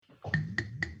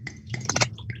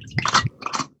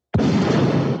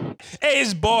Hey,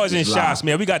 it's Bars and Shots,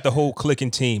 man. We got the whole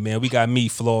clicking team, man. We got me,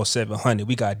 Flaw 700.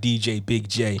 We got DJ Big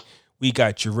J. We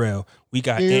got Jarrell. We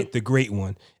got Ant the Great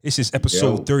One. This is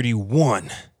episode 31.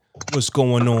 What's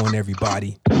going on,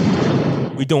 everybody?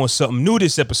 We doing something new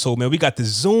this episode, man. We got the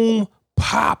Zoom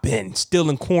popping. Still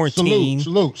in quarantine.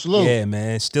 Salute. Yeah,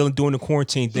 man. Still doing the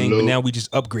quarantine thing, but now we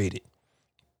just upgraded.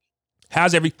 How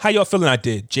y'all feeling out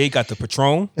there? Jay got the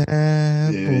Patron.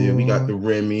 Yeah, we got the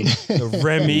Remy. The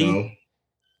Remy. You know,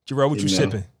 Jarrell, what you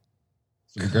sipping?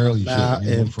 Some girly shit.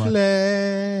 And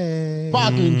play.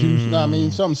 Vodka juice, you know what I mean?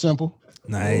 Something simple.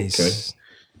 Nice.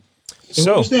 Okay.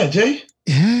 So what's that, Jay?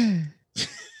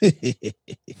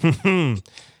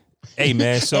 Hey,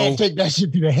 man. So take that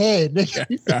shit to the head,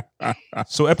 nigga.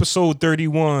 So episode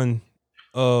 31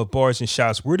 of Bars and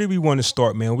Shots. Where do we want to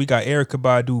start, man? We got Erykah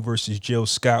Badu versus Jill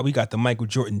Scott. We got the Michael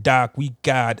Jordan doc. We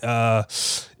got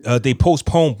they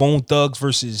postponed Bone Thugs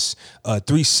versus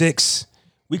 3-6.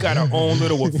 We got our own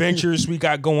little adventures we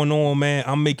got going on, man.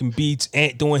 I'm making beats,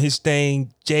 Ant doing his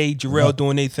thing, Jay, Jarrell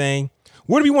doing their thing.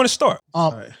 Where do we want to start?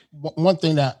 One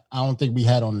thing that I don't think we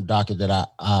had on the docket that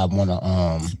I want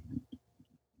to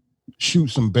shoot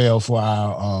some bail for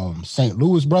our St.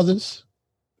 Louis brothers.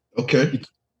 Okay.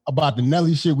 About the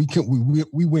Nelly shit, we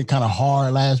went kind of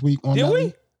hard last week on Nelly.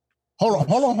 We?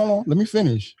 Hold on. Let me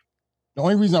finish. The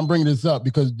only reason I'm bringing this up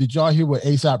because did y'all hear what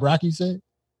A$AP Rocky said?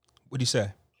 What'd he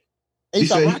say?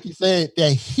 A$AP Rocky said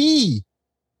that he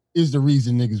is the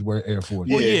reason niggas wear Air Force.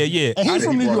 Well, yeah. And he's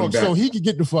from New York, so he could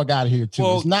get the fuck out of here too.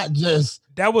 Well, it's not just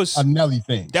that was a Nelly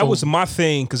thing. That was my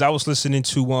thing because I was listening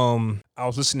to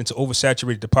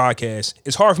Oversaturated the podcast.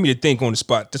 It's hard for me to think on the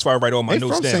spot. That's why I write all my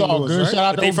notes down.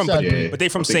 But they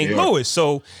from St. Louis.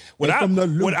 So what I'm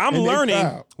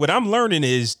learning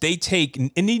is they take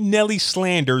any Nelly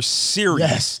slander serious.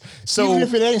 Yes. So even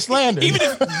if it ain't slander, even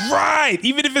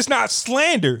if it's not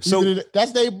slander. So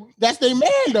that's they man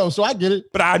though. So I get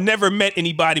it. But I never met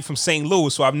anybody from St.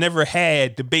 Louis, so I've never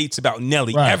had debates about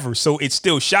Nelly ever. So it's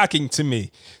still shocking to me.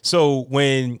 So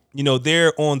when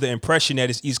they're on the impression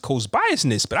that it's East Coast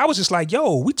biasness, but I was just like,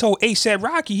 yo, we told A$AP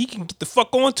Rocky he can get the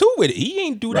fuck on too with it. He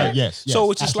ain't do that. Right, yes.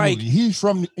 So it's just absolutely. like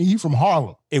he's from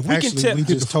Harlem. If we can tell, we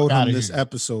just told him this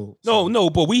episode. No,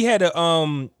 but we had the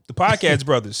Podcast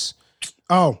Brothers.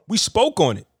 Oh, we spoke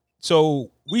on it,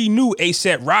 so we knew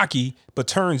A$AP Rocky. But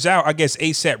turns out, I guess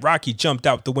A$AP Rocky jumped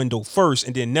out the window first,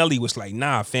 and then Nelly was like,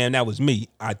 "Nah, fam, that was me."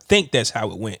 I think that's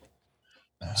how it went.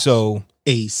 So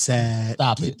A$AP,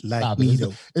 stop it. like Stop me it.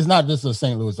 though. It's not just a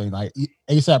St. Louis thing. Like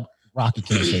A$AP Rocky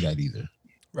can't say that either.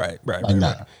 Right.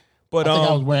 But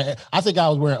I think I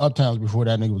was wearing Uptowns before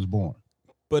that nigga was born.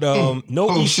 But no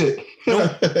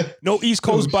East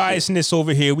Coast biasness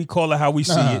over here. We call it how we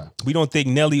see it. We don't think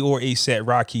Nelly or A$AP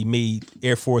Rocky made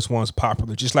Air Force Ones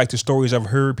popular. Just like the stories I've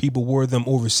heard, people wore them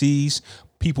overseas.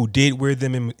 People did wear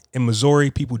them in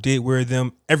Missouri. People did wear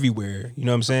them everywhere. You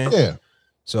know what I'm saying? Yeah.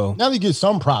 So Nelly gets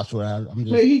some props for that.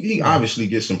 He obviously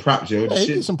gets some props, yo. He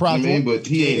gets some props, but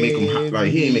he ain't make them hot.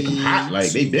 Like he ain't make them hot. Like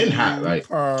they been hot. Like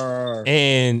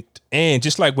and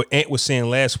just like what Ant was saying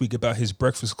last week about his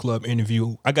Breakfast Club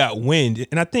interview, I got wind,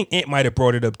 and I think Ant might have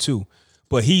brought it up too.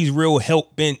 But he's real hell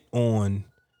bent on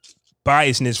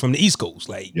biasness from the East Coast.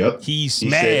 Like he's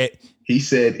mad. He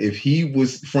said if he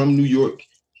was from New York,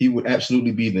 he would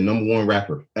absolutely be the number one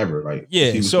rapper ever. Like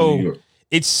so.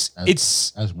 It's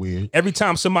that's weird. Every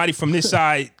time somebody from this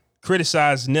side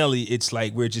criticize Nelly, it's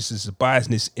like we're just as a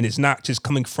biasness, and it's not just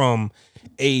coming from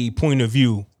a point of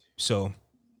view. So,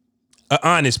 an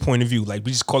honest point of view, like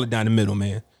we just call it down the middle,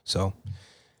 man. So,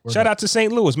 shout out to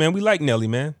St. Louis, man. We like Nelly,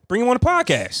 man. Bring him on the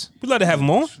podcast. We'd love to have him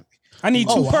on. I need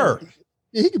two per.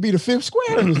 Yeah, he could be the fifth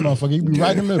square in this motherfucker. He could be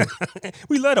right in the middle.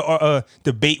 We love to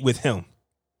debate with him.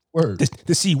 Word.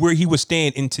 To see where he would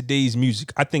stand in today's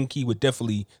music. I think he would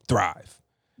definitely thrive.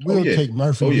 We'll take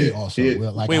Murphy Lee also.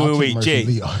 Yeah. Wait,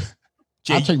 Jay.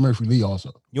 I'll take Murphy Lee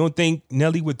also. You don't think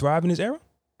Nelly would thrive in his era?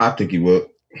 I think he would.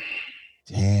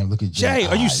 Damn, look at Jay.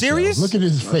 Are you serious? Yo. Look at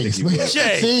his face.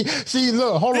 Jay. See,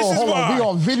 look, hold on. We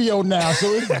on video now,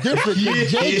 so it's different.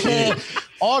 Jay can't,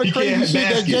 all the crazy shit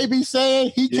that Jay be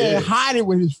saying, he can't hide it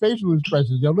with his facial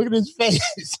expressions. Yo, look at his face.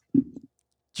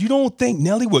 You don't think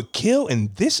Nelly would kill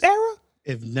in this era?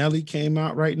 If Nelly came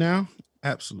out right now,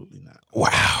 absolutely not.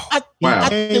 Wow.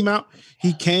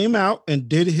 He came out and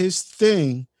did his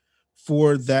thing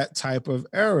for that type of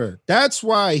era. That's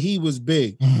why he was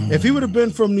big. If he would have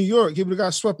been from New York, he would have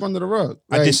got swept under the rug.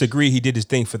 I disagree. He did his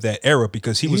thing for that era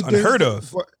because he was unheard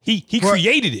of. He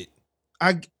created it.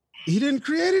 He didn't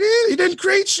create it. He didn't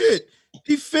create shit.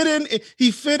 He fit in.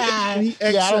 He fit in.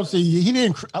 Yeah, I don't see. He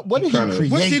didn't. What did he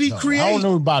create? What did he create? I don't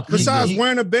know about besides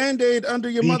wearing a Band-Aid under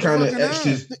your motherfucking He kind of etched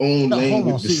his own lane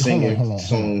with the singing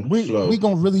song flow. We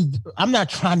gonna really. I'm not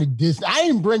trying to diss. I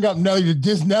didn't bring up Nelly to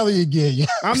diss Nelly again.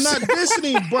 I'm not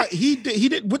dissing him, but he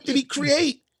did. What did he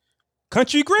create?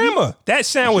 Country Grammar. That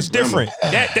sound was different.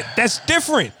 That's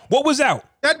different. What was out?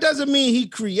 That doesn't mean he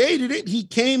created it. He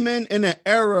came in an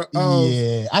era of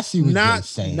I see what you're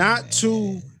saying. Not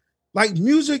too like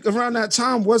music around that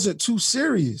time wasn't too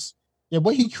serious. Yeah,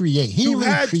 what he create? He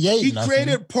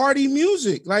created party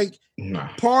music, like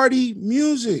party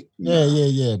music.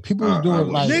 Yeah. People was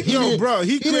doing like Nick, he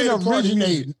didn't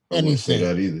originate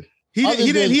anything. He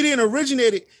didn't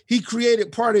originate it. He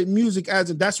created party music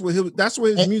that's what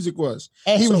his music was.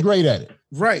 And he was great at it.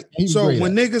 Right. So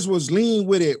when niggas was lean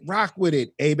with it, rock with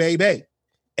it, hey baby.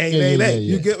 Hey baby.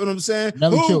 You get what I'm saying?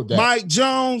 Who? Mike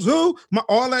Jones, all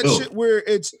that shit where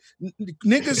it's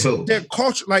niggas, their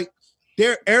culture, like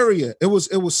their area. It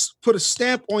was put a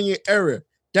stamp on your area.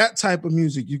 That type of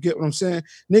music. You get what I'm saying?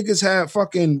 Niggas had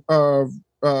fucking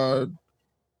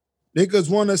niggas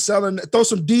want to sell and throw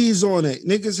some D's on it.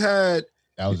 Niggas had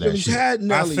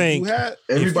Nelly. I think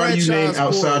everybody you named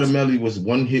outside of Melly was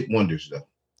one hit wonders though.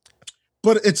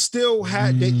 But it still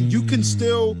had that you can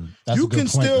still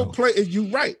play. You're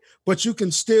right, but you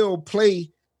can still play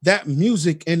that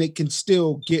music and it can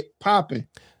still get popping.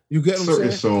 You get what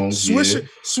I'm saying? Songs,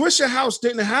 Swisher House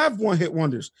didn't have one hit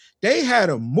wonders. They had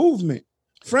a movement.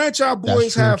 Franchise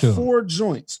Boys have 4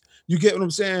 joints. You get what I'm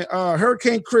saying?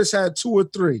 Hurricane Chris had 2 or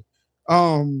 3.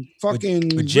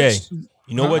 But Jay,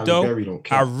 you know what though?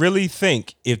 I really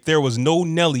think if there was no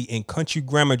Nelly and Country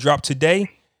Grammar drop today,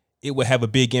 it would have a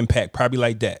big impact. Probably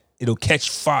like that. It'll catch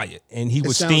fire, and he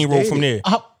would steamroll from there.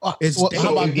 If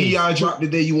EI dropped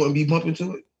today, you wouldn't be bumping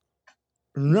to it?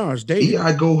 No, it's dated.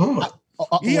 EI go hard.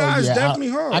 EI is definitely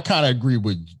hard. I kind of agree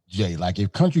with Jay. Like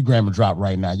if Country Grammar dropped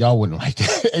right now, y'all wouldn't like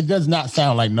that. It does not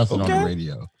sound like nothing on the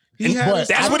radio.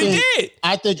 That's what he did.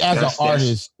 I think as an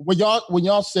artist, when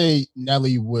y'all say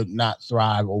Nelly would not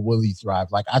thrive or will he thrive,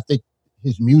 like I think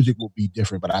his music will be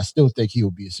different, but I still think he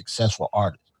will be a successful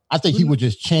artist. I think he would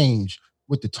just change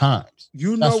with the times.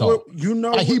 You know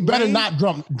like he better not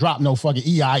drop no fucking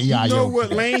EI. You know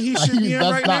what lane he should be in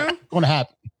right now? Gonna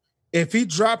happen. If he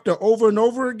dropped it over and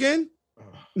over again,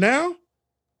 now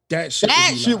that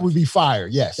shit would be fire.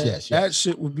 Yes. That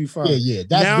shit would be fire. Yeah.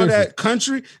 That's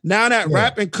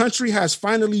rap and country has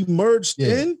finally merged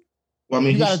in. Well, I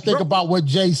mean, you got to think about what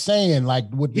Jay's saying. Like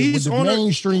with the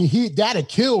mainstream, that'd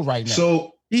kill right now.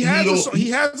 So he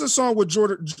has a song with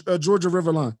Georgia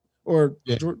Riverline or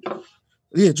Georgia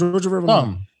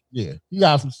Riverline. You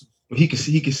got. He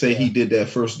could say he did that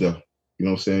first though. You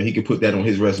know what I'm saying? He could put that on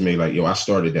his resume, like, yo, I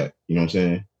started that. You know what I'm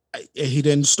saying? He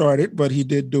didn't start it, but he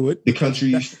did do it. The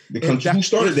country. Who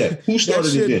started that? Who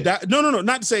started it then? No.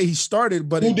 Not to say he started,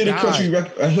 but who did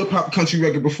a hip hop country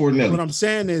record before Nelly? What I'm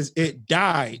saying is, it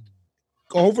died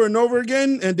over and over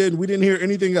again, and then we didn't hear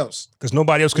anything else because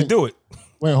nobody else could do it.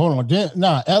 Wait, hold on.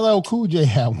 LL Cool J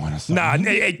had one. Don't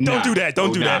do that.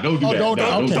 Don't do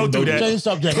that. Change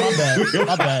subject.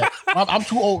 My bad. I'm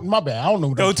too old. My bad. I don't know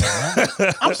what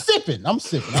I'm sipping. I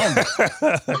don't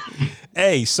know.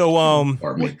 Hey, so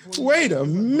wait a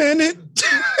minute.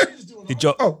 Did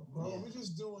y'all? Oh,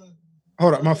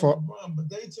 hold up, my fault.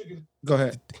 Go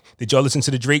ahead. Did y'all listen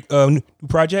to the Drake new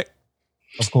project?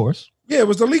 Of course. Yeah, it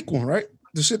was the leak one, right?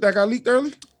 The shit that got leaked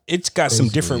early. It's got some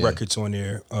different records on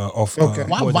there. Okay.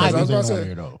 Why Vitals ain't on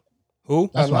there though? Who?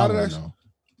 That's a lot of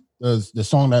that. The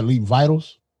song that leaked,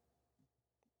 Vitals.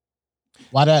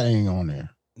 Why that ain't on there?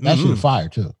 That shit fire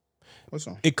too. What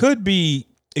song? It could be.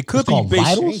 It could be based.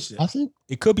 Vitals, I think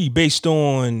it could be based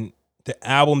on the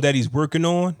album that he's working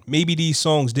on. Maybe these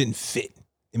songs didn't fit,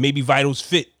 and maybe Vitals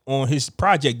fit on his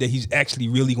project that he's actually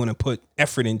really going to put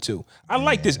effort into. I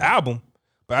like this album.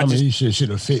 I mean, he should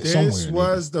have fit somewhere. This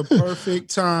was the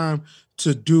perfect time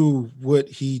to do what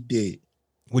he did.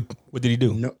 What did he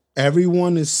do? No,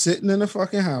 everyone is sitting in a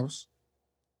fucking house,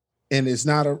 and it's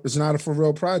not a for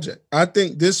real project. I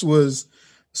think this was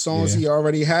songs he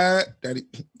already had.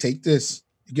 Take this.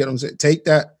 You get what I'm saying? Take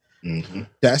that. Mm-hmm.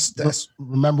 That's.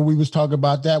 Remember, we was talking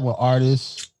about that with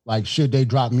artists. Like, should they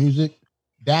drop music?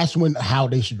 That's how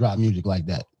they should drop music like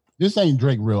that. This ain't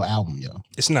Drake real album, yo.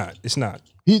 It's not.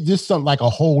 He just something like a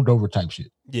holdover type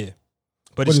shit. Yeah.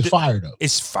 But it's fire though.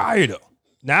 It's fire though.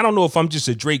 Now I don't know if I'm just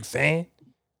a Drake fan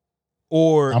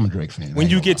or I'm a Drake fan. When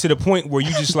you get to the point where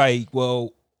you just like,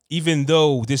 well, even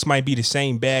though this might be the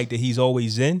same bag that he's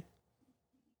always in,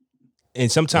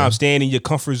 and sometimes staying in your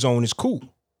comfort zone is cool.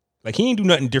 Like he ain't do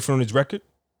nothing different on his record.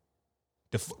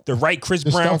 The right Chris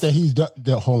the Brown stuff that he's done.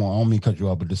 Hold on, I don't mean to cut you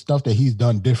off, but the stuff that he's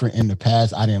done different in the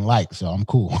past, I didn't like, so I'm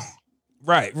cool.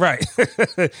 Right.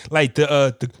 Like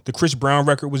the Chris Brown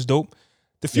record was dope.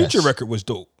 The Future record was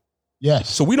dope. Yes.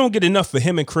 So we don't get enough of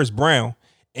him and Chris Brown,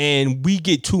 and we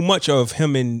get too much of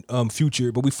him and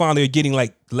Future. But we finally are getting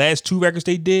like the last 2 records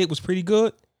they did was pretty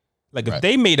good. Like if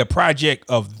they made a project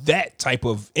of that type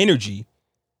of energy,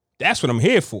 that's what I'm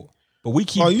here for. But we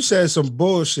keep. Oh, you said some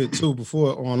bullshit too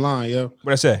before online, yo.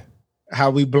 What I say?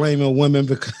 How we blaming women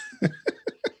because.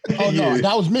 Oh no,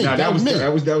 that was me. Nah, that was me.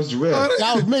 That was Jarrell.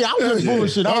 That was me. I was just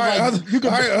bullshit. I was like, you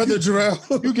can, other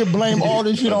Jarrell. You can blame all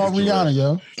this shit on Rihanna,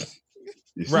 yo.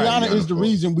 Right. Rihanna is the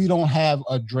reason we don't have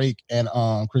a Drake and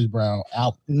Chris Brown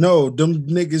album. No, them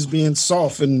niggas being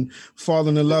soft and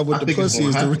falling in love with the pussy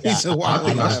is the reason why.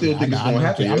 I still think it's gonna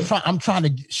happen. I'm trying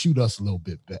to shoot us a little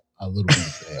bit of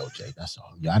LJ. That's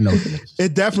all. Yeah, I know.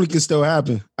 It definitely can still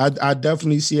happen. I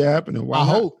definitely see it happening. Why I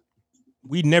not? hope.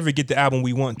 We never get the album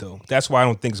we want though. That's why I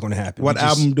don't think it's going to happen. What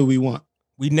album do we want?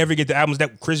 We never get the albums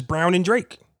that Chris Brown and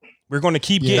Drake. We're going to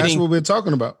keep getting. That's what we're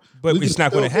talking about. But it's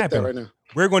not going to happen right now.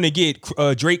 We're going to get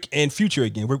Drake and Future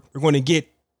again. We're going to get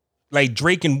like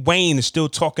Drake and Wayne is still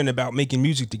talking about making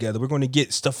music together. We're going to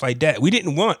get stuff like that.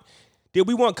 Did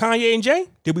we want Kanye and Jay?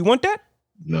 Did we want that?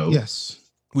 No. Yes.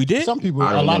 We did? Some people,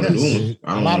 a lot of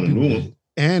people did.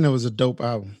 And it was a dope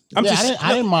album. I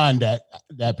didn't mind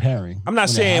that pairing. I'm not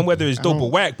saying whether it's dope or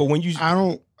whack, but when you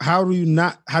how do you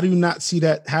not see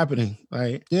that happening?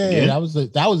 Like that was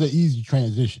an easy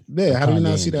transition. Yeah, how do you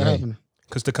not see that happening?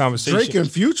 Because the conversation Drake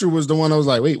and Future was the one I was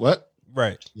like, wait, what?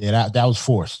 Right. Yeah, that was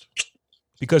forced.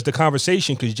 Because the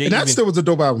conversation, because Jay still was a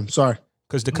dope album. Sorry.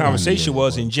 Because the conversation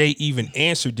and Jay even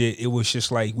answered it was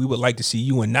just like, we would like to see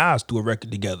you and Nas do a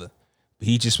record together.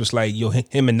 He just was like, yo,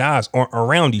 him and Nas aren't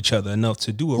around each other enough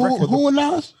to do a record. Who and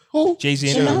Nas? Who?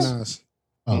 Jay-Z and Nas.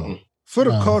 Oh. For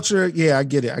the culture, yeah, I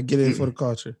get it. I get it for the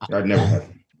culture. That never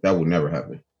happened. That would never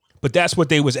happen. But that's what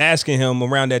they was asking him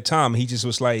around that time. He just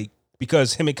was like,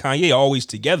 because him and Kanye are always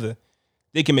together,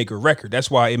 they can make a record. That's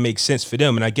why it makes sense for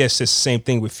them. And I guess it's the same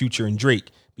thing with Future and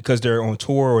Drake. Because they're on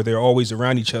tour or they're always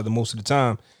around each other most of the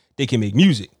time, they can make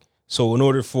music. So in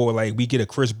order for like we get a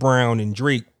Chris Brown and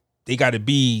Drake, they got to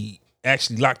be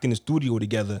actually locked in the studio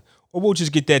together, or we'll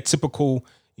just get that typical,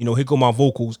 here go my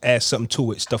vocals, add something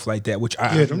to it, stuff like that. Which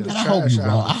I hope you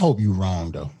wrong. I hope you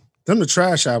wrong though. Them the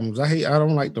trash albums. I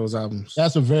don't like those albums.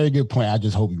 That's a very good point. I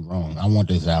just hope you're wrong. I want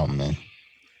this album, man.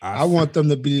 I want them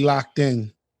to be locked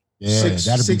in. Yeah,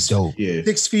 that'd be dope. Yeah.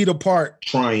 6 feet apart.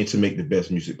 Trying to make the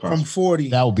best music possible. From 40.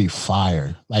 That would be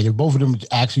fire. Like if both of them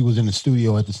actually was in the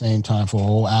studio at the same time for a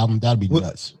whole album, that'd be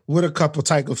nuts. With a couple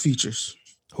Tyga features.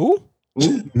 Who?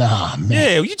 Nah, man.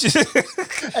 Yeah, you just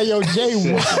hey, yo,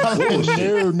 Jay.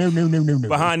 No.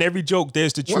 Behind every joke,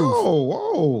 there's the truth.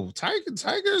 Whoa.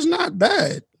 Tiger's not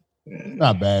bad.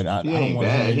 Not bad. I don't want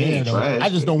him in there. I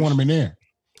just don't want him in there.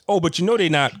 Oh, but they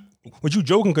not. What you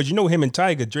joking? Because him and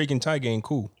Tiger, Drake and Tiger ain't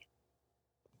cool.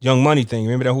 Young Money thing.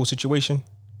 Remember that whole situation?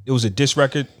 It was a diss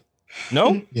record.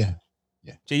 No? Yeah.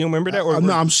 Jay, you remember that?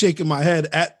 No, I'm shaking my head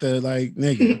at the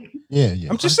nigga. Yeah.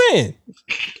 I'm just saying.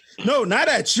 No, not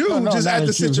at you. No, just at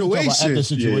the situation. At the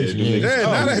situation. Yeah,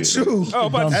 not at you. Oh,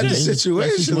 but at the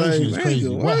situation. Was crazy.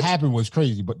 What happened was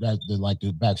crazy, but that's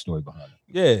the backstory behind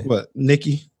it. Yeah. What?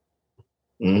 Nikki?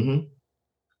 Mm-hmm.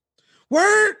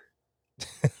 Word?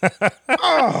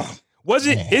 Oh. Was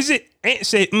it? Man. Is it? Ain't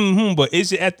say but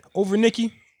is it over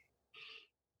Nikki?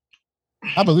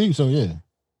 I believe so. Yeah.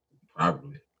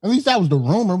 Probably. At least that was the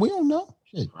rumor. We don't know.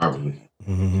 Shit. Probably.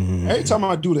 Every time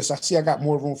I do this, I see I got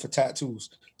more room for tattoos.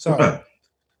 Sorry.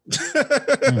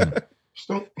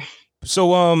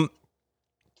 So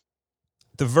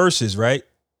the verses, right?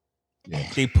 Yeah.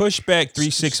 They push back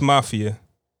 3-6 Mafia.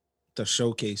 The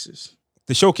showcases.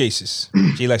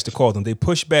 Jay likes to call them. They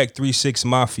push back 3-6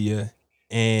 Mafia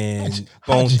and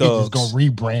Bone Thugs. Gonna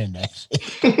rebrand that.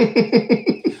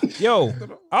 Yo,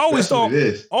 I always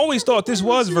thought this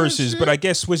was verses, but I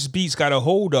guess Swizz Beatz got a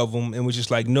hold of them and was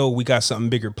just like, no, we got something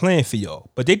bigger planned for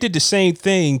y'all. But they did the same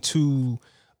thing to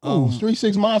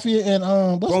 3-6 Mafia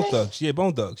and Bone Thugs. Yeah,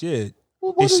 Bone Thugs. Yeah.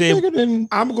 They said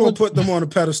I'm gonna put them on a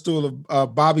pedestal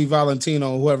of Bobby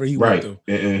Valentino, whoever he went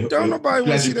to. Don't nobody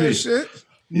want to see that shit.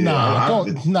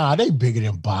 Nah, they bigger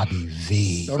than Bobby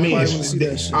V. I mean,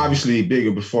 it's obviously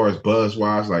bigger as far as buzz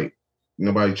wise. Like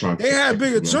nobody trying to. They had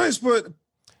bigger joints, but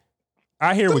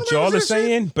I hear what y'all are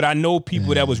saying, but I know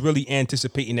people that was really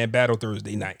anticipating that battle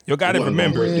Thursday night. Y'all got to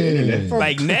remember,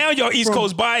 like now your East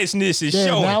Coast biasness is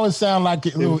showing. Now it sounds like a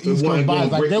little East Coast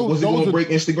bias. Like was it going to break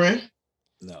Instagram?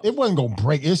 No. It wasn't going to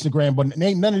break Instagram, but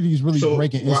ain't none of these really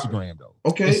breaking Instagram though.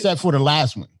 Okay, except for the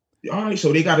last one. All right,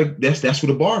 so they gotta. That's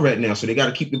where the bar right now. So they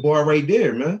gotta keep the bar right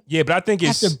there, man. Yeah, but I think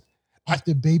it's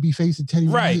after Babyface and Teddy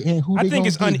right. And who I think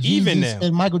it's uneven Jesus now.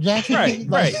 and Michael Jackson,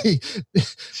 right?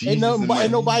 Ain't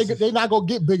nobody. They're not gonna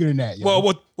get bigger than that.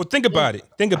 Well, think about it.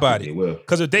 Think about it.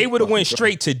 Because if they would have went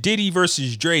straight to Diddy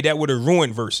versus Dre, that would have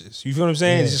ruined verses. You feel what I'm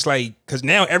saying? Yeah. It's just like because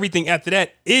now everything after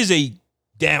that is a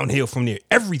downhill from there.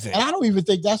 Everything. And I don't even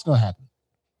think that's gonna happen.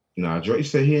 Nah, Dre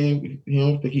said he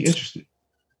don't think he's interested.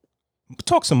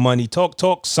 Talk some money.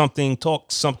 Talk something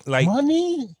like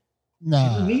money.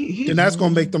 Nah, and that's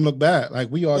gonna make them look bad.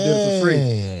 Like we all did it for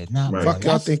free. Nah, right. Fuck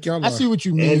y'all think y'all. I see what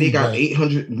you mean. And they got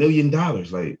 $800 million.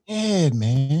 Like, yeah,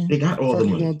 man, they got all the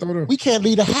money. We can't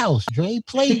leave the house, Dre.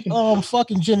 Play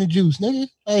fucking gin and juice, nigga.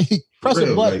 Like press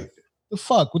a button. Like, the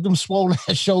fuck with them swollen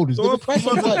ass shoulders. Press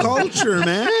a button. Culture,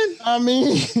 man. I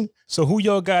mean, so who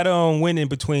y'all got winning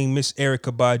between Miss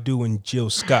Erykah Badu and Jill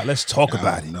Scott? Let's talk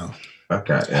about it. No, I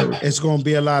got Erykah. It's gonna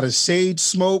be a lot of sage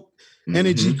smoke,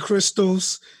 energy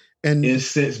crystals. And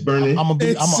incense burning. I'm gonna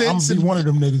be one of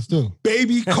them niggas too.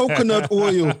 Baby coconut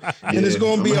oil, and it's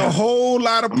gonna be a whole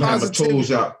lot of positivity. I'm gonna have my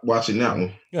toes out watching that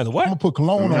one. Yeah, the what? I'm gonna put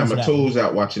cologne on. I'm gonna have my toes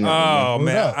out watching that one. Oh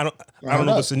man, I don't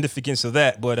know the significance of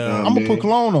that, but I'm gonna put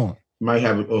cologne on. Might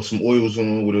have some oils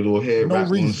on with a little hair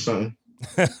wrap on something.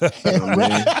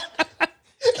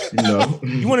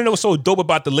 You want to know what's so dope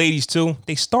about the ladies too?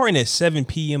 They starting at 7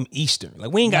 p.m. Eastern.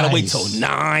 Like we ain't gotta wait till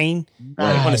 9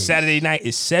 on a Saturday night.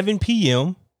 It's 7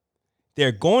 p.m.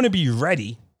 They're going to be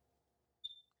ready.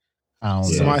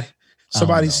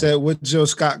 Somebody said, "What Jill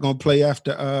Scott gonna play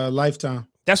after Lifetime?"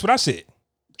 That's what I said.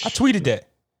 I tweeted that.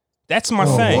 That's my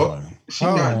thing. Well, she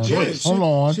got joints. Hold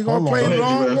on. She gonna play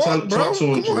Long Walk, bro.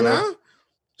 Come on now.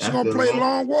 She gonna play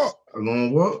Long Walk. A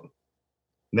Long Walk.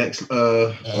 Next,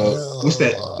 what's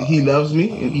that? He Loves Me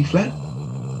in E flat.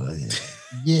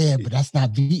 Yeah, but that's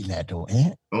not beating that though,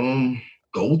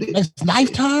 Golden. Next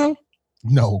Lifetime.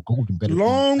 No, Golden better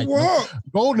Long Walk.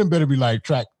 Golden better be like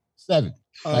track 7.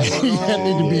 Like, that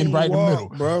need to be right in the middle,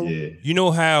 bro. Yeah. You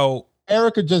know how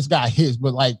Erykah just got hits,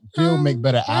 but like Jill make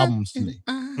better albums to me.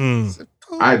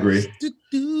 I agree.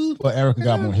 But Erykah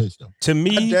got more hits though. To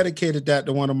me, I dedicated that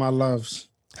to one of my loves.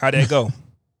 How'd that go?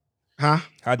 Huh?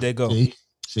 How'd that go?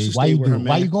 See, why you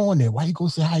going there? Why you go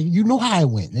say how? You know how it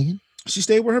went, nigga. She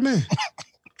stayed with her man.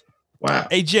 Wow.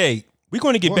 Hey Jay, we're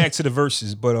going to get back to the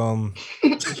verses, but God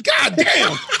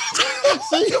damn.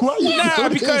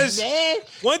 Because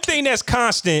one thing that's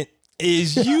constant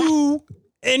is you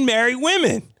and married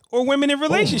women or women in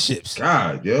relationships.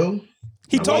 God, yo.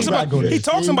 He talks about them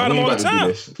all the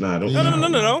time.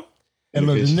 No. And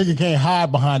look, the nigga can't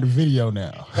hide behind the video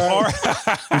now.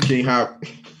 He can't hide.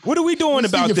 What are we doing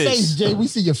about this? Face, Jay. We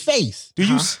see your face. Do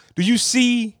you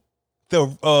see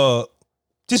the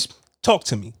just talk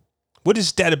to me. What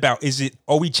is that about?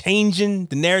 Are we changing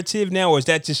the narrative now, or is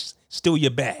that just still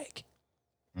your bag?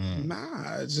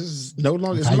 Nah, it's just no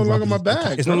longer my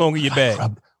bag. It's no longer your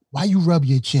bag. Why you rub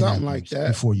your chin something like that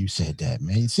before you said that,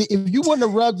 man? See, if you wouldn't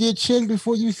have rubbed your chin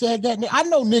before you said that, I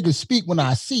know niggas speak when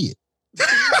I see it.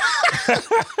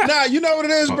 Nah, you know what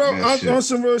it is, bro. On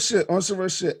some real shit.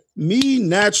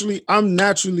 I'm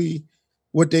naturally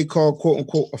what they call quote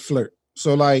unquote a flirt.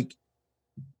 So like,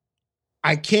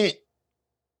 I can't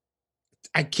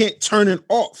turn it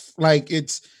off. Like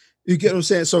you get what I'm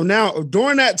saying? So now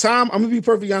during that time, I'm gonna be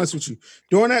perfectly honest with you.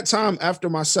 During that time after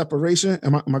my separation,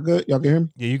 am I good? Y'all can hear me?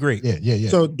 Yeah, you're great. Yeah.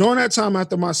 So during that time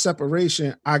after my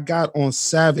separation, I got on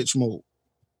savage mode.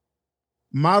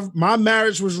 My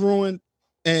marriage was ruined,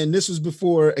 and this was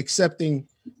before accepting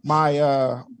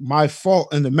my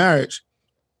fault in the marriage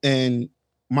and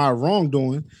my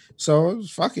wrongdoing. So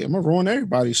fuck it, I'm gonna ruin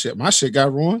everybody's shit. My shit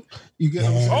got ruined. You get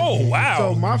what I'm saying? Oh wow.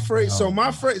 So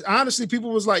my phrase, honestly, people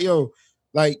was like, yo,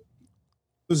 like,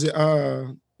 was it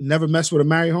never mess with a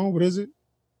married home? What is it?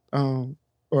 Or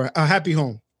a happy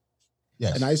home.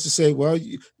 Yes. And I used to say, well,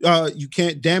 you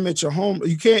can't damage a home.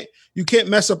 You can't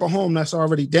mess up a home that's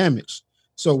already damaged.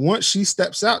 So once she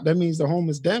steps out, that means the home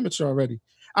is damaged already.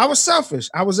 I was selfish.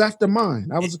 I was after mine.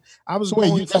 I was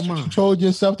going for mine. You told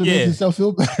yourself to make yourself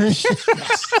feel better.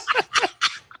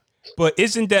 But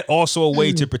isn't that also a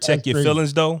way to protect your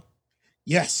feelings, though?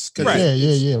 Yes. Right.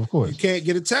 Yeah, of course. You can't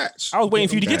get attached. I was waiting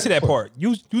for you to get to that part. You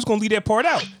was going to leave that part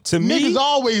out. To me, niggas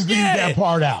always leave that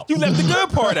part out. You left the good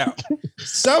part out.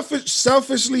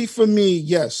 Selfishly for me,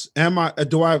 yes. Am I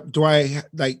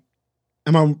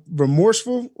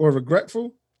remorseful or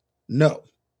regretful? No.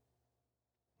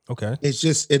 Okay. It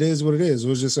is what it is. It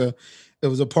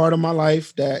was a part of my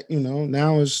life that,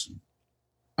 now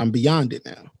I'm beyond it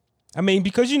now. I mean,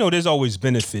 because, there's always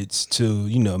benefits to,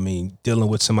 dealing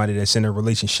with somebody that's in a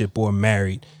relationship or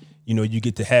married. You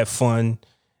get to have fun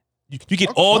You get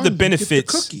all the benefits. You get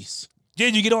the cookies. Yeah,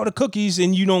 you get all the cookies,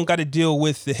 and you don't got to deal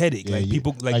with the headache. Yeah, like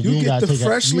people, like you get the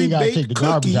freshly baked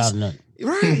cookies. Out of nothing.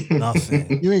 Right?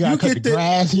 Nothing. You ain't got to cut the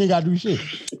grass. You ain't got to do shit.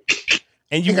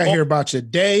 And you got to hear about your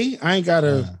day. I ain't got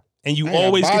to. And you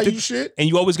always get the shit. And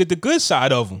you always get the good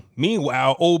side of them.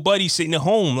 Meanwhile, old buddy sitting at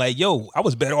home like, yo, I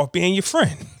was better off being your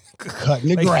friend.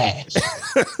 Cutting the grass.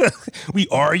 We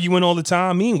arguing all the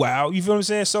time. Meanwhile, you feel what I'm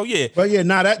saying? So yeah. But yeah,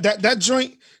 that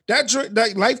joint,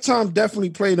 that Lifetime definitely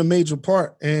played a major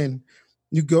part. And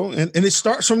you go and it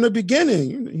starts from the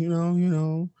beginning. You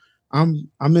know,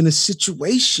 I'm in a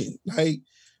situation. Like,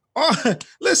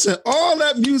 listen, all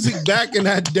that music back in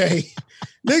that day.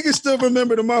 Niggas still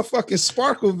remember the motherfucking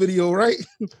Sparkle video, right?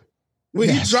 When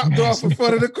he dropped off in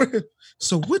front of the crib.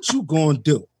 So what you gonna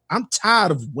do? I'm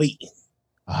tired of waiting.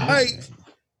 Like,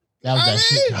 that was that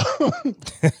shit.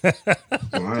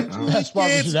 That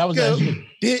Sparkle shit. That was that shit.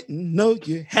 Didn't know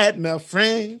you had no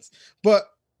friends. But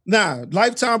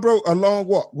Lifetime, bro, A Long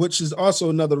Walk, which is also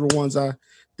another of the ones I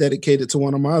dedicated to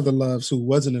one of my other loves who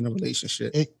wasn't in a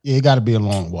relationship. It got to be A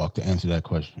Long Walk to answer that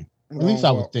question. At least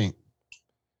I would think.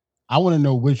 I want to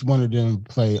know which one of them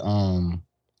play the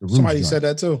Roots Somebody joint. said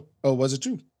that too. Oh, was it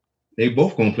you? They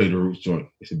both gonna play the Roots joint.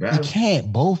 It's a battle. They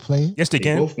can't both play it. Yes, they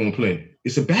can. Both gonna play.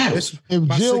 It's a battle.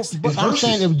 I'm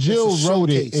saying if Jill wrote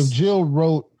it, if Jill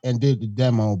wrote and did the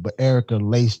demo, but Erica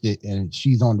laced it and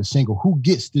she's on the single, who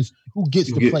gets this? Who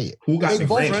gets to play it? Who got they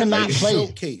both cannot play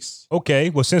it. Okay,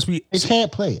 well they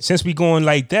can't play it. Since we going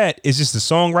like that, is this a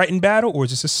songwriting battle or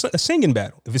is this a singing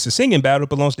battle? If it's a singing battle, it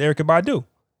belongs to Erykah Badu.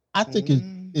 I think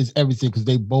it's everything because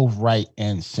they both write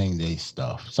and sing their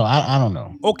stuff. So I don't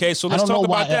know. Okay, so let's talk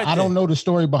about that. I don't know the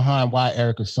story behind why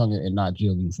Erica sung it and not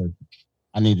Jill in the first.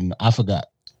 I need to know. I forgot.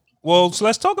 Well, so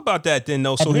let's talk about that then,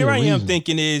 though. So here I am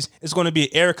thinking it's going to be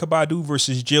Erykah Badu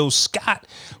versus Jill Scott.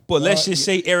 But let's just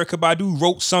say Erykah Badu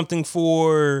wrote something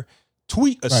for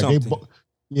Tweet or something.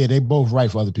 They both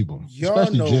write for other people.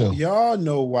 Y'all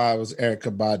know why it was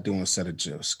Erykah Badu instead of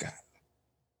Jill Scott.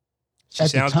 She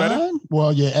sounds better?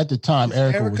 Well, yeah, at the time,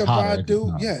 Erykah was hotter.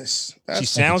 Badu, yes. She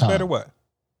sounds better, what?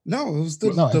 No, it was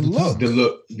the look. The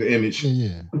look, the image.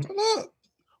 Yeah. The look.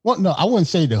 Well, no, I wouldn't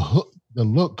say the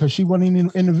look, because she wasn't even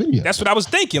in the video. That's what I was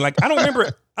thinking. Like, I don't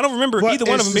remember either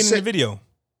one of them being in the video.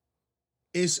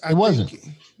 It wasn't.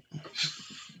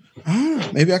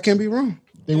 Maybe I can be wrong.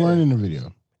 They weren't in the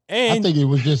video. And I think it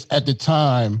was just at the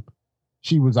time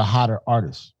she was a hotter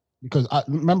artist. Because I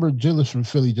remember Jill is from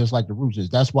Philly, just like the Roots is.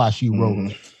 That's why she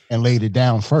wrote and laid it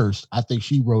down first. I think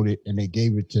she wrote it and they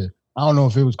gave it to, I don't know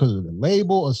if it was because of the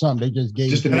label or something. They just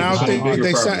gave it to and I don't think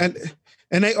they sound,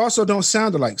 and they also don't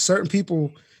sound alike. Certain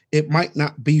people, it might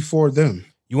not be for them.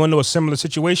 You want to know a similar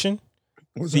situation?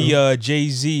 The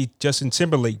Jay-Z, Justin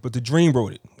Timberlake, but the Dream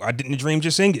wrote it. Why didn't the Dream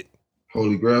just sing it?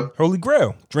 Holy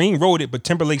Grail. Dream wrote it, but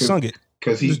Timberlake sung it.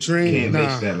 Because he can't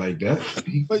mix that like that.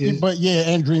 But yeah,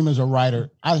 and Dream is a writer.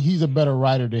 He's a better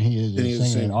writer than he is a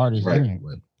singing artist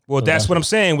anyway. Well, so that's what I'm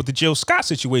saying with the Jill Scott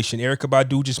situation. Erykah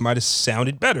Badu just might have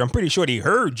sounded better. I'm pretty sure they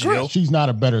heard Jill. She's not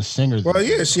a better singer. Well,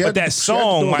 yeah, but that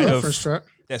song might have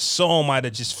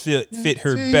just fit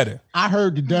her better. I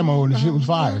heard the demo and the shit was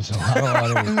fire. So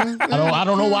I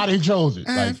don't know why they chose it.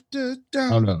 Like, I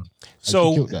don't know.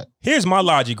 So here's my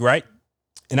logic, right?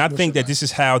 And I think that this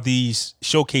is how these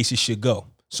showcases should go.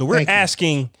 So we're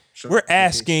asking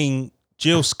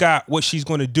Jill Scott what she's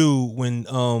going to do when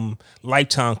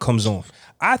Lifetime comes on.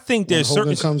 I think there's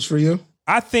certain comes for you.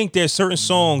 I think there's certain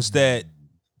songs that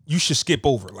you should skip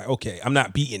over. Like, okay, I'm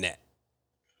not beating that.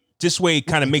 This way, it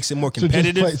kind of makes it more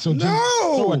competitive.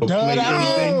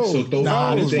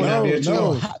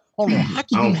 Hold on, how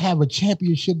can you have a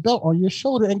championship belt on your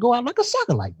shoulder and go out like a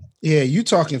sucker like that? Yeah, you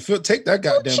talking Phil? Take that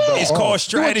goddamn belt. It's called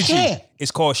strategy.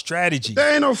 It's called strategy.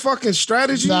 There ain't no fucking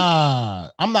strategy. Nah,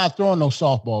 I'm not throwing no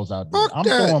softballs out there. I'm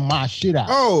throwing my shit out.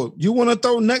 Oh, you want to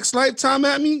throw Next Lifetime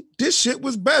at me? This shit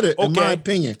was better, in my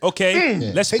opinion.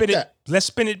 Okay, let's spin it. Let's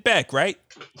spin it back, right?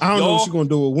 I don't know what you're gonna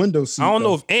do with window seat. I don't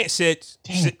know if Ant said.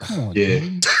 Damn, come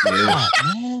on, Stop,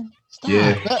 man. Stop.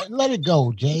 Yeah. Let it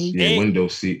go, Jay. Yeah, window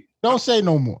seat. Don't say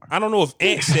no more. I don't know if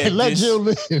Ant said Let this. Jill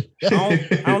live.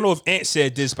 I don't know if Ant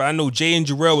said this, but I know Jay and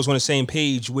Jarrell was on the same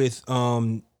page with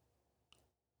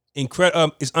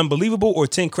It's Unbelievable or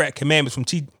 10 Crack Commandments from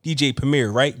DJ Premier,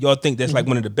 right? Y'all think that's like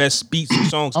one of the best beats and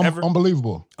songs ever?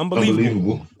 Unbelievable.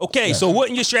 Okay, so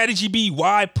wouldn't your strategy be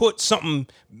why put something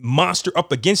monster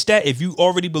up against that if you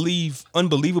already believe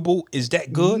Unbelievable is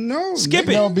that good? No. Skip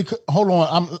it. No, because hold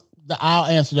on. I'll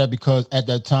answer that because at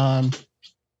that time,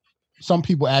 some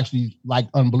people actually like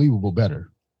Unbelievable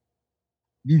better.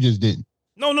 You just didn't.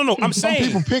 No. I'm saying some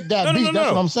people pick that beat.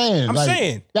 That's what I'm saying. I'm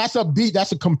saying that's a beat.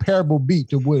 That's a comparable beat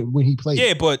to when he played.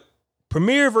 Yeah, but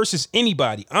Premier versus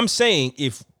anybody. I'm saying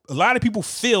if a lot of people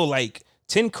feel like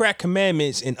 10 Crack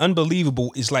Commandments and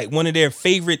Unbelievable is like one of their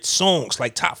favorite songs,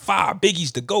 like top 5,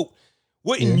 Biggie's the GOAT.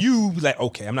 Wouldn't you be like,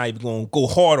 okay, I'm not even going to go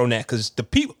hard on that because the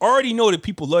people already know that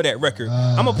people love that record.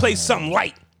 I'm gonna play something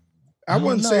light. I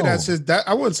wouldn't say that's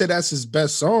his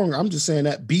best song. I'm just saying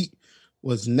that beat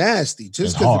was nasty.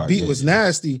 Just because the beat was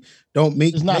nasty, don't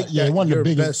make it wasn't your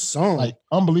best song. Like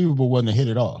Unbelievable wasn't a hit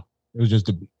at all. It was just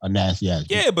a nasty ass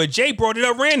beat. Yeah, but Jay brought it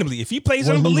up randomly. If he plays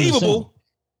Unbelievable,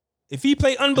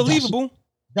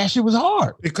 that shit was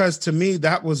hard. Because to me,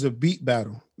 that was a beat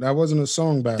battle. That wasn't a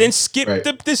song battle. Then skip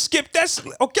skip. That's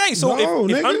okay. So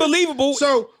if Unbelievable.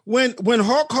 So when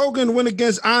Hulk Hogan went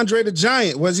against Andre the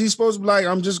Giant, was he supposed to be like,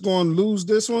 I'm just going to lose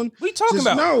this one? What are you talking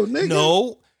about? No, nigga.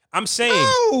 No, I'm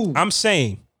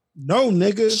saying. No,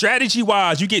 nigga. Strategy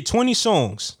wise, you get 20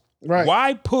 songs. Right.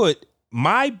 Why put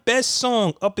my best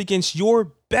song up against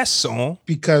your best song?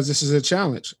 Because this is a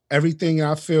challenge. Everything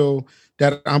I feel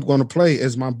that I'm going to play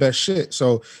is my best shit.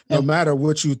 So no matter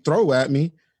what you throw at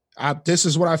me, this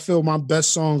is what I feel my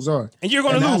best songs are. And you're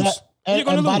going to lose.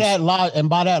 By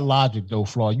that logic, though,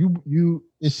 Flaw, you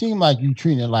it seemed like you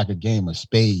treating it like a game of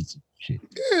spades and shit.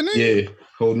 Yeah,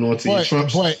 holding on to your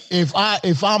trumps. But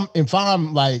if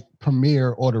I'm like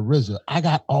Premier or the RZA, I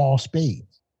got all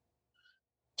spades.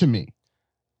 To me,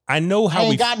 I know how I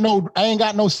ain't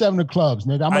got no 7 of clubs,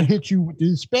 nigga. I'm gonna hit you with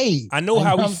these spades. I know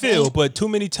how we feel, but too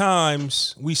many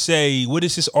times we say, what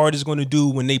is this artist going to do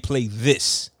when they play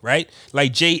this, right?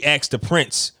 Like Jay asked the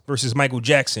Prince versus Michael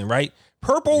Jackson, right?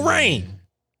 Purple Rain.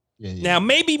 Yeah. Now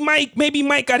maybe Mike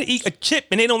got to eat a chip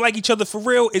and they don't like each other for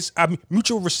real. It's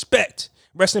mutual respect.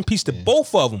 Rest in peace to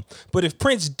both of them. But if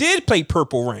Prince did play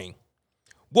Purple Rain,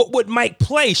 what would Mike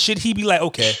play? Should he be like,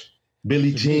 okay,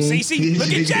 Billie Jean? See, look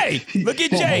at Jay. Look at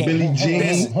Jay. Billie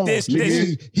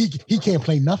Jean. He can't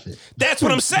play nothing. That's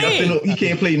what I'm saying. He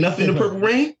can't play nothing in Purple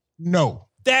Rain? No.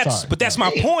 That's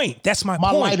my point. That's my point.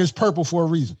 My light is purple for a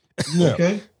reason. No.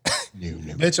 Okay.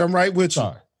 Bitch, I'm right with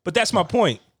you. But that's my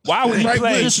point. Why would he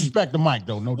play? Disrespect the mic,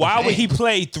 though. No. Why would he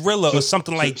play Thriller or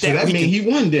something like that? So that means he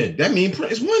won then. That means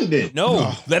Prince won then.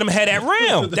 No, let him have that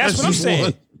round. That's what I'm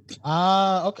saying.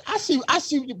 Okay. I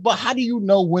see. But how do you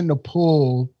know when to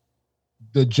pull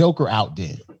the Joker out?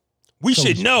 Then we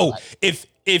should know if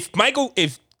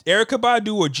Erykah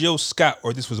Badu or Jill Scott,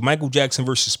 or this was Michael Jackson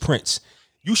versus Prince,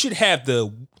 you should have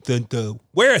the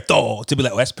wherewithal to be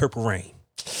like, oh, that's Purple Rain.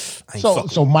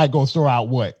 So Mike gonna throw out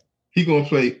what? He gonna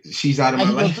play She's Out of My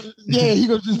Life. He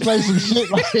gonna just play some shit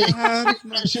like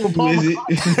shit with Paul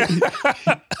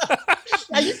McCartney.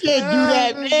 Like, you can't do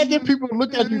that, man. Then people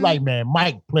look at you like, man,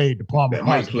 Mike played the Paul McCartney.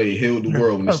 Mike played Heal the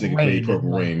World when this nigga played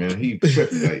Purple Rain, man. He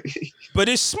tripped like. But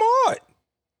it's smart.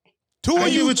 I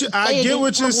get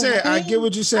what you're saying.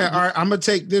 All right, I'm gonna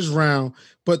take this round,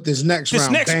 but this next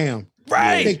round, bam.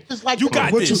 Right. Like you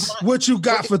got this. What you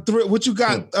got for Thriller?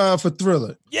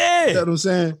 Yeah. You know what I'm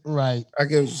saying? Right. I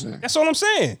get what you're saying. That's all I'm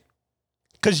saying.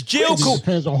 Because Jill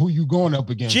depends on who you going up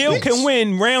against. Jill can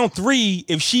win round 3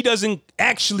 if she doesn't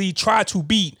actually try to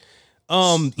beat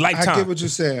Lifetime. I get what you're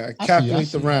saying. I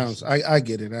calculate the rounds. I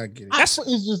get it. It's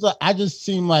just like, I just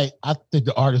seem like I think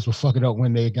the artists will fuck it up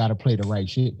when they gotta play the right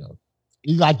shit though.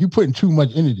 It's like you putting too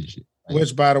much into this shit. Like,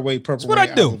 which, by the way, Purple Rain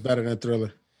album is better than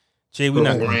Thriller. Jay, we're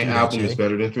not going to do that. Album is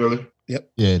better than Thriller.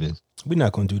 Yep. Yeah, it is. We're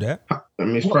not going to do that. I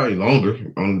mean, it's probably longer.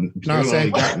 Only got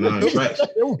 9 tracks.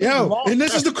 Yo, and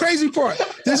this is the crazy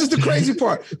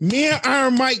part. Me and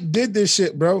Iron Mike did this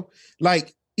shit, bro.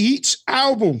 Like each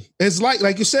album is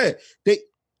like you said.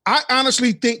 I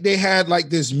honestly think they had like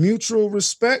this mutual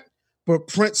respect, but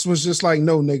Prince was just like,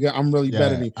 no, nigga, I'm really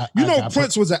better than you.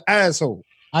 Prince was an asshole.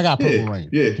 I got Purple Rain.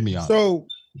 Yeah. To be honest. So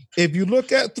if you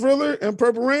look at Thriller and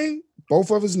Purple Rain,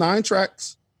 both of his 9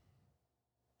 tracks,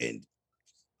 and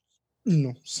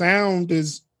sound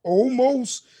is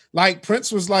almost like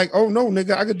Prince was like, oh no,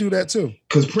 nigga, I could do that too.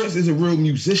 Because Prince is a real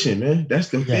musician, man. That's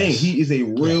the thing. He is a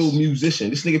real musician.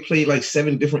 This nigga played like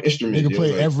 7 different instruments. Nigga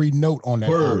played every note on that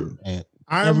album.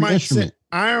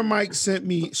 Iron Mike sent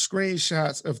me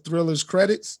screenshots of Thriller's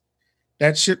credits.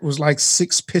 That shit was like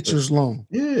 6 pictures long.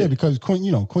 Yeah, because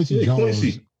Quincy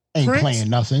Jones ain't playing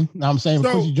nothing. Know what I'm saying?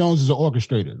 Quincy Jones is an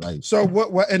orchestrator. Like, so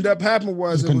what ended up happening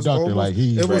was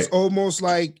it was almost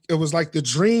like the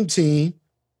Dream Team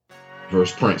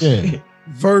versus Prince. Yeah.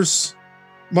 Versus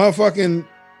motherfucking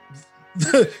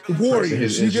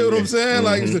Warriors. You get what I'm saying? Mm-hmm.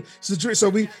 Like it's the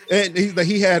so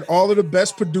he had all of the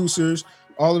best producers,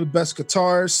 all of the best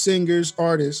guitarists, singers,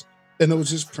 artists, and it was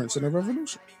just Prince and the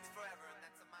Revolution.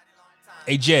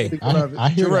 Hey Jay, I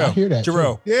hear that.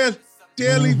 Jarrell. Yeah,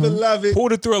 dearly beloved. Pull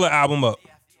the Thriller album up.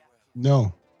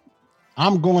 No,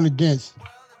 I'm going against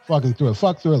fucking Thriller.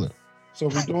 Fuck Thriller. So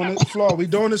we doing this, Flaw? We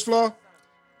doing this, Flaw?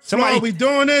 Somebody, Flaw, we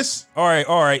doing this? All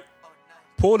right.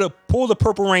 Pull the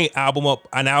Purple Rain album up,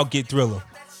 and I'll get Thriller.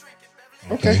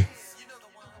 Okay.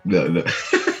 No.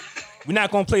 We're not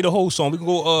gonna play the whole song. We can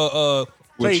go.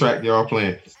 What track y'all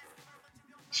playing?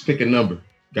 Just pick a number.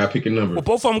 Gotta pick a number. Well,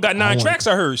 both of them got 9 tracks.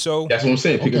 I heard. So that's what I'm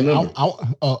saying. Pick a number.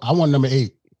 I want number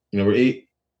 8. Number 8.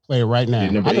 Play it right now. I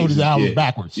know this album's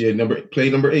backwards. Yeah, play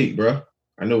number 8, bro.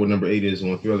 I know what number 8 is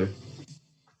on Thriller.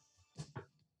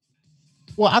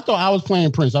 Well, I thought I was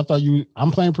playing Prince. I thought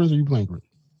I'm playing Prince or you playing Prince?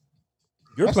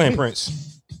 You're playing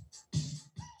Prince.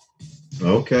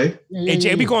 Okay. Hey,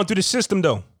 Jay, we going through the system,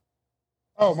 though.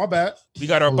 Oh, my bad. We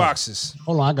got our boxes.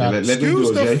 Hold on, I got it.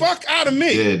 Excuse the fuck out of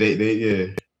me. Yeah,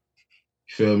 they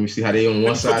feel me? See how they on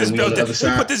one side and we on the other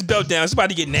side? Put this belt down. It's about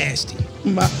to get nasty.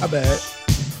 My bad.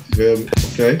 Feel me?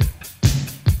 Okay.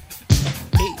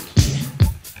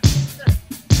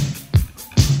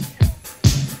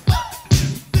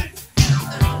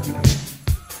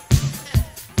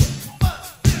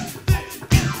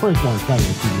 First one playing in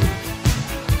 2 minutes.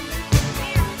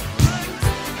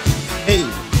 Hey.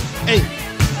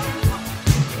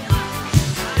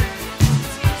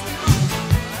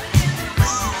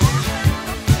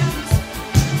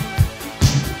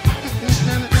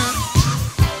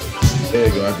 There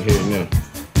you go. I can hear it now.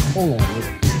 Hold on.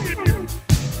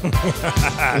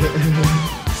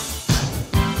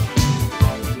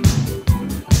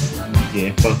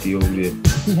 Yeah, funky over there.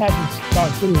 He hasn't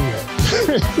started singing yet.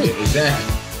 Yeah,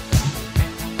 exactly.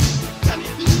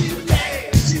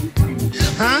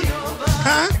 Huh?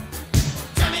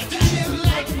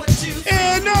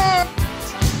 And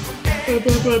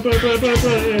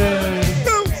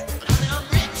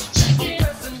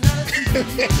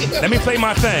Let me play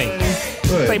my thing.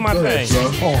 Play my thing.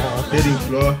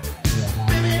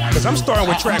 Because I'm starting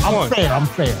with track 1. I'm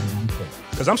fair.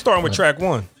 Because I'm starting with track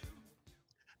 1.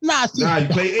 Nah, you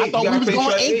play 8. I thought we was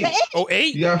going 8 to 8. Oh,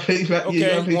 8? You gotta play track.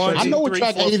 Okay, 1, 2, I know what 3,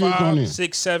 track 4, 8 is on 5, there.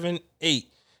 6, 7, 8.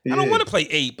 Yeah. I don't want to play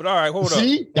 8, but all right, hold up.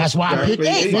 See, that's why I picked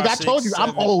 8. Nigga, I told you,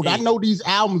 I'm old. 8. I know these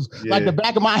albums like the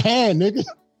back of my hand, nigga.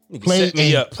 Play set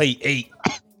me 8. Up. Play 8.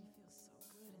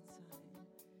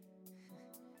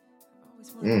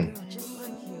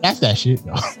 That's that shit,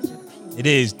 though. It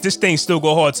is. This thing still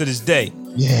go hard to this day.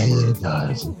 Yeah, it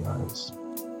does. It does.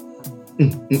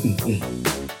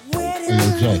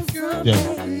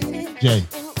 Jay.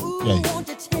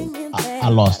 I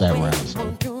lost that round.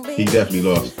 So. He definitely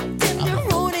lost.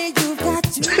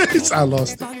 I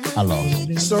lost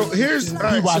it. So here's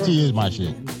PYT is my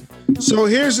shit. So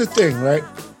here's the thing, right?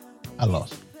 I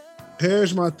lost.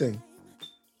 Here's my thing.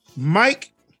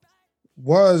 Mike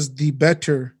was the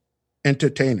better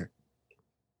entertainer.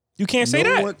 You can't say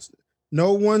that.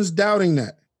 No one's doubting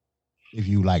that. If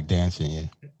you like dancing, yeah.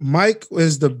 Mike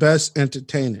is the best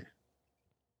entertainer.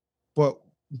 But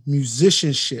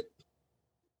musicianship.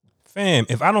 Fam,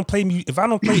 if I don't play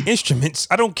instruments,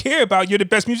 I don't care about you're the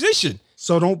best musician.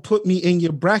 So don't put me in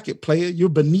your bracket, player. You're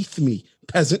beneath me,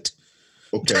 peasant.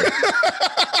 Okay.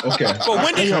 But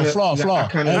when did Flaw? I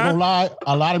ain't gonna lie.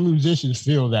 A lot of musicians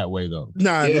feel that way though.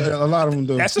 Nah, a lot of them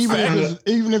do. That's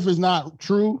even if it's not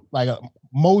true. Like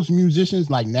most musicians,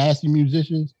 like nasty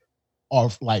musicians, are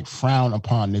like frowned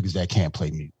upon niggas that can't play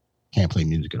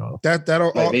music at all.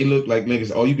 They look like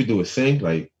niggas. All you can do is sing.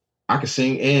 Like I can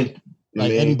sing and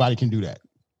like anybody can do that.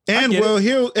 And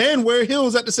wear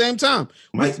heels at the same time.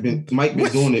 Mike been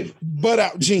doing it. Butt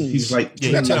out jeans. He's like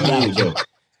 10 years old.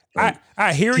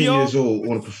 I hear 10 y'all. years old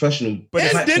on a professional.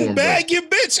 And then bag your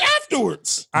bitch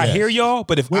afterwards. I hear y'all,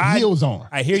 but with heels on.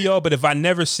 I hear y'all, but if I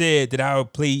never said that I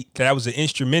was an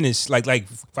instrumentist, like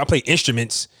if I play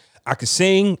instruments, I can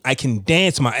sing, I can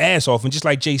dance my ass off, and just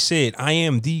like Jay said, I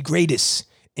am the greatest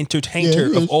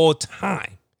entertainer of all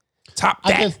time. Top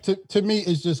that. I guess to me,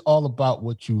 it's just all about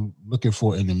what you looking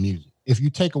for in the music. If you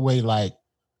take away like,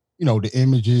 the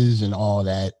images and all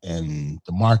that and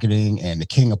the marketing and the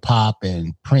king of pop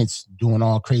and Prince doing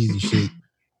all crazy shit,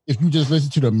 if you just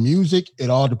listen to the music, it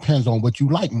all depends on what you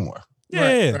like more.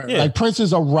 Yeah. Like Prince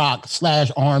is a rock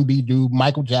 / R&B dude.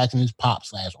 Michael Jackson is pop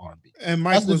 / R&B. And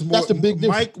Mike that's the big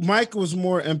difference. Mike was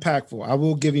more impactful. I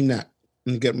will give him that.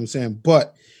 You get what I'm saying?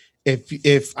 But if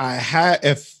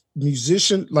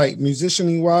musician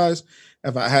wise,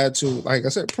 if I had to, like I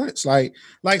said, Prince, like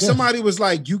somebody was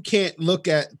like, you can't look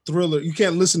at Thriller, you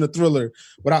can't listen to Thriller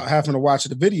without having to watch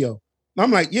the video. And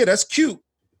I'm like, yeah, that's cute,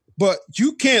 but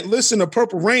you can't listen to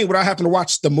Purple Rain without having to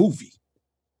watch the movie.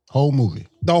 The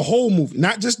whole movie,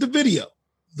 not just the video.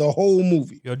 the whole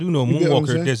movie. Y'all do know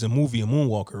Moonwalker. There's a movie of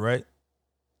Moonwalker, right?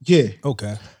 Yeah.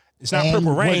 Okay. It's not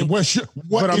Purple Rain.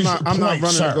 But I'm not running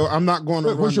to go. I'm not going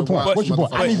to. What's your point? What's your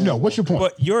point? I need to know. What's your point?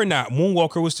 But you're not.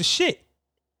 Moonwalker was the shit.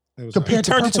 Compared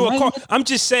to into a car. I'm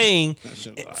just saying,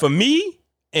 for me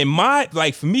and my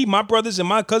brothers and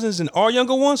my cousins and our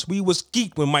younger ones, we was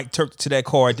geeked when Mike turned to that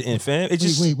car at the end, fam. It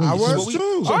just wait. I was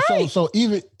too. So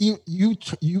even you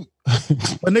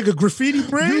a nigga Graffiti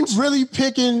Bridge. You really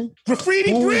picking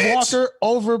Graffiti Bridge Moonwalker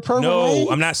over Purple Rain?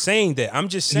 No, I'm not saying that. I'm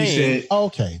just saying.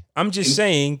 Okay. I'm just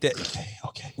saying that.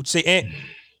 Okay. Would you say?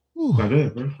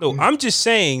 No, I'm just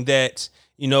saying that.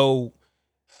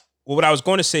 What I was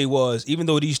going to say was, even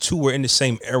though these two were in the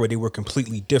same era, they were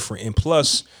completely different. And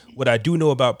plus, what I do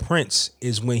know about Prince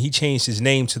is when he changed his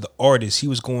name to the artist, he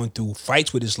was going through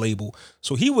fights with his label.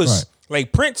 So he was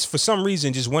like Prince, for some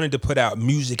reason, just wanted to put out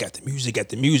music after music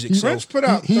after music. Prince put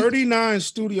out 39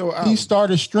 studio albums. He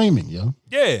started streaming, yo.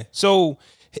 Yeah. So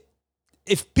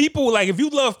if you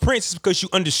love Prince, it's because you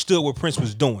understood what Prince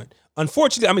was doing.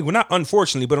 Unfortunately, well, not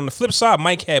unfortunately, but on the flip side,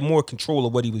 Mike had more control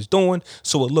of what he was doing,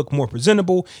 so it looked more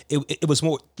presentable. It was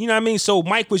more, you know what I mean? So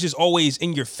Mike was just always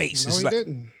in your face. No, he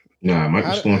didn't. Nah, Mike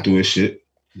was going through his shit.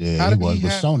 Yeah, he was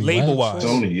with Sony. Label-wise.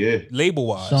 Sony, yeah.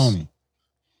 Label-wise. Sony.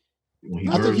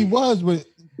 I think he was with.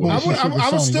 I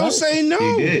would still say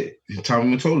no. He did.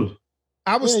 Tommy Mottola.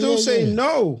 I would still say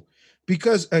no,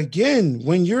 because again,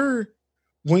 when you're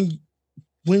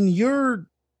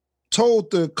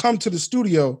told to come to the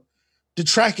studio, the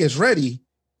track is ready.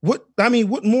 What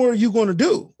more are you going to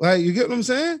do? Like, you get what I'm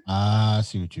saying? I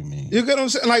see what you mean. You get what I'm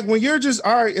saying? Like, when you're just,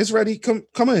 all right, it's ready. Come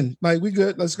in. Like, we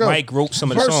good. Let's go. Mike wrote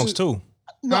some of the songs too.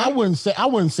 No, I wouldn't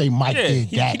say Mike did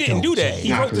that. He didn't do that.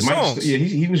 He wrote the songs. Yeah,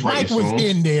 he was writing Mike was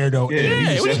in there though.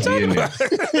 Yeah, what you talking about?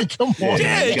 Come on,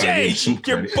 Jay,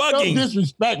 you're bugging. Don't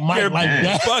disrespect Mike like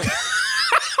that.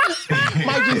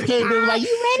 Mike just came there like,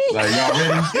 you ready? Like, y'all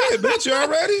ready? Yeah, bitch, y'all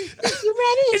ready? You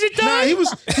ready? Is it done? Nah, he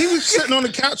was sitting on the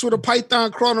couch with a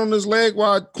python crawling on his leg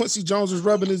while Quincy Jones was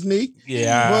rubbing his knee.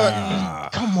 Yeah.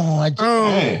 But come on,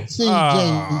 Jay. See,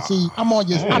 I'm on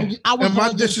your. I was am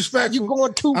I disrespectful? You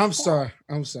going too? I'm sorry.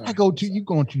 You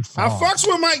going too far. I fucks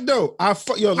with Mike though. I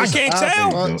can't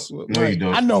tell. No, you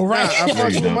don't. I know, right? I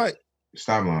fucks with Mike.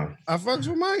 Stop lying. I fucks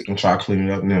with Mike. I'm trying to clean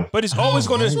it up now. But it's always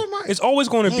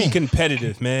gonna be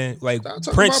competitive, man. Like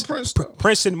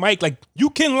Prince and Mike, like you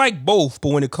can like both, but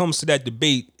when it comes to that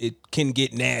debate, it can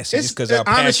get nasty just because how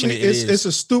passionate it is.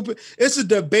 It's a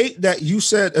debate that you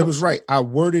said it was right. I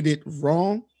worded it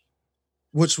wrong,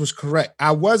 which was correct.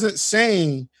 I wasn't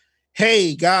saying,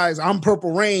 hey guys, I'm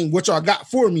Purple Rain, what y'all got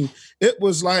for me? It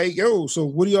was like, yo, so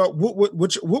what do y'all what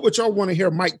would y'all want to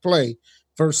hear Mike play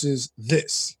versus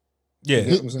this? Yeah,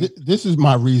 this is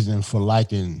my reason for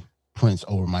liking Prince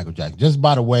over Michael Jackson. Just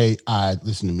by the way I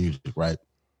listen to music, right?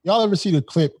 Y'all ever see the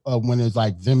clip of when it's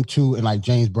like them two and like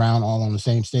James Brown all on the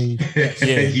same stage? Yeah,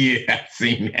 I've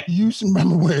seen that. You used to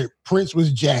remember where Prince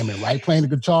was jamming, right? Playing the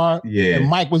guitar. Yeah. And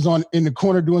Mike was in the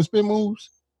corner doing spin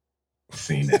moves. I've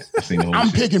seen that.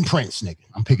 I'm picking Prince, nigga.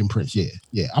 I'm picking Prince.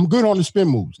 Yeah. I'm good on the spin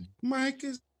moves. Mike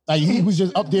is like he was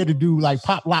just up there to do like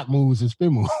pop lock moves and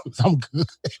spin moves. I'm good.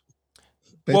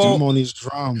 Bet him on these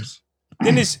drums.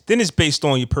 Then it's based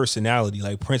on your personality.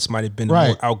 Like Prince might have been a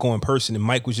more outgoing person, and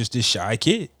Mike was just this shy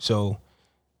kid. So,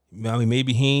 I mean,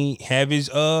 maybe he ain't have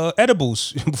his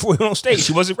edibles before he went on stage.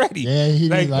 He wasn't ready. Yeah,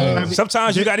 he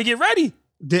sometimes you got to get ready.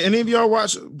 Did any of y'all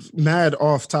watch? Mad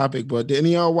off topic, but did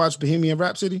any of y'all watch Bohemian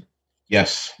Rhapsody?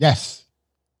 Yes.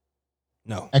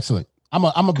 No. Excellent. I'm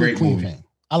a big Queen fan.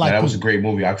 I like that was a great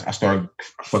movie. I started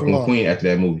fucking with Queen after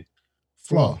that movie.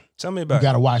 Flaw. Tell me about it. You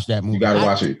gotta watch that movie. You gotta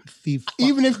watch it.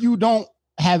 Even if you don't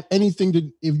have anything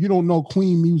if you don't know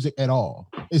Queen music at all,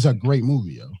 it's a great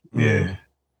movie, yo. Yeah.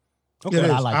 Okay.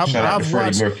 Yeah, Shout out to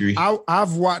Freddie Mercury.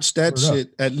 I've watched that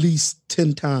shit at least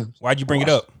 10 times. Why'd you bring it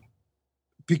up?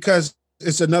 Because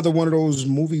it's another one of those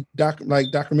movie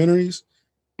documentaries.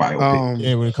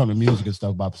 Yeah, when it comes to music and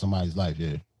stuff about somebody's life,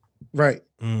 yeah. Right.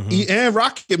 Mm-hmm. And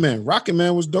Rocket Man. Rocket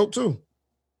Man was dope too.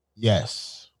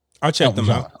 Yes. I'll check them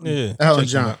out. Yeah. Elton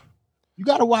John. You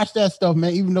gotta watch that stuff,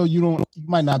 man. Even though you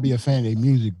might not be a fan of their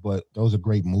music, but those are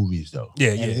great movies though.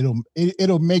 Yeah, and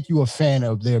it'll make you a fan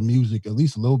of their music at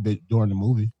least a little bit during the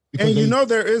movie. And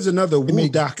there is another Wu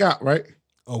doc out, right?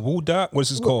 A Wu doc?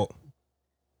 What's this called?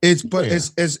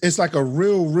 It's like a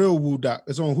real Wu doc.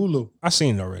 It's on Hulu. I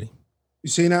seen it already. You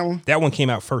seen that one? That one came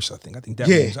out first, I think. That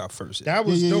one was out first. That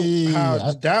was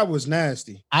dope. That was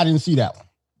nasty. I didn't see that one.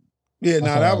 Yeah,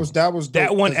 that was dope.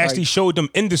 That one actually showed them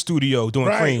in the studio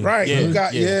doing Cream. Right.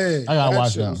 Yeah, I gotta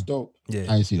watch that. Was dope. Yeah,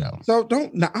 I didn't see that one. So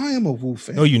I am a Wu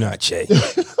fan. No, you're not, Jay.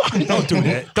 Don't do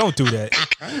that. Don't do that.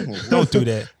 Don't do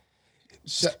that.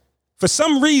 For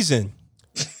some reason,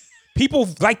 people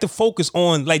like to focus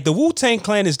on, like, the Wu-Tang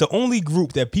Clan is the only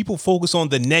group that people focus on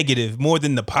the negative more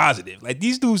than the positive. Like,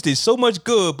 these dudes did so much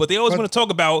good, but they always want to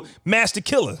talk about Master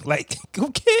Killer. Like,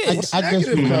 who cares? I guess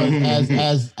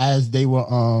because as they were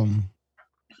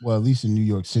well, at least in New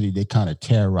York City, they kind of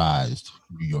terrorized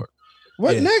New York.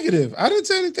 What negative? I didn't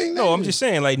say anything negative. No, I'm just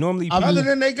saying, like, normally... Other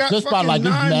than they got fucking like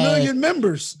 9 million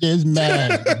members. There's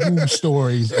mad news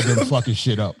stories of them fucking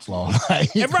shit up, Flaw.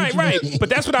 Like, right. But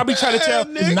that's what I be trying to tell...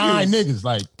 9 niggas,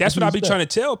 like... That's what I be trying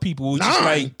to tell people. It's just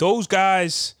like, those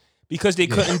guys... Because they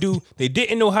couldn't do... They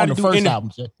didn't know how to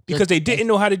do... Because they didn't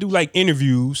know how to do, like,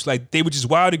 interviews. Like, they were just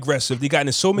wild aggressive. They got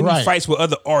into so many fights with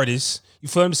other artists. You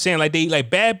feel what I'm saying?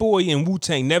 Like, Bad Boy and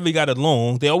Wu-Tang never got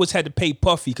along. They always had to pay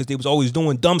Puffy because they was always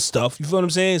doing dumb stuff. You feel what I'm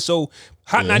saying? So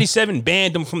Hot 97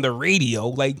 banned them from the radio.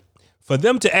 Like, for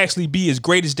them to actually be as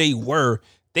great as they were,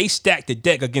 they stacked the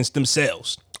deck against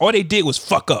themselves. All they did was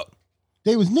fuck up.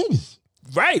 They was niggas.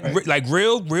 Right. Like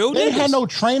real niggas. They had no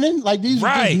training. Like, these were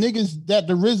just niggas that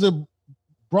the RZA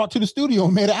brought to the studio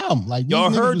and made an album. Like, these y'all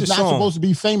niggas heard was the not song. supposed to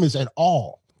be famous at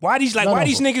all. Why these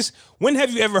niggas? When have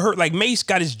you ever heard, like, Mace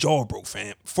got his jaw broke,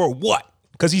 fam? For what?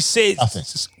 Because he said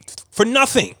for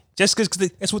nothing. Just because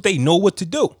that's what they know what to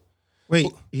do.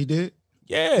 Wait, he did?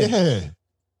 Yeah.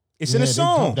 It's in a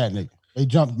song. They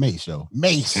jumped Mace, though.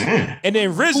 Mace. And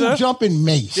then RZA jumping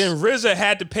Mace. Then RZA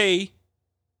had to pay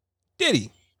Diddy.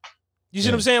 You see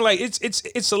what I'm saying? Like,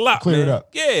 it's a lot. Clear it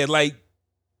up. Yeah, like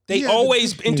they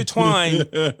always intertwine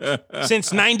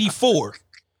since '94.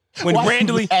 When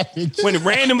randomly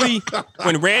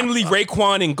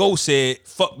Raekwon and Ghost said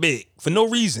fuck Big for no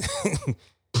reason.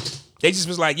 They just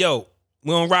was like, yo,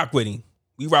 we don't rock with him.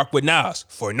 We rock with Nas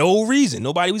for no reason.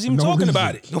 Nobody was even talking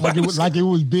about it. Nobody like it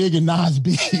was Big and Nas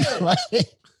beef.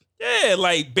 Yeah,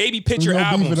 like Baby Picture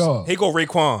albums. Here go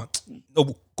Raekwon.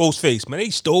 No, Ghostface. Man,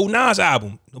 they stole Nas'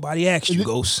 album. Nobody asked you,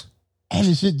 Ghost. And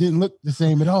the shit didn't look the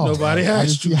same at all. Nobody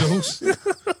asked you, Ghost.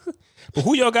 But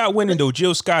who y'all got winning though?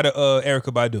 Jill Scott or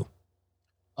Erykah Badu?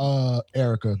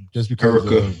 Erykah, just because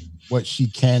of what she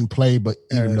can play, but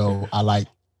even though I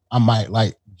might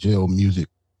like Jill music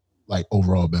like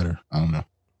overall better. I don't know.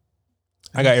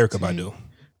 I got Erykah Badu.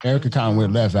 Erykah kind of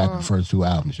went left after the first 2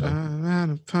 albums.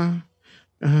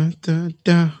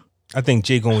 I think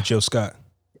Jay going with Jill Scott.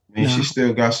 Man, she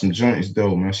still got some joints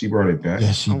though, man. She brought it back.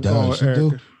 Yes, she does. She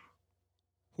do.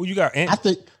 Who you got? I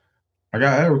think I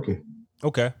got Erykah.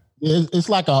 Okay. It's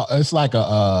like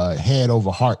a head over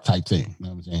heart type thing. You know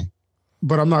what I'm saying?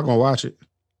 But I'm not gonna watch it.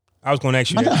 I was gonna ask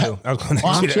you that too. I was gonna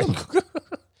ask you that.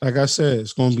 Like I said,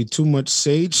 it's gonna be too much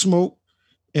sage smoke,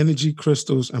 energy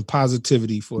crystals, and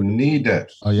positivity for you. Need that.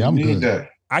 Oh yeah, I'm good. That.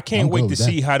 I can't wait to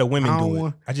see how the women do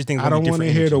it. I just think I don't want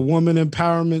to hear the woman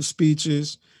empowerment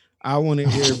speeches. I want to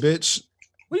hear, bitch.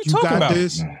 What are you talking about?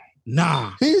 This?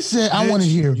 Nah. He said, "I want to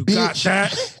hear." You bitch. got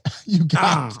that? You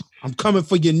got. I'm coming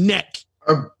for your neck.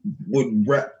 I would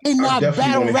rap. They not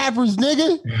battle rappers,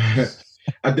 nigga.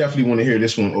 I definitely want to hear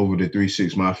this one over the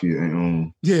 3-6 Mafia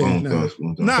and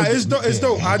it's dope. It's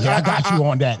dope. I got you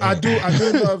on that.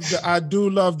 I do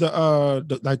love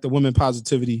the like the women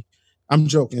positivity. I'm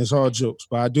joking. It's all jokes,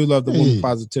 but I do love the women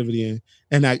positivity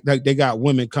and like they got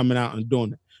women coming out and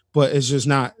doing it. But it's just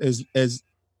not as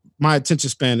my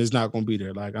attention span is not going to be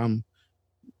there. Like I'm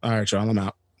all right, y'all. I'm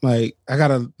out. Like I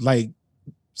gotta like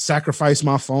sacrifice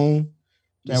my phone.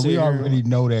 Man, we already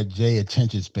know that Jay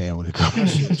attention span when it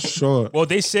comes to sure. Well,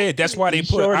 they said that's why they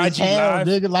put IG Live.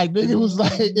 Nigga was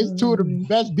like, it's 2 of the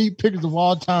best beat pickers of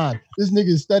all time. This nigga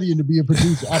is studying to be a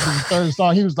producer. After the 3rd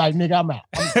song, he was like, nigga, I'm out.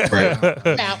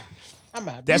 I'm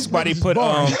out. That's why they put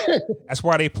that's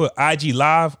why they put IG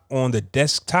Live on the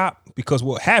desktop, because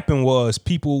what happened was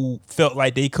people felt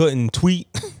like they couldn't tweet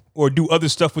or do other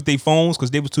stuff with their phones because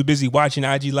they was too busy watching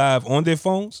IG Live on their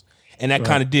phones. And that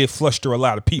kind of did fluster a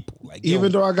lot of people. Like,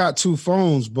 even though I got 2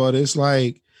 phones, but it's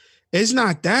like, it's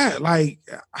not that. Like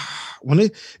when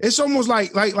it's almost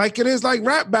like it is like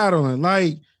rap battling.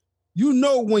 Like, you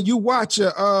know, when you watch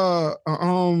a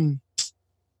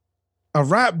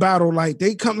rap battle, like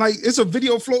they come, like it's a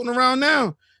video floating around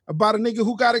now about a nigga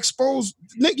who got exposed.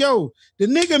 The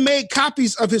nigga made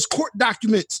copies of his court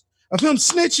documents of him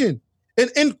snitching and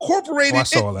incorporated. I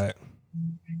saw that.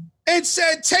 And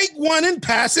said, take one and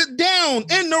pass it down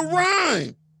in the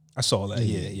rhyme. I saw that,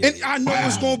 yeah. And I know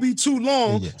it's going to be too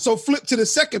long, so flip to the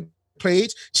second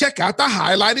page, check out the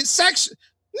highlighted section.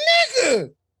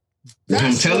 Nigga,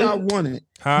 that's what I wanted.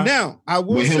 Huh? Now, I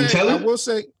will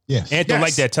say, yes. Anthony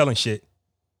like that telling shit.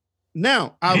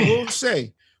 Now, I will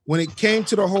say, when it came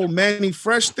to the whole Manny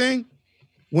Fresh thing,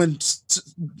 when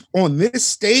on this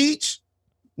stage,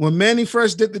 when Manny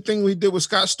Fresh did the thing we did with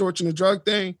Scott Storch and the drug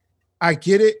thing, I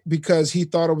get it because he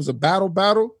thought it was a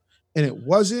battle, and it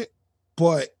wasn't,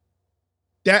 but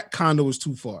that kind of was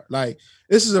too far. Like,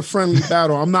 this is a friendly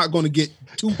battle. I'm not going to get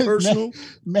too personal.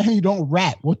 Manny don't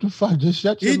rap. What the fuck? Just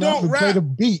shut your mouth and play the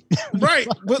beat. Right.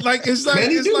 But like, it's like,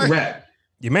 Manny it's do like rap.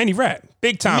 Yeah, Manny rap.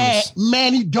 Big time.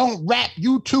 Manny don't rap.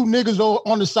 You two niggas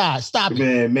on the side. Stop it.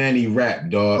 Man, Manny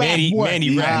rap, dog.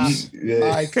 Manny raps.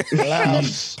 Like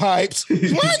pipes.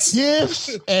 What?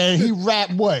 Gifts. And he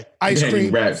rap what? Ice Manny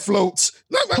cream rap. floats.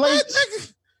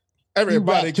 Plates.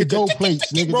 Everybody to go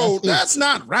plates, nigga. Bro, that's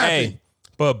not rapping. Hey,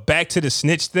 but back to the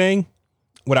snitch thing.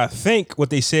 What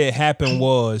they said happened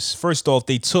was, first off,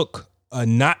 they took a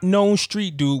not known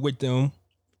street dude with them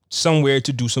somewhere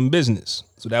to do some business.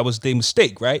 So that was their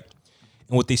mistake, right?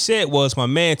 And what they said was my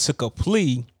man took a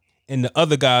plea and the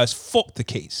other guys fought the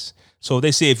case. So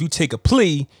they say if you take a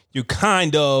plea, you're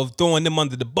kind of throwing them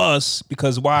under the bus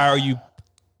because why are you know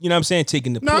what I'm saying,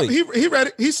 taking the plea? No, he read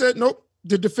it. He said, nope,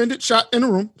 the defendant shot in the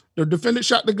room. The defendant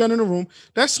shot the gun in the room.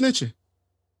 That's snitching.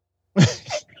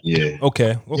 Yeah.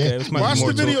 Okay. Yeah. Watch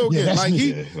the video again. Yeah,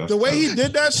 like the way he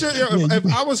did that shit. If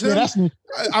I was him,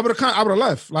 I would have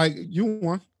left. Like, you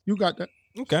won. You got that.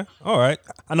 Okay. All right.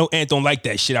 I know Ant don't like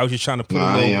that shit. I was just trying to put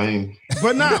Nah, it I ain't.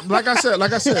 But not like I said,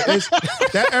 it's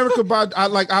that Erykah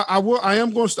Badu. I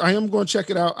am going to check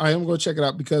it out. I am going to check it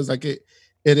out because like it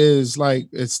is like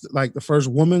it's like the first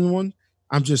woman one.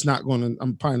 I'm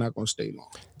probably not going to stay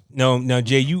long. No,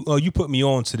 Jay, you put me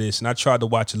on to this, and I tried to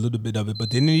watch a little bit of it, but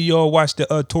didn't y'all watch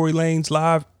the Tory Lanez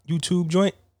live YouTube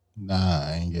joint? Nah,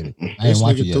 I ain't get it. I This ain't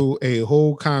watch it nigga yet. through a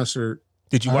whole concert.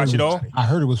 Did you watch it all? I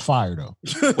heard it was fire though.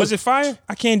 Was it fire?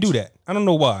 I can't do that. I don't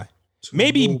know why.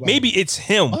 Maybe it's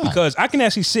him because I can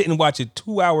actually sit and watch a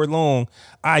 2-hour long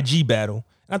IG battle.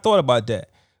 And I thought about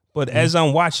that, but as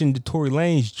I'm watching the Tory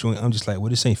Lanez joint, I'm just like, well,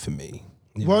 this ain't for me.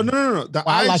 You know? No. The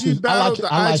IG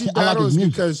battle is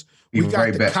because we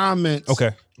got the comments.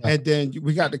 Okay. And then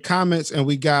we got the comments and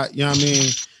we got, you know what I mean?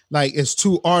 Like, it's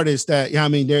two artists that, you know what I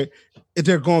mean?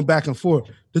 They're going back and forth.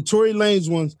 The Tory Lanez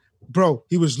ones, bro,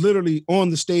 he was literally on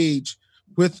the stage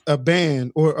with a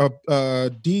band or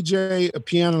a DJ, a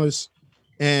pianist,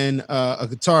 and a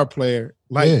guitar player,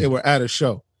 like they were at a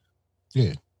show.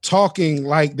 Yeah. Talking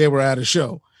like they were at a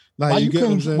show. Like, why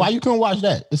you couldn't watch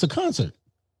that? It's a concert.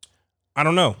 I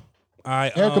don't know.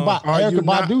 Erykah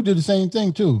Badu did the same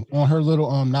thing too on her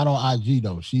little not on IG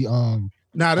though. She this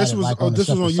was on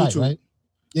YouTube, right?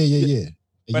 Yeah.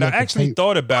 But I actually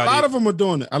thought about it. A lot of them are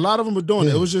doing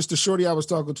it. It was just the shorty I was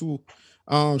talking to.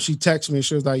 She texted me.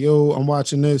 She was like, "Yo, I'm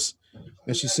watching this,"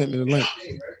 and she sent me the link.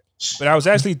 But I was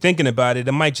actually thinking about it.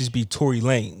 It might just be Tory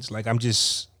Lanez. Like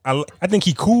I think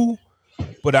he cool,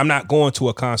 but I'm not going to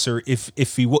a concert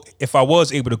if I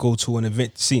was able to go to an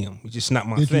event to see him. It's just not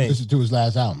my thing. Did you listen to his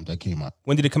last album that came out?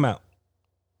 When did it come out?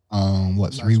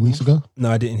 3 weeks ago?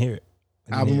 No, I didn't hear it.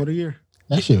 Album of the year.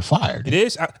 That shit fired. It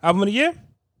is album of the year.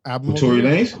 Album Tory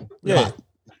Lanez? Yeah.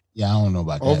 Yeah, I don't know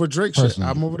about that. Over Drake shit.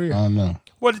 Album over the year. I don't know.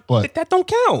 But that don't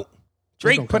count.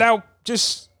 Drake put out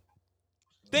just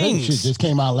things. Drake shit just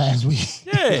came out last week.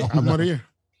 Yeah. Album of the year.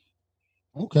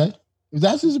 Okay. If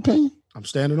that's his opinion. I'm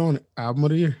standing on it. Album of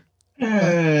the year.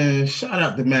 Shout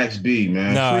out to Max B,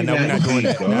 man. No, we're not doing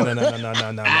that.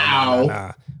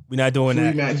 No. We're not doing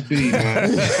that. Max B,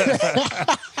 man.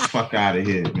 Fuck out of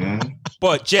here, man.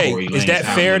 But Jay, is that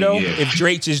fair though? If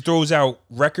Drake just throws out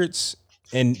records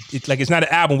and it's not an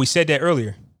album, we said that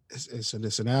earlier. It's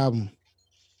an album.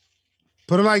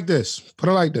 Put it like this,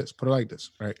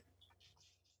 right?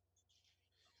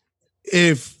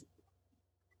 If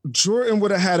Jordan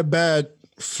would have had a bad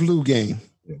flu game,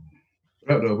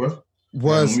 What up, though,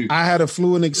 bro? I had a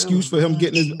flu an excuse for him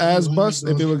getting his ass bust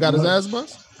if he would got his ass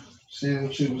bust?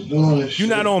 You're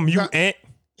not on mute, Ant.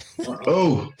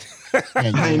 Oh. I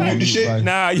ain't mute the shit.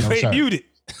 Nah, you ain't muted.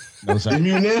 No, sir. You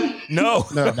mute now? No.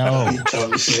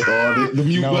 The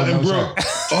mute button broke. The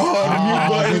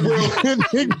mute button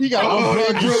broke. He got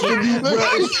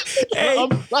Hey,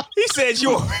 he said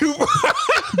you're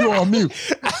on mute.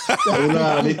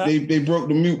 They broke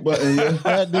the mute button. Yeah.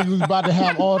 That nigga was about to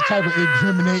have all type of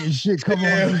incriminating shit come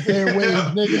on his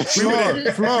airwaves, nigga.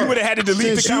 You would have had to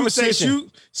delete the conversation.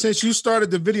 Since you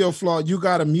started the video, Flaw, you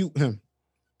gotta mute him.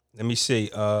 Let me see.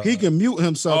 He can mute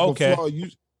himself. Okay. Flaw,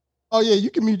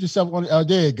 you can mute yourself on. Oh,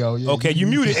 there you go. Yeah, okay, you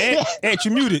muted. Ant,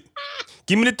 you muted.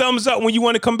 Give me the thumbs up when you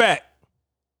want to come back.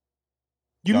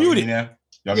 You muted. Yeah.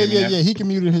 He can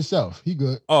mute it himself. He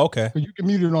good. Oh, okay. You can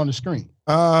mute it on the screen.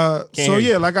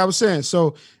 Like I was saying,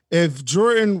 so if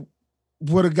Jordan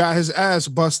would have got his ass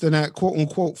busted in that quote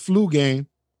unquote flu game,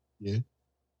 yeah,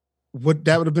 would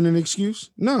have been an excuse?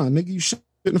 Nah, nigga, you shouldn't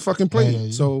have fucking played.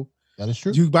 Yeah. So that is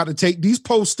true. You about to take these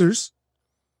posters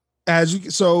as you.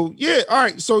 So yeah, all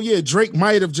right. So yeah, Drake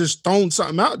might have just thrown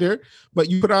something out there, but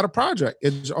you put out a project.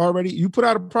 It's already you put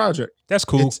out a project. That's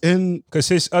cool. It's in because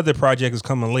his other project is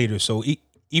coming later. So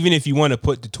even if you want to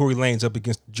put the Tory Lanez up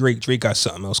against Drake got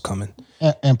something else coming.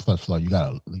 And plus, Flo, you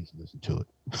gotta at least listen to it.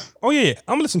 Oh yeah,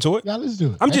 I'm gonna listen to it. Yeah, let's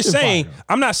do it. I'm just saying.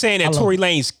 I'm not saying that Tory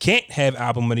Lanez can't have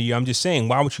album of the year. I'm just saying,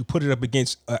 why would you put it up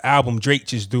against an album Drake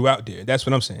just threw out there? That's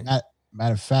what I'm saying.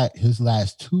 Matter of fact, his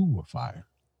last 2 were fire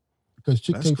because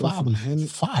Chick K5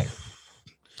 was fire.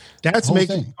 That's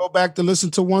making me go back to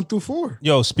listen to 1 through 4.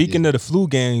 Yo, speaking of the flu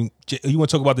game, you want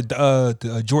to talk about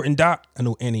the Jordan doc? I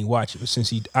know Annie watched it, but since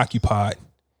he occupied,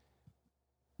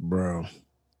 bro,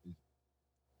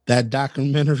 that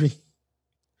documentary.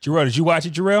 Jarrell, did you watch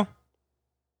it, Jarrell?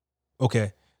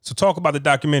 Okay, so talk about the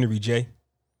documentary, Jay.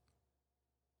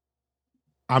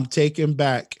 I'm taking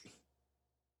back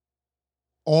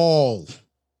all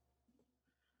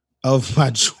of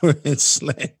my Jordan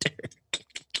slander.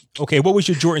 Okay, what was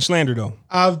your Jordan slander though?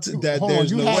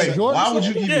 There's no way. Why would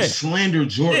you even slander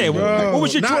Jordan? Yeah, bro, what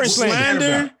was your Jordan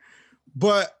slander?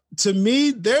 But to me,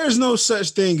 there's no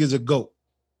such thing as a GOAT.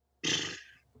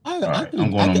 I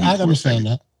understand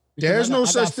that. There's no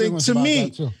such thing to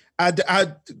me.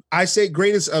 I say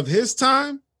greatest of his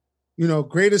time,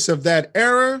 greatest of that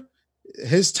era.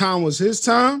 His time was his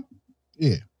time.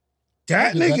 Yeah.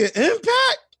 That nigga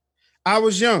Impact. I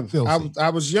was young. I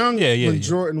was young when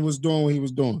Jordan was doing what he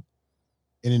was doing.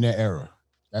 And in that era.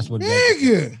 That's what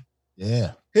nigga.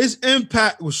 Yeah. His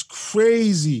impact was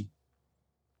crazy.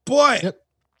 But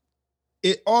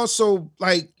it also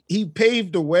he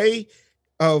paved the way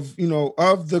of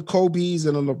the Kobe's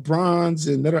and the LeBrons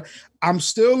and that. I'm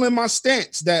still in my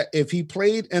stance that if he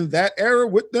played in that era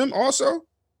with them also,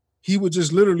 he would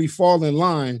just literally fall in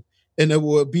line and it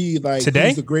would be like today?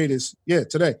 Who's the greatest. Yeah,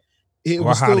 today.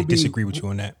 I highly disagree with you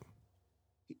on that.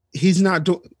 He's not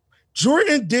doing.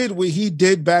 Jordan did what he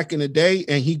did back in the day,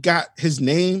 and he got his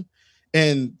name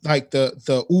and like the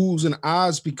oohs and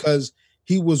ahs because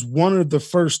he was one of the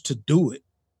first to do it.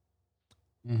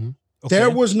 Mm-hmm. Okay. There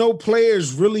was no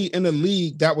players really in the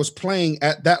league that was playing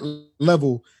at that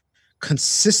level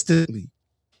consistently.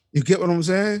 You get what I'm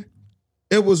saying?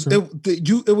 It was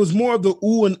it was more of the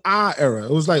ooh and ah era.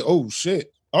 It was like, oh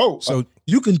shit. Oh, so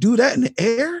you can do that in the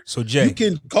air. So Jay, you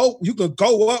can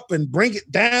go up and bring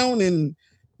it down, and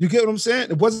you get what I'm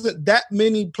saying. It wasn't that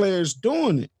many players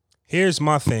doing it. Here's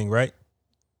my thing, right?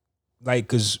 Like,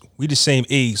 cause we the same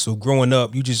age, so growing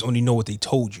up, you just only know what they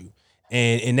told you.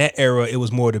 And in that era, it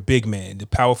was more the big man, the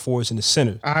power forwards, and the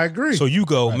center. I agree. So you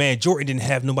go, man, Jordan didn't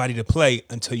have nobody to play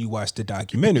until you watch the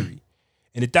documentary.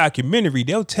 In the documentary,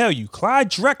 they'll tell you Clyde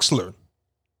Drexler.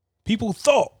 People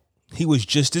thought he was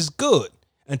just as good.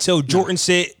 Until Jordan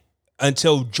said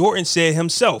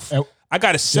himself, I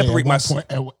got to separate myself.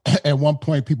 At one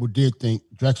point, people did think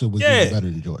Drexler was even better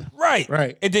than Jordan.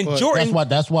 Right. And then Jordan.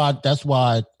 That's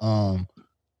why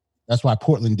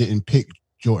Portland didn't pick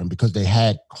Jordan because they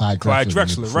had Clyde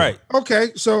Drexler. Right.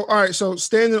 Okay. So all right. So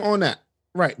standing on that.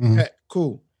 Right. Mm-hmm. Okay,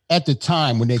 cool. At the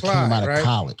time when they came out of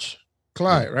college,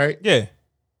 Clyde. Right. Yeah.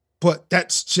 But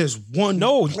that's just one.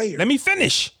 Player. Let me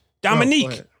finish.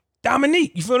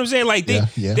 Dominique, you feel what I'm saying? Like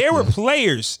there were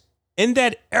players in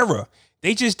that era.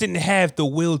 They just didn't have the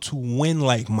will to win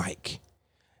like Mike.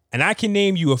 And I can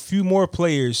name you a few more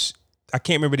players. I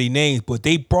can't remember their names, but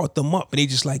they brought them up and they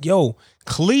just like, yo,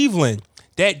 Cleveland,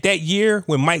 that year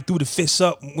when Mike threw the fists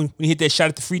up when he hit that shot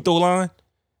at the free throw line,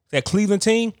 that Cleveland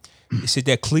team, they said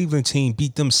that Cleveland team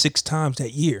beat them 6 times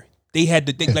that year. They had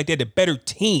the better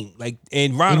team.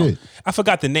 And Ron, I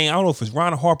forgot the name. I don't know if it's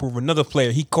Ron Harper or another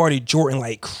player. He guarded Jordan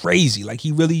like crazy. Like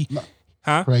he really,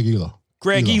 Greg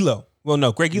Elo. Well,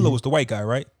 no, Greg Elo was the white guy,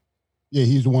 right? Yeah,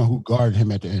 he's the one who guarded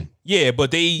him at the end. Yeah,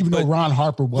 but though Ron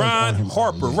Harper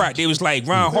was right? They was like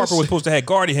Ron Harper was supposed to have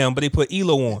guarded him, but they put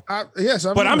Elo on.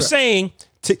 But I'm saying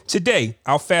today,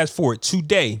 I'll fast forward.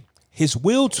 Today, his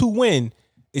will to win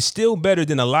is still better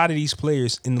than a lot of these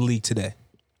players in the league today.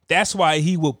 That's why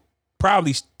he will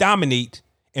probably dominate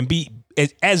and be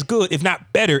as good, if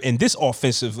not better, in this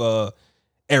offensive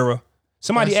era.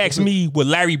 Somebody asked me, would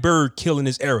Larry Bird kill in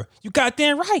this era? You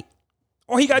goddamn right.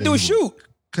 All he got to do is shoot.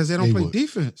 Because they don't play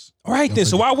defense. All right, then.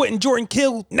 So why wouldn't Jordan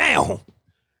kill now?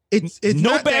 It's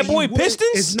no bad boy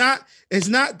Pistons? It's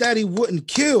not that he wouldn't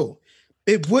kill.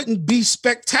 It wouldn't be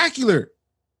spectacular.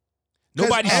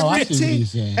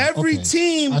 Every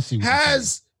team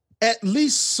has at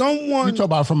least someone. You talk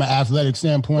about from an athletic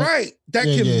standpoint, right?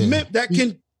 That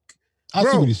can I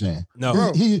see what he's saying.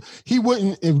 No, he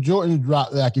wouldn't if Jordan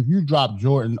dropped. Like if you drop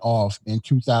Jordan off in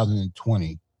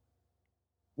 2020,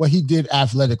 what he did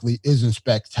athletically isn't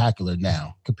spectacular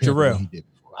now compared to what he did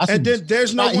before. And then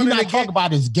there's no one. He's not talking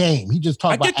about his game. He just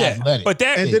talking about athletic. But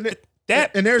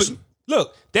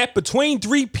that between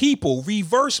three people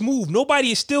reverse move,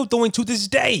 nobody is still doing to this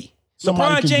day.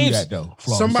 Somebody LeBron James, do that,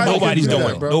 though. Nobody's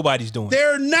doing. Nobody's doing.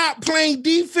 They're not playing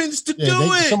defense to do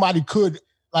it. Somebody could,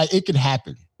 like, it could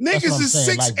happen. Niggas is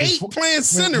 6'8" playing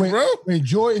center, bro. When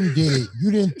Jordan did it, you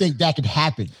didn't think that could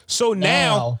happen. So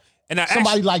now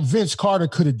somebody like Vince Carter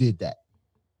could have did that.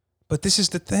 But this is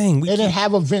the thing. They didn't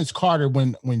have a Vince Carter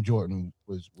when Jordan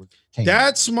was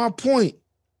That's my point.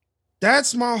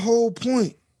 That's my whole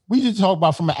point. We just talk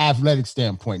about from an athletic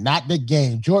standpoint, not the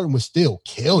game. Jordan was still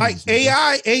killing. Like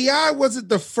AI wasn't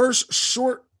the first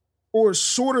short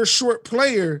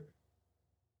player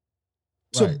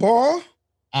to ball.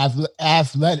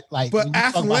 Athletic, like, but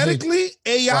athletically,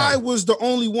 AI was the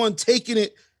only one taking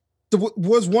it.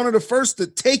 Was one of the first to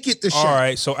take it to shot. All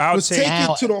right, so I would say take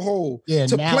it to the hole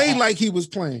to play like he was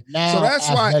playing. Now, so that's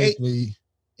why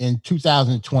in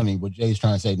 2020, what Jay's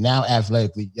trying to say, now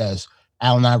athletically, yes,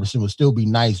 Allen Iverson will still be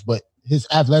nice, but his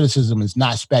athleticism is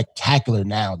not spectacular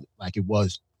now like it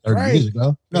was 30 years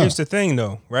ago. No. Here's the thing,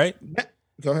 though, right?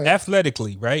 Go ahead.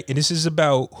 Athletically, right? And this is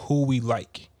about who we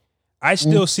like. I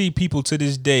still see people to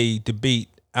this day debate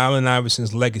Allen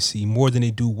Iverson's legacy more than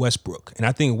they do Westbrook. And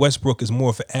I think Westbrook is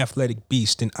more of an athletic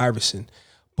beast than Iverson.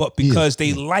 But because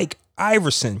they like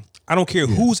Iverson, I don't care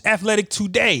who's athletic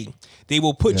today, they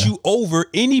will put you over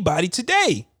anybody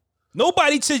today.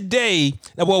 Nobody today.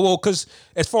 Well, because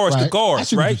as far as the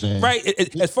guards, right?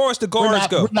 As far as the guards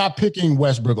go, we're not picking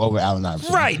Westbrook over Allen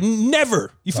Iverson. Right?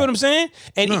 Never. You feel what I'm saying?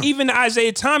 And even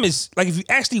Isaiah Thomas, like if you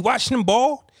actually watch him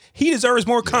ball, he deserves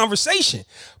more conversation.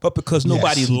 But because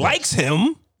nobody likes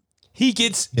him, he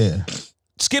gets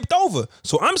skipped over.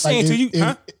 So I'm saying to you,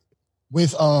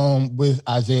 with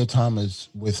Isaiah Thomas,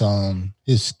 with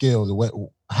his skill, the way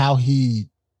how he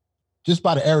just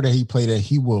by the era that he played at,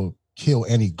 he will kill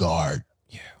any guard.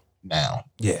 Now.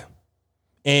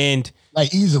 And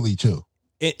like easily too.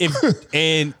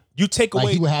 And you take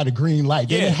away, he would have a green light.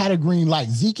 They didn't had a green light.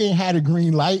 Zeke ain't had a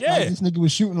green light. Like, this nigga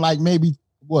was shooting like maybe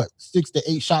 6 to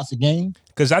 8 shots a game.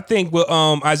 Because I think what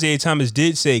Isaiah Thomas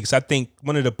did say, because I think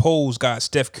one of the polls got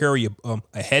Steph Curry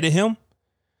ahead of him,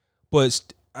 but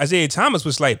Isaiah Thomas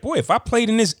was like, boy, if I played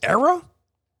in this era,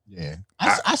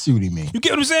 I see what he means. You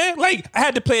get what I'm saying? Like, I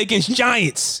had to play against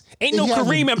Giants. Ain't no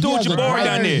Kareem Abdul-Jabbar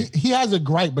down there. He has a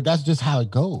gripe, but that's just how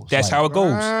it goes. That's how it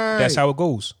goes. That's how it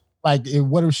goes. Like,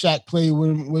 what if Shaq played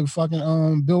with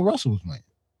fucking Bill Russell was playing?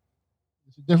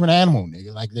 It's a different animal,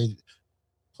 nigga. Like,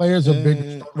 players are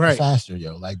bigger, faster,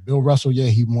 yo. Like Bill Russell,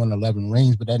 he won 11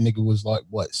 rings, but that nigga was like,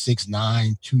 6'9",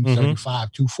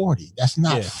 235, 240. That's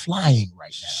not flying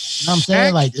right now. You know what I'm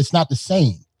saying? Like, it's not the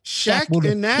same. Shaq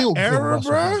in that era,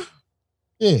 bro?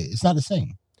 Yeah, it's not the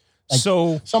same. Like,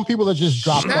 so some people are just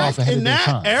dropped off ahead of their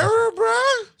time. In that era, bro?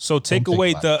 So take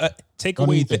away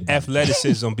the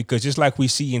athleticism, because just like we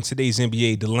see in today's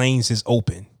NBA, the lanes is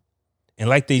open. And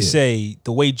like they say,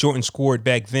 the way Jordan scored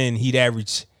back then, he'd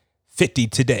average 50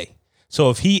 today. So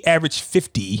if he averaged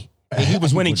 50 and he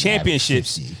was winning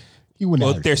championships,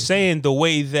 they're saying the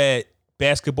way that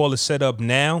basketball is set up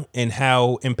now and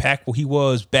how impactful he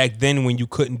was back then when you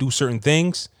couldn't do certain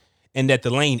things, and that the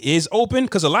lane is open,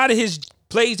 because a lot of his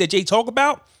plays that Jay talk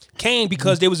about came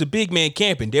because there was a big man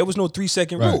camping. There was no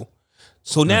 3-second rule.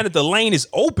 So now that the lane is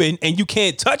open and you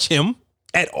can't touch him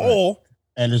at all,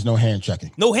 and there's no hand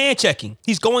checking. No hand checking.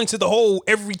 He's going to the hole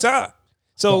every time.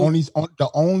 So the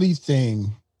only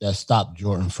thing that stopped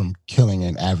Jordan from killing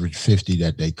an average 50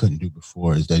 that they couldn't do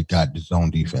before is they got the zone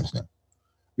defense now.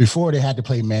 Before they had to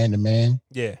play man to man.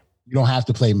 Yeah. You don't have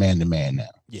to play man to man now.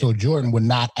 Yeah. So Jordan would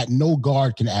not, at no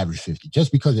guard can average 50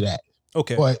 just because of that.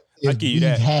 Okay. But if we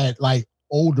had like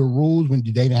older rules when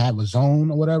they didn't have a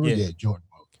zone or whatever, Jordan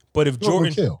would. But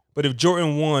if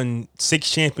Jordan won 6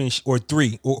 championships or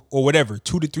 3 or whatever,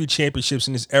 2 to 3 championships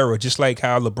in this era, just like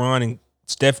how LeBron and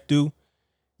Steph do,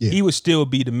 he would still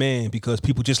be the man because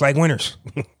people just like winners.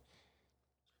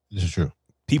 This is true.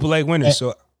 People like winners.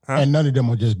 And none of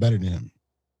them are just better than him.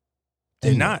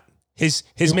 They're not. His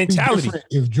mentality.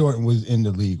 If Jordan was in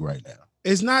the league right now,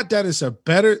 it's not that it's a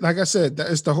better. Like I said,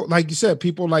 it's the whole. Like you said,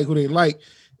 people like who they like.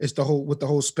 It's the whole with the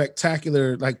whole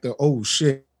spectacular, like the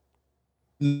shit.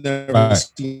 Never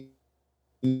seen.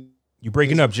 You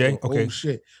breaking up, Jay? Okay. Oh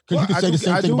shit. Because you can say the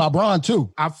same thing about Bron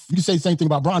too. You can say the same thing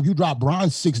about Bron. You drop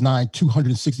Bron's 6'9",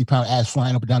 260-pound ass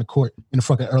flying up and down the court in the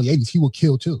fucking early 80s, he will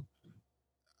kill too.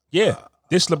 Yeah,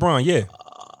 this LeBron,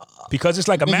 because it's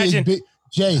like imagine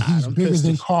Jay, he's bigger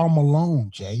than Karl Malone,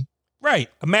 Jay. Right.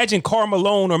 Imagine Karl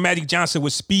Malone or Magic Johnson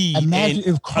with speed. Imagine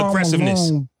if Karl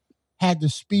Malone had the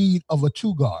speed of a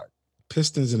 2-guard.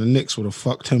 Pistons and the Knicks would have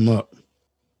fucked him up.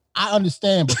 I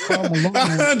understand, but Karl Malone.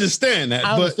 I understand that.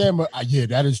 But yeah,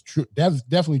 that is true. That's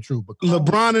definitely true. But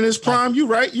LeBron in his prime, you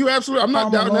right? You absolutely. I'm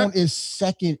not doubting that. Malone is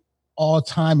second all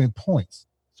time in points.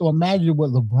 So imagine what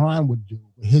LeBron would do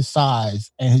with his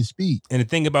size and his speed. And the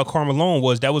thing about Karl Malone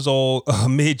was that was all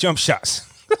mid jump shots.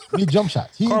 Mid jump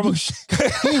shots. He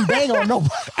ain't bang on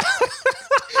nobody.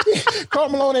 Karl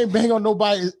Malone ain't bang on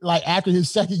nobody. Like after his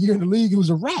second year in the league, it was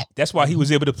a wrap. That's why he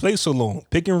was able to play so long.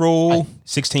 Pick and roll,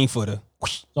 16-footer.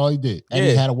 That's all he did. And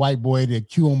he had a white boy that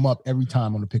cue him up every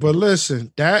time on the pick. But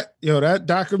listen, that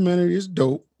documentary is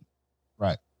dope.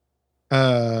 Right.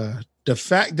 The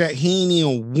fact that he ain't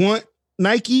even want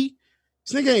Nike,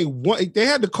 this nigga ain't want. They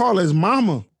had to call his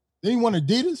mama. Did he want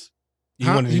Adidas? He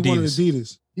wanted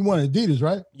Adidas. He wanted Adidas,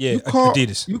 right? Yeah,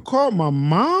 Adidas. You called my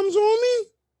mom's on me?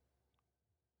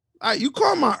 You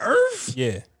called my earth?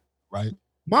 Yeah. Right.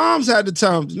 Moms had to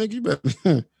tell him, nigga, you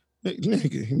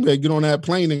better get on that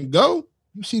plane and go.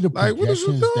 You see the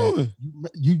projections what are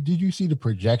you doing? Did you see the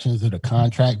projections of the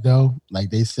contract though? Like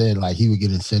they said, like he would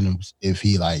get incentives if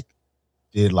he like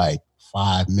did like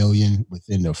 $5 million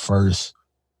within the first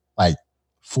like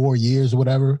 4 years or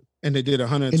whatever. And they did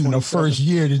 120. In the first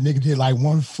year, this nigga did like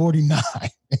 149.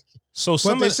 So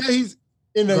they say he's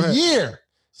in a year,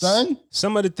 son.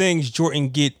 Some of the things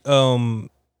Jordan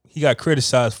he got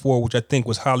criticized for, which I think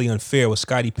was highly unfair, was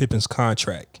Scottie Pippen's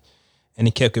contract. And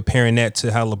he kept comparing that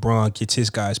to how LeBron gets his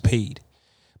guys paid.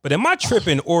 But am I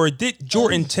tripping, or did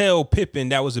Jordan tell Pippen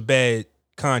that was a bad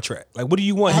contract? Like, what do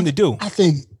you want him to do? I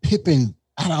think Pippen,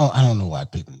 I don't know why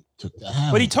Pippen took that.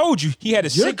 But he told you he had a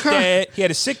sick dad, he had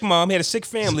a sick mom, he had a sick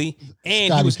family, and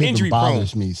Scottie he was Pippen injury prone.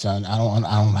 Bothers me, son. I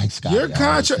don't like Scottie. Your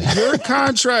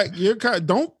contract,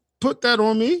 don't put that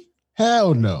on me.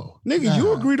 Hell no. Nigga,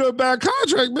 you agreed to a bad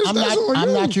contract, bitch.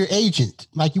 I'm not your agent.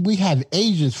 Like, we have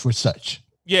agents for such.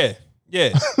 Yeah.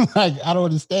 Yeah. Like, I don't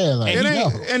understand. Like,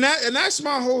 and that's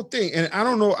my whole thing. And I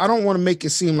don't know, I don't want to make it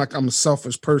seem like I'm a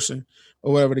selfish person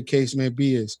or whatever the case may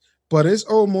be is. But it's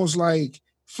almost like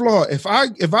Flaw. If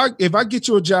I get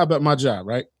you a job at my job,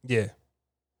 right? Yeah.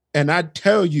 And I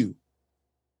tell you,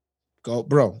 go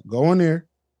in there,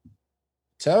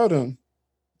 tell them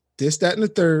this, that, and the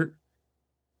third,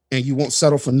 and you won't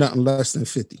settle for nothing less than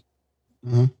 50.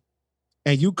 Mm-hmm.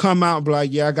 And you come out and be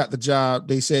like, yeah, I got the job.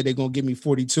 They said they're going to give me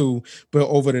 42, but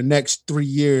over the next 3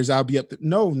 years, I'll be up to...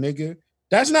 No, nigga.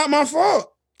 That's not my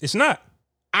fault. It's not.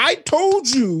 I told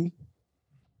you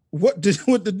what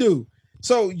to do.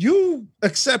 So you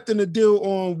accepting the deal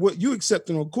on what you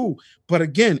accepting on cool. But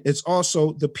again, it's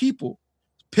also the people.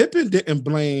 Pippen didn't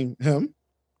blame him.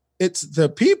 It's the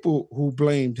people who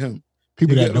blamed him.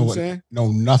 People that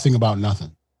know nothing about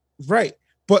nothing. Right.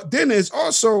 But then it's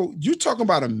also, you talking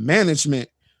about a management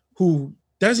who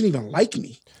doesn't even like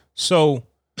me. So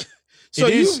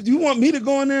you want me to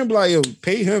go in there and be like, yo,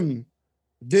 pay him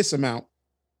this amount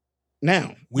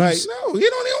now. Like, no, he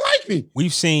don't even like me.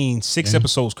 We've seen 6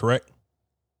 episodes, correct?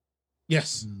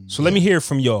 Yes. So let me hear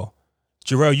from y'all.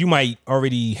 Jarrell, you might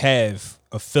already have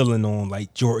a feeling on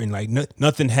like Jordan, like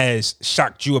nothing has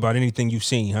shocked you about anything you've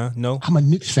seen, huh? No? I'm a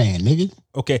Knicks fan, nigga.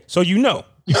 Okay, so you know.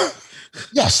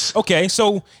 Yes. Okay,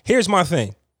 so here's my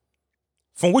thing.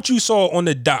 From what you saw on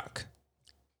the doc,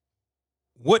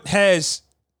 what has,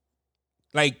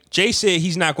 like Jay said,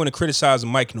 he's not going to criticize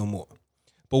Mike no more.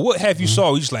 But what have you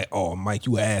saw? You just like, oh, Mike,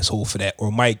 you an asshole for that.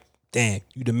 Or Mike, damn,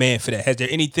 you the man for that. Has there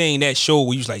anything that show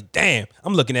where you was like, damn,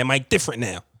 I'm looking at Mike different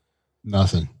now?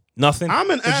 Nothing.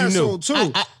 I'm an asshole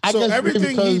too. I so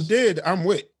everything he did, I'm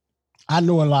with. I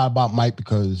know a lot about Mike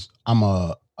because I'm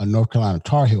a North Carolina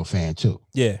Tar Heel fan too.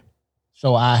 Yeah.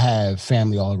 So I have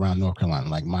family all around North Carolina.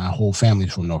 Like my whole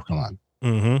family's from North Carolina.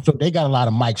 Mm-hmm. So they got a lot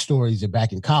of Mike stories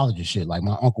back in college and shit. Like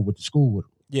my uncle went to school with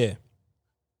him. Yeah.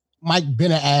 Mike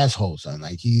been an asshole, son.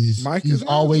 Like he's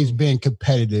always been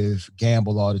competitive,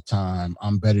 gamble all the time.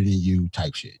 I'm better than you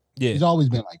type shit. Yeah. He's always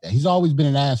been like that. He's always been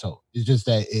an asshole. It's just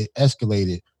that it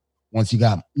escalated once he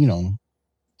got,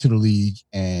 to the league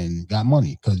and got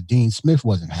money because Dean Smith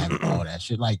wasn't having all that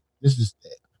shit. Like this is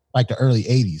like the early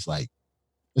 80s. Like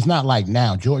it's not like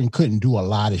now. Jordan couldn't do a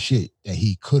lot of shit that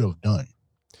he could have done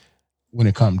when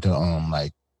it comes to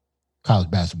like college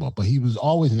basketball. But he was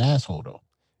always an asshole though.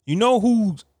 You know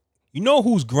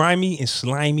who's grimy and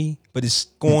slimy, but it's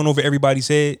going over everybody's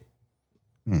head?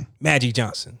 Magic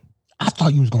Johnson. I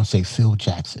thought you was gonna say Phil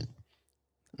Jackson.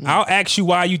 I'll ask you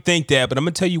why you think that, but I'm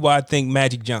gonna tell you why I think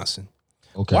Magic Johnson.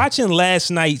 Okay. Watching last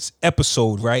night's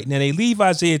episode, right? Now they leave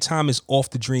Isaiah Thomas off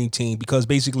the Dream Team because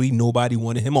basically nobody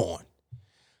wanted him on.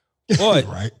 But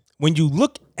right. When you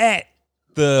look at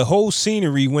the whole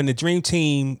scenery when the Dream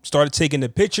Team started taking the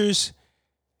pictures,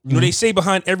 you know, they say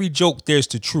behind every joke there's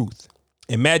the truth.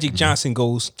 And Magic Johnson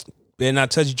goes, better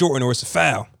not touch Jordan or it's a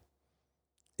foul.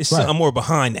 It's something more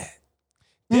behind that.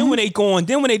 Then when they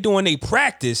doing they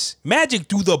practice, Magic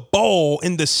threw the ball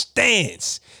in the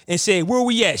stands and said, where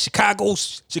we at? Chicago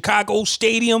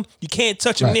Stadium. You can't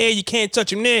touch him there. You can't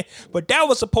touch him there. But that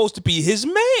was supposed to be his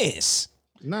man's.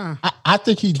 Nah. I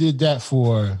think he did that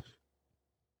for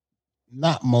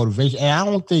not motivation. And I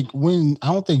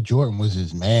don't think Jordan was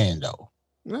his man though.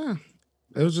 Nah.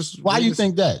 It was just why you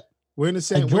think that? We're in the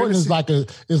same. Like Jordan is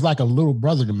like a little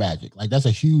brother to Magic. Like that's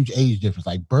a huge age difference.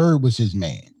 Like Bird was his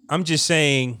man. I'm just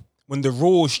saying when the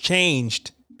rules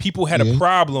changed, people had a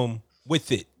problem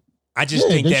with it. I just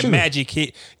think that Magic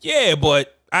hit. Yeah,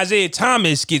 but Isaiah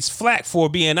Thomas gets flack for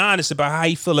being honest about how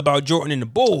he feel about Jordan and the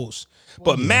Bulls.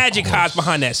 But Magic hides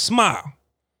behind that smile.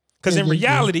 Because in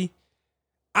reality,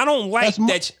 I don't like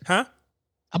that. Huh?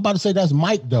 I'm about to say that's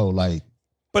Mike though. Like,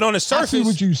 but on the surface, I see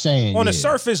what you saying. On the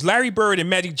surface, Larry Bird and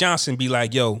Magic Johnson be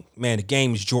like, yo, man, the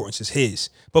game is Jordan's, it's his.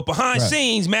 But behind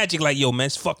scenes, Magic like, yo, man,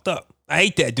 it's fucked up. I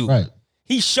hate that dude. Right.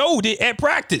 He showed it at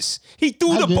practice. He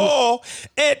threw the ball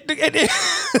and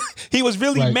he was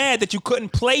really mad that you couldn't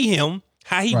play him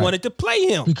how he wanted to play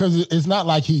him. Because it's not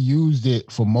like he used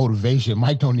it for motivation.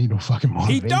 Mike don't need no fucking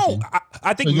motivation. He don't.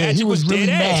 I think Magic was really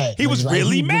dead mad. He was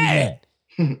really mad.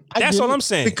 That's all I'm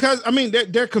saying. Because I mean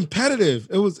they're competitive.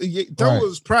 It was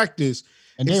was practice.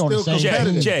 And they on the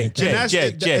same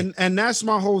Jay. And that's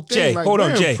my whole thing. Jay, like, hold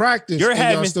on, Jay. Practice. You're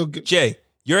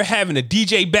having a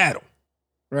DJ battle.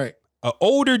 Right. An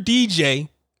older DJ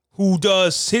who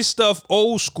does his stuff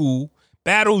old school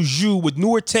battles you with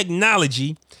newer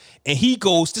technology, and he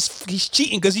goes, he's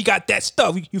cheating because he got that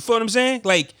stuff. You feel what I'm saying?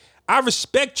 Like, I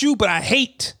respect you, but I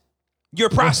hate your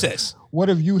process. What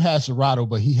if you had Serato,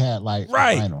 but he had like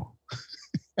final?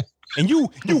 And you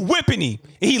whipping him,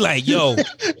 and he like, yo.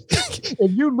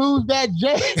 If you lose that,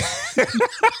 Jay.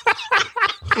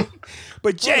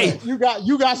 But Jay, you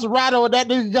got Serato and that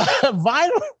nigga got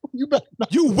vinyl.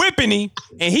 You whipping him,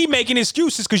 and he making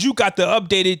excuses because you got the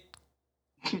updated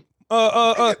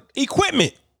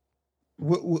equipment.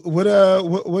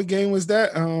 What game was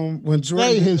that? When Jordan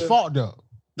ain't his fault though.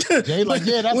 Jay like,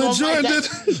 yeah, that's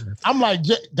what I'm like.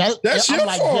 Jay, that's your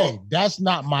fault. Jay, that's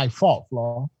not my fault,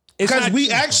 Flaw. Because we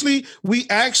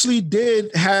actually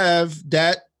did have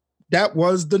that. That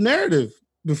was the narrative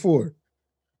before.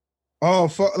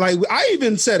 Oh, like I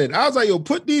even said it. I was like, yo,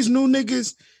 put these new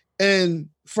niggas in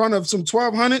front of some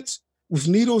 1200s with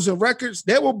needles and records,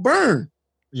 they will burn.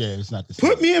 Yeah, it's not the same.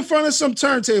 Put me in front of some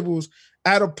turntables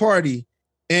at a party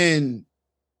and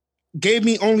gave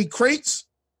me only crates,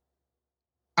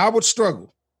 I would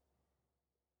struggle.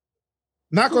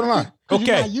 Not gonna lie. Okay,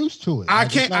 you're not used to it. I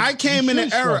came in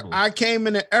an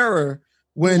era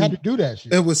when you had to do that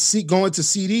shit. It was going to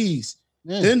CDs,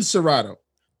 then Serato.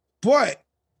 But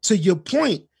to your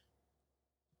point,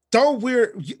 though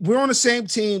we're on the same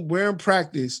team, we're in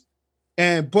practice,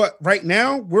 but right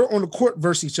now we're on the court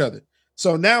versus each other.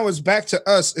 So now it's back to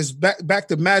us. It's back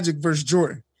to Magic versus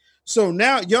Jordan. So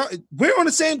now we're on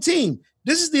the same team.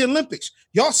 This is the Olympics.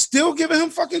 Y'all still giving him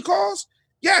fucking calls?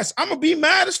 Yes, I'm gonna be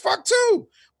mad as fuck too.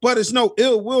 But it's no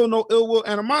ill will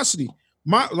animosity.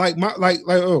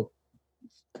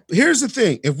 Here's the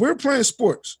thing: if we're playing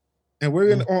sports and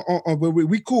we're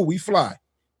we cool, we fly.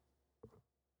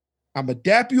 I'm gonna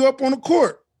dap you up on the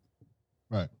court.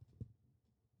 Right.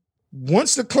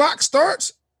 Once the clock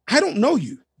starts, I don't know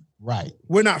you. Right.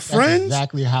 We're not friends. That's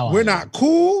exactly how we're not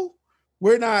cool.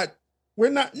 We're not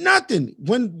nothing.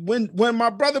 When my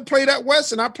brother played at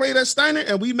West and I played at Steiner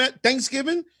and we met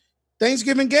Thanksgiving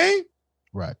game.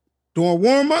 Right. During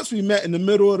warm-ups, we met in the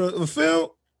middle of the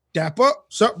field. Dap up.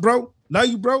 Sup, bro? Love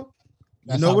you, bro.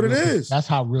 You know what it is. That's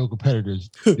how real competitors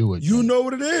do it. You know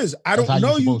what it is. I don't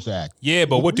know you. Supposed to act. Yeah,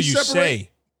 but what do you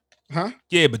say? Huh?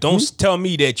 Yeah, but don't tell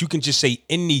me that you can just say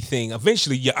anything.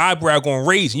 Eventually, your eyebrow gonna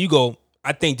raise and you go,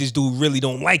 I think this dude really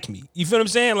don't like me. You feel what I'm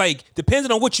saying? Like,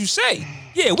 depending on what you say.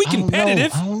 Yeah, we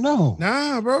competitive. I don't know.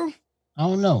 Nah, bro. I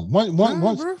don't know. Once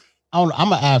bro.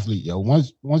 I'm an athlete, yo.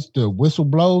 Once the whistle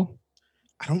blow,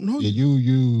 I don't know.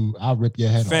 Yeah, I'll rip your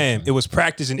head off. Fam, it was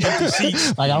practice in empty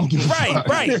seats. Like, I don't give a fuck.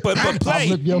 Right. But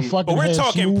play. But we're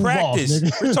talking practice.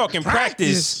 We're talking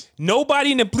practice.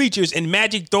 Nobody in the bleachers and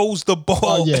Magic throws the ball.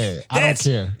 Oh, yeah. I don't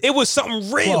care. It was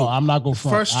something real. Well, I'm not going to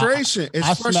front. Frustration.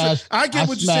 It's frustration. I get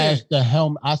what you're saying.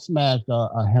 I smashed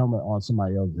a helmet on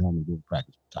somebody else's helmet during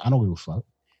practice. I don't give a fuck.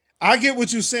 I get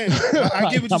what you're saying. I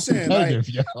get what you're saying. Like,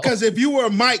 because if you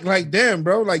were Mike, like, damn,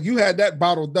 bro, like you had that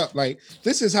bottled up. Like,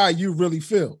 this is how you really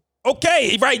feel.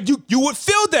 Okay, right. You would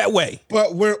feel that way.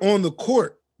 But we're on the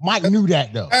court. Mike knew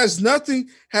that though.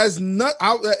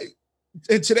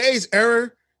 In today's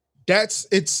era,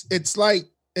 it's like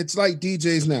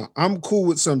DJs now. I'm cool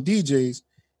with some DJs,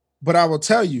 but I will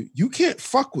tell you, you can't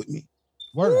fuck with me.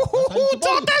 Word.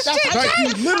 Talk that shit, like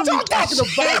you literally talking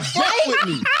about fuck with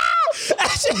me.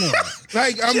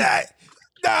 Like I'm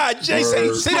Jay, say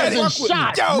that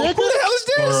shot. Yo, who the hell is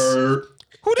this?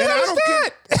 Who the hell is that?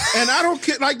 And I don't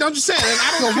care. Like I'm just saying. And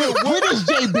I don't care where is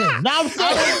Jay been? I don't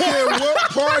care what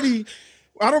party.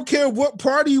 I don't care what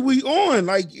party we on.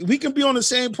 Like we can be on the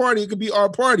same party. It could be our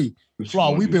party.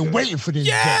 Flaw, we've been waiting for this.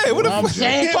 Yeah, what the fuck?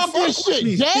 Jay, fuck this shit,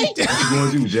 Jay. What you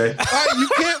gonna do, Jay? You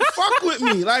can't fuck with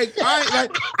me. Like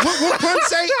what Pun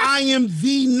say? I am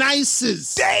the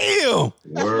nicest. Damn.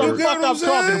 That's what the fuck I'm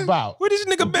talking about. Where this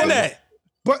nigga been at?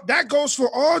 But that goes for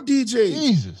all DJs.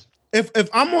 Jesus. If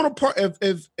I'm on a party,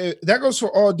 if that goes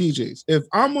for all DJs. If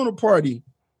I'm on a party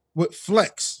with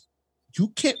Flex, you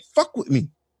can't fuck with me.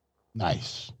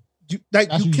 Nice. You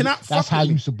cannot fuck That's how with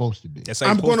me. you're supposed to be.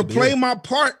 I'm going to play my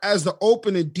part as the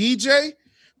opening DJ,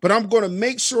 but I'm going to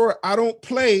make sure I don't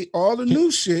play all the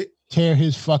new shit. Tear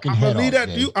his fucking head off.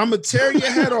 I'm going to tear your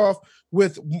head off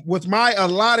with my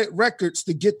allotted records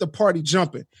to get the party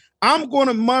jumping. I'm going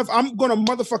to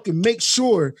motherfucking make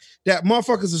sure that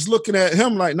motherfuckers is looking at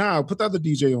him like, nah, put the other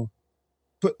DJ on.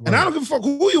 And I don't give a fuck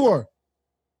who you are.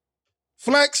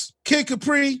 Flex, Kid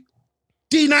Capri,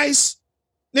 D-Nice,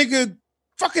 nigga,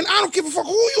 fucking, I don't give a fuck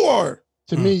who you are.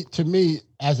 To me,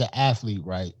 as an athlete,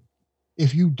 right?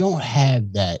 If you don't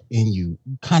have that in you,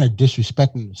 you kind of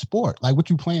disrespecting the sport. Like, what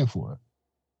you playing for?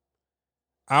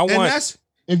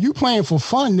 If you playing for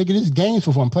fun, nigga, this game's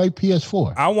for fun. Play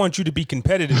PS4. I want you to be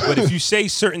competitive, but if you say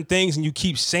certain things and you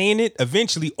keep saying it,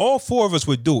 eventually all four of us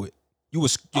would do it. You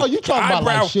talking about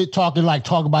like shit, talk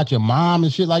about your mom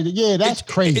and shit like that. Yeah, that's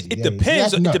crazy. It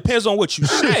depends. It depends on what you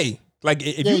say. Like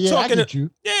if you're talking,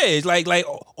 it's like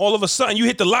all of a sudden you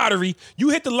hit the lottery,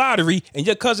 and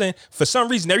your cousin for some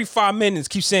reason every 5 minutes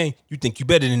keeps saying you think you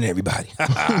better than everybody.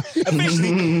 Eventually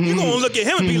you gonna look at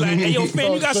him and be like, "Hey, yo,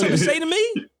 fam, you got something to say to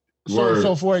me?"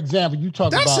 So for example, you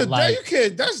talk about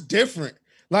that's different.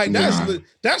 Like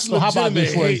that's so how about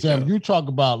this? For example, you talk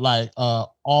about like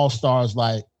all stars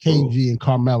like KG and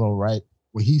Carmelo, right?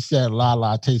 When he said "La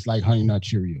La tastes like Honey Nut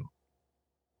Cheerio,"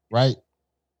 right?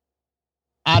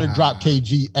 I'd have dropped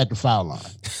KG at the foul line.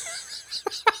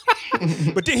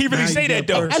 But did he really say that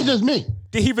though? That's just me.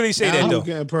 Did he really say that though?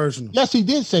 Getting personal. Yes, he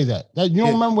did say that. You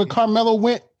don't remember when Carmelo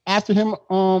went after him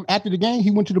after the game?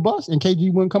 He went to the bus and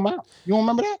KG wouldn't come out. You don't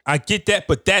remember that? I get that,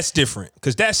 but that's different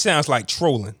because that sounds like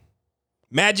trolling.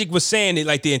 Magic was saying it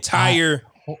like the entire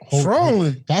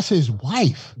trolling. That's his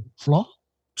wife, Flaw.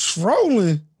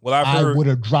 Trolling. Well, I would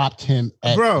have dropped him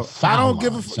at the foul I don't line,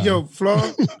 give a yo,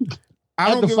 Flaw. I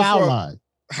don't give a fuck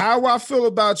how I feel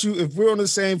about you if we're on the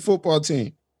same football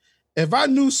team. If I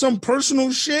knew some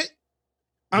personal shit,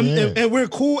 and we're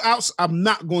cool out, I'm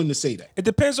not going to say that. It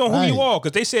depends on who you are,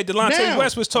 because they said Delonte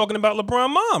West was talking about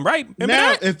LeBron's mom, right?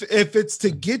 Remember that? If it's to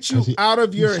get you out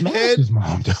of your head,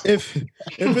 if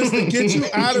it's to get you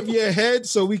out of your head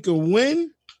so we can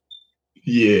win,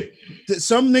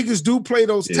 some niggas do play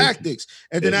those tactics,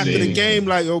 and then after the game,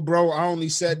 like, "Oh, bro, I only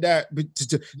said that." But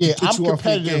I'm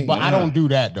competitive, but I don't do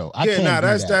that though. I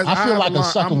feel like a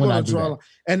sucker when I do that.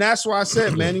 And that's why I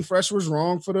said Manny Fresh was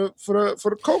wrong for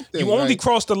the coke thing. You only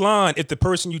cross the line if the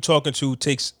person you're talking to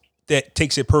takes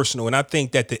it personal. And I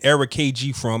think that the era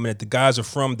KG from and that the guys are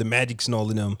from, the Magics and all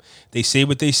of them, they say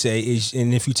what they say.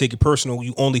 And if you take it personal,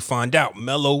 you only find out.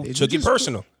 Melo took it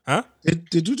personal. Huh?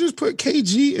 Did you just put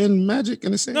KG and Magic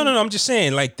in the same? No. I'm just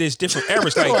saying, like, there's different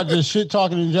eras. Like just shit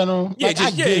talking in general. Yeah,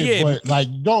 like, but like,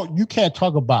 you can't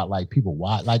talk about like people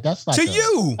watch. Like that's like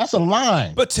you. That's a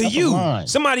line. But to you,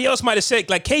 somebody else might have said,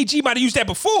 like KG might have used that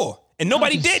before, and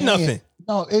nobody did nothing.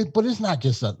 No, but it's not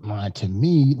just a line to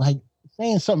me. Like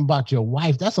saying something about your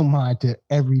wife, that's a line to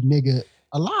every nigga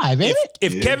alive, ain't it?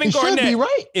 If Kevin Garnett, should be,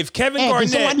 right? If Kevin Garnett,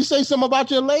 did somebody say something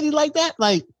about your lady like that,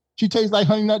 like she tastes like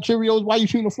Honey Nut Cheerios, why you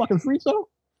shooting a fucking free throw?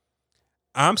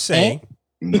 I'm saying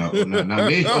No, not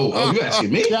me. Oh, you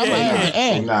asking me?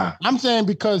 Yeah, I'm saying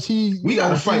because we got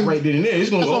to fight right then and there.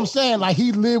 It's gonna that's what I'm saying. Like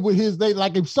he lived with his day.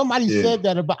 Like if somebody said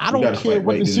that about, I don't care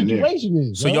what the situation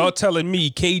is. So y'all telling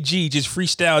me KG just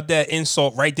freestyled that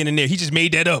insult right then and there? He just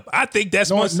made that up. I think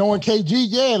that's knowing KG.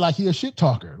 Yeah, like he a shit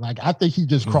talker. Like I think he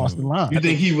just crossed the line. You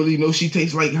think he really knows she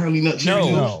tastes like honey nut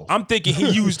Cheerios? No, I'm thinking he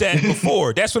used that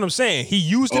before. That's what I'm saying. He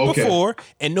used it before,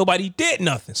 and nobody did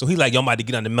nothing. So he like, y'all might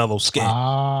get on the mellow skin.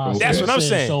 That's what I'm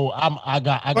saying. So I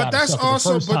got. But that's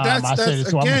also. But that's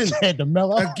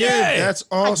again.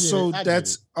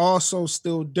 That's also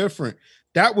still different.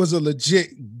 That was a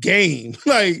legit game.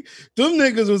 Like them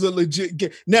niggas was a legit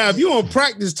game. Now, if you on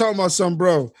practice talking about some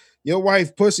bro, your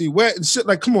wife pussy wet and shit,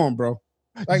 like come on, bro.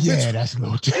 Like yeah, that's a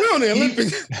little. We're on the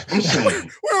Olympics.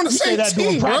 We're on the same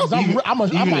team, bro. I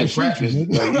might shoot you.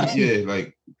 Yeah,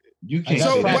 like. You can't.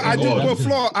 So, but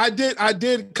I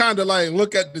did kind of like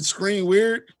look at the screen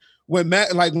weird when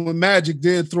Magic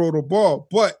did throw the ball,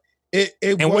 but it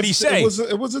and what he say?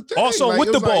 It was a thing. Also like,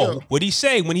 with the ball, what he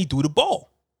say when he threw the ball?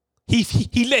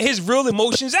 He let his real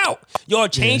emotions out. Y'all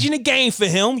changing the game for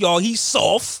him. Y'all, he's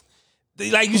soft.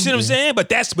 Like you see what I'm saying?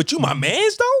 But you my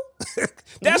mans though.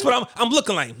 That's what I'm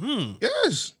looking like.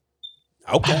 Yes.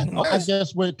 Okay. I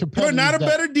guess you're not a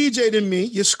better DJ than me.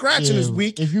 Your scratching is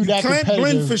weak. If you can't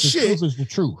blend for shit, truth is the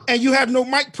truth. And you have no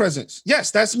mic presence. Yes,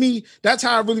 that's me. That's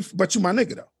how I really. But you my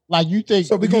nigga though. Like you think.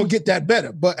 So we're gonna get that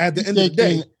better. But at the end of the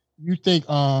day, you think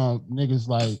niggas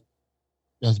like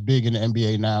that's big in the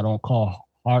NBA now don't call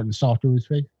hard and soft to his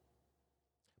face.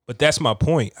 But that's my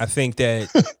point. I think that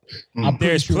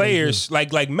there's players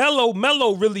like Melo.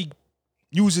 Melo really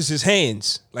uses his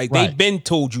hands. Like they've been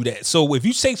told you that. So if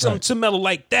you say something to Melo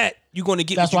like that, you're gonna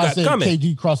get what you got coming.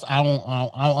 KG cross. I don't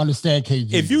understand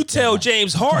KG. If you tell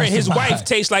James Harden his wife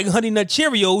tastes like Honey Nut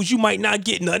Cheerios, you might not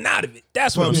get nothing out of it.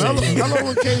 That's what I'm saying. Melo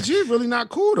and KG really not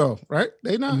cool though, right?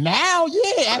 They not now.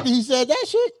 Yeah, after he said that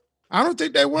shit, I don't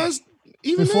think they was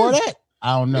even before then. that.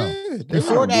 I don't know. Yeah,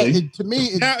 before that, to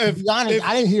me, to be honest,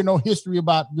 I didn't hear no history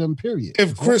about them. Period.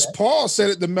 If Chris Paul said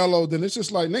it to Melo, then it's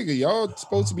just like, nigga, y'all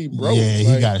supposed to be bros. Yeah,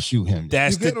 he gotta shoot him.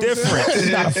 That's the difference.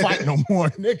 It's not a fight no more,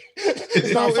 nigga.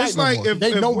 It's like if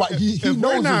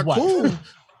we're not cool.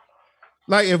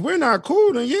 Like if we're not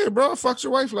cool, then yeah, bro, I fucked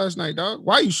your wife last night, dog.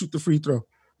 Why you shoot the free throw?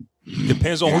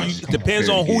 Depends on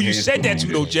who you said that to,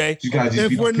 though, Jay.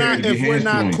 If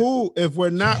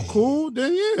we're not cool,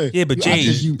 then yeah. Yeah, but Jay,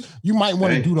 you might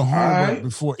want to do the homework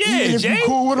before. Yeah, even if Jay. you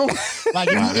cool with him, like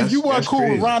if you weren't cool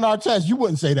crazy. With Ron Artest, you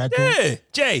wouldn't say that. Yeah,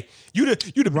 Jay, you the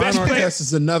best player. Ron Artest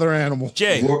is another animal.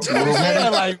 Jay,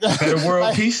 better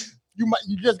world peace.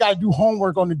 You just got to do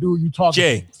homework on the dude you talking.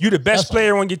 Jay, you the best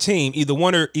player on your team, either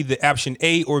option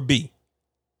A or B.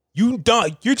 You're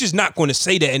just not going to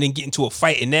say that and then get into a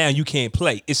fight and now you can't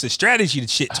play. It's a strategy to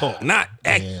shit talk, not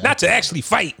to actually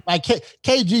fight. Like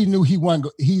KG knew he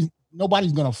wasn't.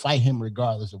 Nobody's gonna fight him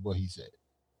regardless of what he said.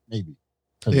 Maybe.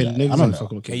 Yeah, I don't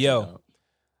know. Hey, yo.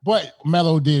 But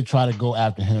Melo did try to go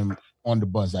after him on the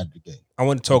buzz after the game. I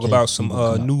want to talk about some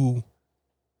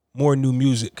more new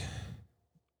music.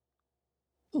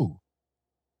 Ooh.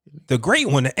 The great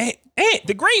one, the Ant,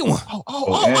 the great one.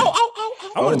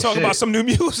 I want to talk about some new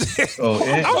music.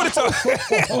 I want to talk.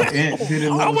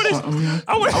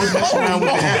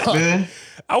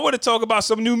 I want to talk about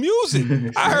some new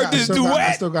music. I heard this duet.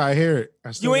 I still gotta hear it.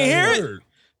 You ain't hear it?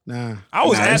 Nah. I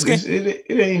was asking. It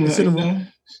ain't.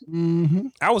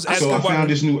 I was asking.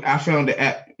 So I found the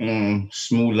app,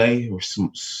 Smooth or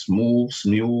Smooth,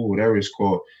 whatever it's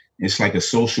called. It's like a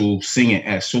social singing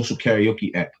app, social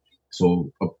karaoke app.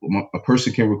 So a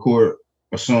person can record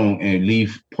a song and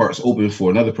leave parts open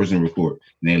for another person to record,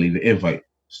 and they leave an invite.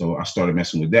 So I started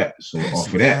messing with that. So that's off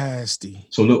of that, nasty.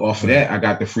 So look, off of that, I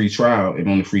got the free trial, and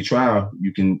on the free trial,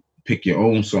 you can pick your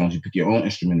own songs, you pick your own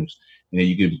instrumentals, and then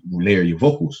you can layer your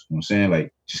vocals. You know what I'm saying?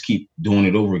 Like just keep doing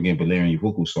it over again, but layering your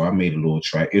vocals. So I made a little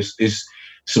track. It's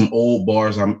some old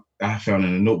bars I found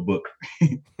in a notebook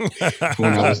when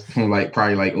I was from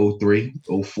probably 03,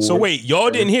 04. So wait,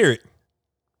 y'all didn't hear it?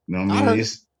 No, I mean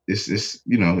it's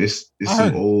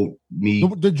some old me.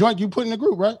 The joint you put in the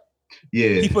group, right?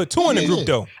 Yeah, he put two in the group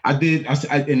though. I did.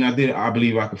 I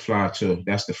believe I could fly too.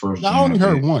 That's the first. I only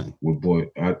heard one. With boy,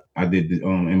 I did the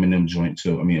Eminem joint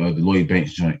too. I mean, the Lloyd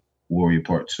Banks joint, Warrior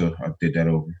Part 2. I did that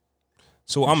over.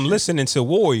 So I'm listening to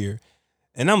Warrior,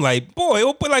 and I'm like, boy,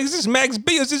 is this Max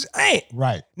B or is this Ant?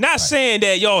 Right. Not saying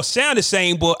that y'all sound the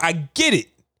same, but I get it.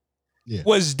 Yeah.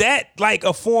 Was that like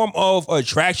a form of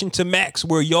attraction to Max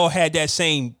where y'all had that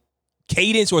same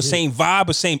cadence or same vibe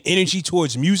or same energy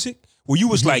towards music? Where you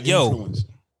was like, yo,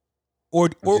 or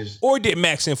did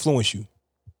Max influence you?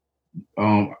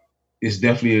 it's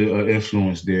definitely an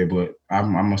influence there. But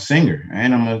I'm a singer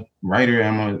and I'm a writer.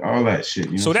 All that shit.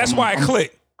 You know? So that's why it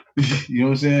clicked. You know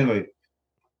what I'm saying? Like,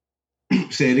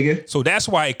 say it again. So that's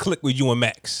why it clicked with you and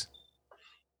Max.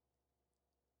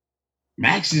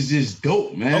 Max is just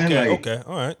dope, man. Okay,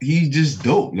 all right. He's just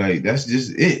dope. Like, that's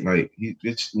just it. Like,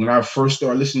 when I first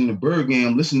started listening to Bird Gang,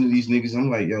 I'm listening to these niggas. I'm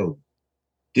like, yo,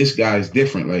 this guy's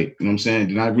different. Like, you know what I'm saying?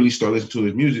 Then I really start listening to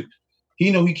his music.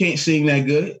 He can't sing that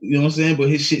good. You know what I'm saying? But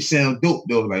his shit sound dope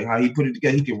though. Like how he put it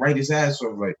together, he can write his ass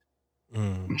off. Like,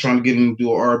 I'm trying to get him to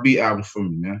do an R&B album for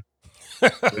me, man.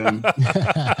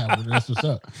 That's what's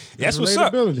up. That's what's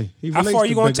up. How far are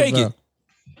you gonna take it?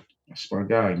 That's my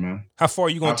guy, man. How far are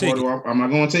you gonna take it? Am I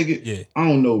gonna take it? Yeah. I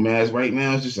don't know, man. Right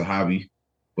now, it's just a hobby.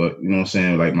 But you know what I'm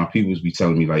saying? Like my peoples be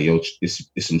telling me, like, yo, it's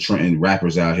some Trenton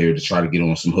rappers out here to try to get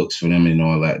on some hooks for them and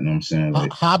all that. You know what I'm saying?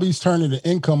 Like, hobbies turn into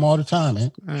income all the time,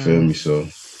 man. Feel me? So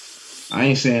I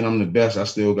ain't saying I'm the best. I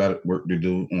still got work to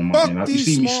do on my end. You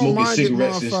see me smoking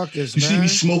cigarettes. You see me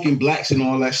smoking blacks and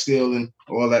all that still and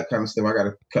all that kind of stuff. I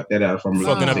gotta cut that out from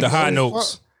fucking up the high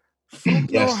notes.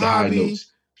 Yes, the high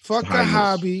notes. Fuck a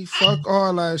hobby. Fuck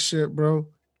all that shit, bro.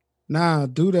 Nah,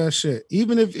 do that shit.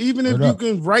 Even if you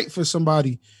can write for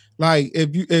somebody, like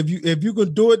if you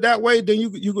could do it that way, then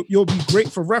you'll be great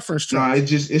for reference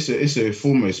tracks. Nah, it's a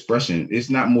form of expression. It's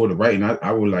not more the writing.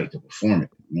 I would like to perform it.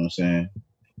 You know what I'm saying?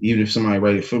 Even if somebody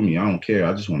write it for me, I don't care.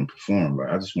 I just want to perform.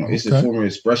 Like it's a form of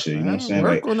expression. You know what I'm saying?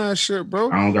 Work on that shit, bro.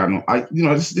 I don't got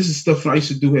no. This is stuff I used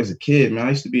to do as a kid, man. I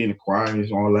used to be in the choir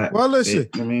and all that. Well, listen.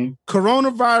 I mean,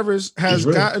 coronavirus has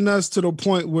gotten us to the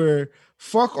point where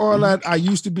fuck all that. I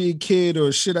used to be a kid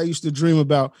or shit I used to dream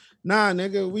about. Nah,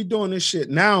 nigga, we doing this shit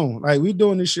now. Like we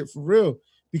doing this shit for real.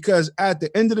 Because at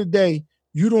the end of the day,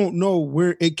 you don't know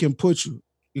where it can put you.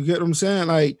 You get what I'm saying?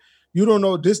 Like. You don't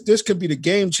know this could be the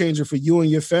game changer for you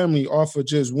and your family off of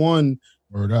just one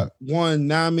word up.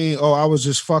 I was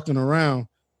just fucking around.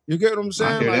 You get what I'm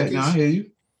saying? I hear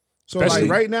you. So especially,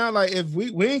 like right now, like if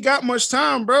we ain't got much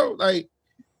time, bro. Like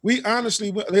we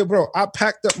honestly, bro, I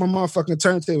packed up my motherfucking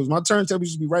turntables. My turntables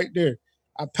used to be right there.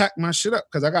 I packed my shit up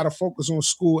because I got to focus on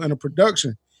school and the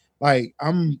production. Like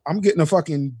I'm getting a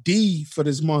fucking D for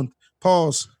this month.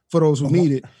 Pause for those who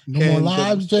need it. No more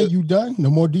lives, Jay. You done? No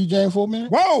more DJing for a minute?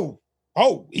 Whoa.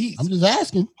 Oh, easy. I'm just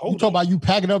asking. You talk about you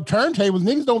packing up turntables.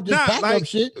 Niggas don't just pack up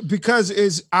shit.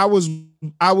 Because I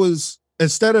was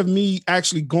instead of me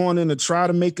actually going in to try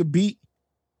to make a beat,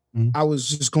 I was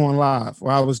just going live, or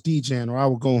I was DJing, or I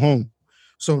would go home.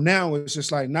 So now it's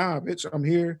just like, nah, bitch, I'm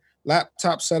here,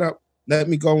 laptop set up. Let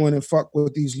me go in and fuck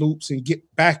with these loops and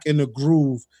get back in the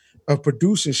groove of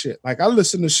producing shit. Like I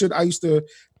listen to shit I used to,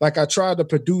 like I tried to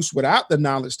produce without the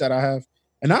knowledge that I have.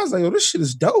 And I was like, oh, this shit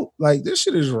is dope. Like, this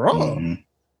shit is raw. Mm-hmm.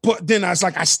 But then I was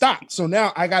like, I stopped. So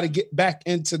now I got to get back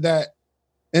into that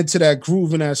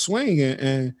groove and that swing.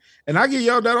 And I get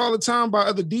yelled at all the time by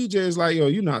other DJs like, yo,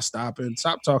 you're not stopping.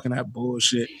 Stop talking that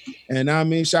bullshit. And I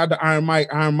mean, shout out to Iron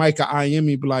Mike at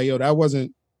IME, but like, yo, that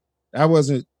wasn't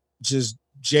just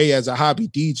Jay as a hobby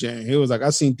DJ. He was like,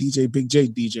 I seen Big J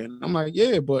DJ. And I'm like,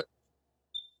 yeah, but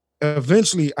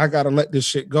eventually I got to let this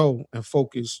shit go and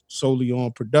focus solely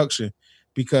on production.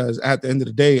 Because at the end of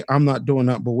the day, I'm not doing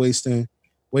nothing but wasting,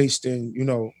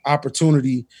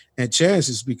 opportunity and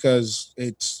chances because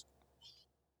the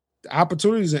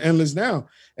opportunities are endless now.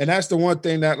 And that's the one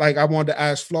thing that like I wanted to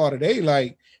ask Flaw today.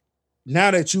 Like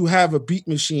now that you have a beat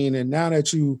machine and now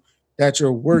that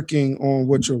you're working on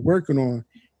what you're working on,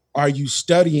 are you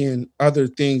studying other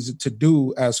things to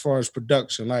do as far as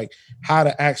production, like how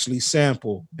to actually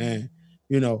sample and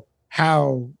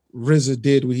how RZA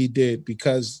did what he did?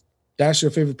 Because that's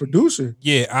your favorite producer.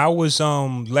 Yeah, I was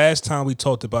last time we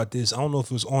talked about this. I don't know if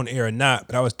it was on air or not,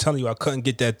 but I was telling you I couldn't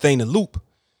get that thing to loop.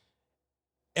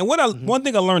 And one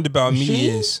thing I learned about me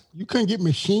is you couldn't get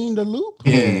machine to loop.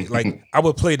 Yeah, like I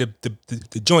would play the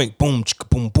joint boom chicka,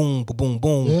 boom boom boom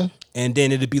boom, yeah. And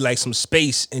then it'd be like some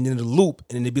space, and then the loop,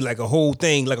 and then it'd be like a whole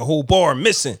thing, like a whole bar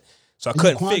missing. So I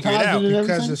couldn't figure it out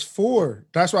because it's 4.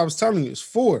 That's what I was telling you. It's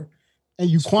 4. And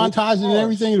you quantized it and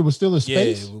everything, it was still a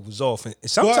space? Yeah, it was off. And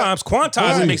sometimes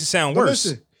quantizing makes it sound worse.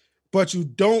 Listen, but you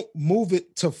don't move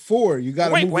it to 4. You got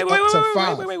to move it up to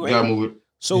 5. You got to move it.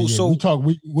 So we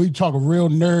talk a real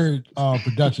nerd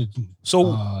production.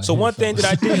 So one thing that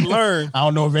I did learn. I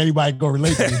don't know if anybody gonna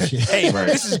relate to this shit. Hey,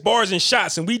 this is bars and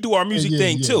shots, and we do our music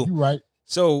thing too. You're right.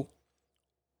 So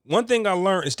one thing I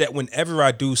learned is that whenever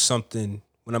I do something,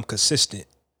 when I'm consistent,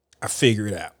 I figure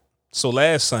it out. So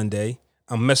last Sunday,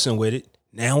 I'm messing with it.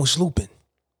 Now it's looping.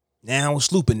 Now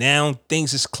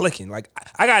things is clicking. Like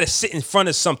I gotta sit in front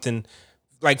of something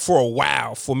like for a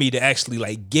while for me to actually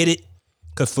like get it.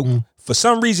 Because for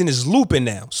some reason it's looping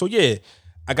now. So yeah,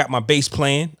 I got my bass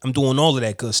playing. I'm doing all of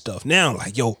that good stuff. Now I'm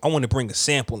like, yo, I want to bring a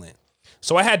sample in.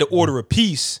 So I had to order a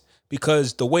piece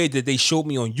because the way that they showed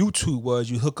me on YouTube was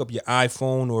you hook up your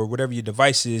iPhone or whatever your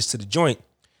device is to the joint.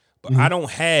 But I don't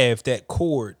have that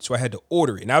cord, so I had to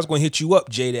order it. And I was going to hit you up,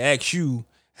 Jay, to ask you,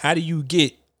 how do you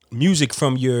get music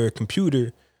from your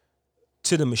computer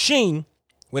to the machine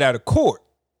without a cord?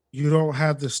 You don't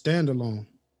have the standalone.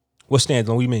 What standalone?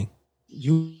 What do you mean?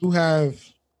 You have.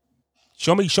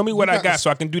 Show me what I got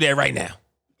so I can do that right now.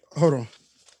 Hold on.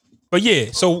 But yeah,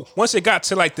 so once it got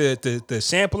to like the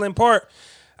sampling part,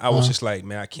 I was just like,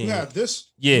 man, I can't. You have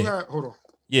this? Yeah. Hold on.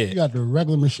 Yeah. You got the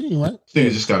regular machine, right? You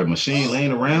just got a machine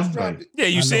laying around. Like, yeah,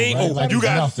 you see? Right? Like you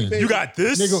got this?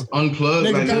 Nigga, unplugged.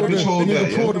 Nigga, like, control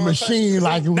that. Pull the machine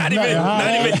like it was not even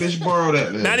bitch borrow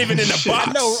that. Man. Not even in the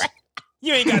box. No, right?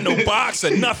 You ain't got no box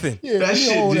or nothing. Yeah, that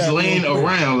shit just laying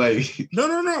around like.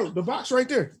 No. The box right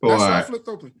there. That's not flipped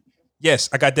open. Yes,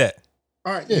 I got that.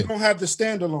 All right, you don't have the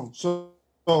standalone. So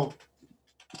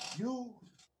you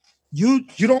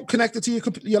don't connect it to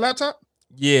your laptop?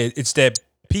 Yeah, it's that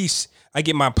piece. I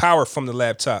get my power from the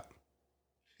laptop.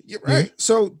 Yeah, right. Mm-hmm.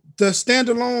 So the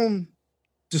standalone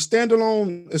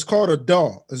is called a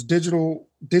DAW. It's digital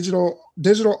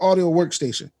audio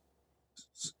workstation.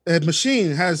 A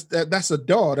machine has that's a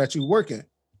DAW that you work in.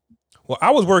 Well,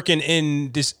 I was working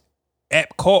in this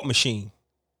app called Machine.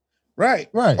 Right.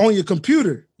 On your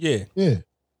computer. Yeah.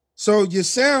 So your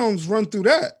sounds run through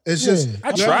that. It's just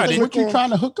I tried it. What you trying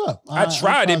to hook up? I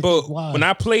tried it, but when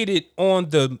I played it on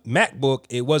the MacBook,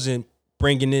 it wasn't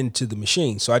bringing into the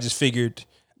machine. So I just figured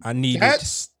I needed.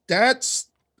 That's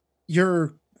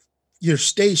your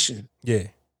station. Yeah.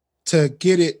 To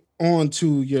get it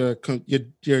onto your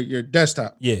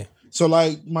desktop. Yeah. So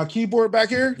like my keyboard back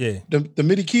here. Yeah. The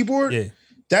MIDI keyboard. Yeah.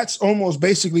 That's almost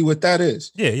basically what that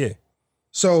is. Yeah.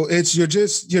 So it's your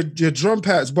drum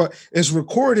pads, but it's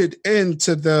recorded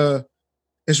into the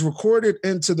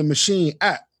machine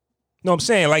app. No, I'm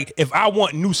saying like if I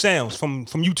want new sounds from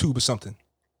YouTube or something,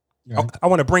 I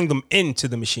want to bring them into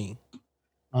the machine.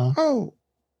 I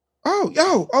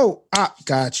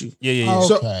got you. Yeah.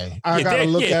 So I gotta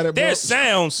look at it. There's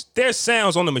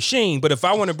sounds on the machine, but if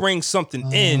I want to bring something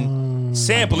in,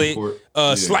 sample it,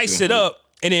 slice it up,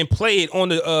 and then play it on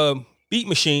the beat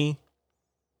machine.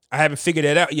 I haven't figured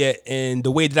that out yet. And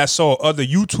the way that I saw other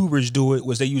YouTubers do it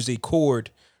was they use a cord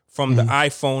from the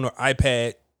iPhone or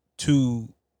iPad to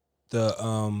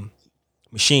the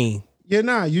machine.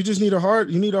 Yeah, you just need a hard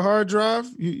drive.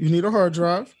 You need a hard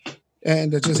drive,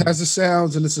 and it just has the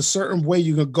sounds, and it's a certain way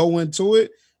you can go into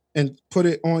it and put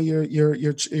it on your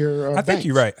I think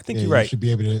you're right. You're right.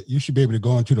 You should be able to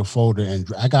go into the folder, and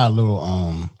I got a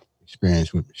little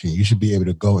experience with machine. You should be able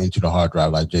to go into the hard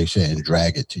drive, like Jay said, and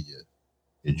drag it to your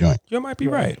joint. You might be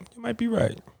right.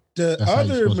 The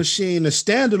other machine, the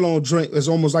standalone joint, is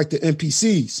almost like the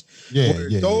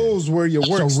MPCs. Those were your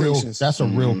workstations. That's a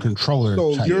real controller.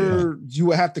 So you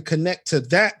would have to connect to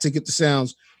that to get the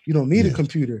sounds. You don't need a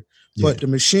computer. But the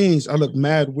machines, I look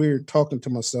mad weird talking to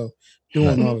myself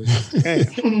doing all this.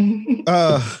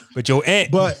 But your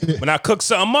aunt, when I cook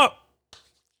something up,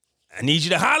 I need you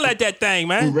to holler at that thing,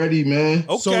 man. We're ready, man.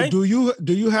 Okay. So do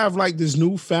you have like this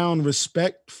newfound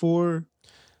respect for?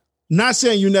 Not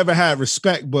saying you never had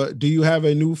respect, but do you have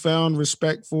a newfound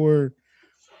respect for,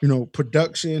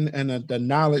 production and the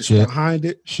knowledge behind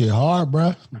it? Shit hard,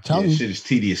 bro. I'm telling you. Shit is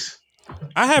tedious.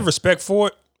 I have respect for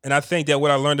it, and I think that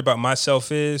what I learned about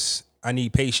myself is I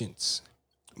need patience.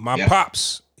 My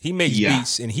pops, he makes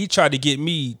beats, and he tried to get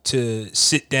me to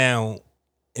sit down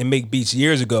and make beats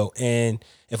years ago. And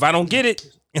if I don't get it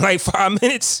in like 5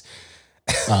 minutes,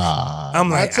 I'm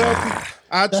like,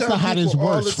 that's not how this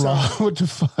works, bro. What the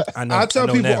fuck? I tell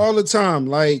people all the time,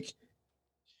 like,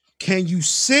 can you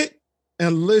sit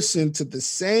and listen to the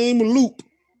same loop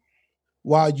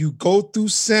while you go through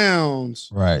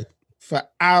sounds for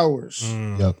hours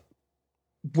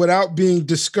without being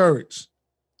discouraged?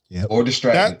 Or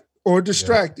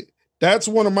distracted. That's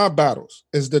one of my battles,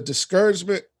 is the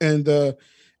discouragement and the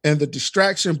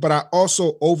distraction, but I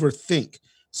also overthink.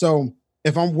 So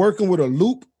if I'm working with a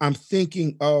loop, I'm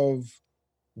thinking of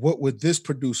what would this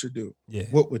producer do? Yeah.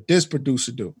 What would this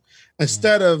producer do?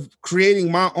 Instead of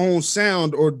creating my own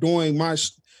sound or doing my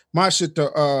shit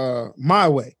my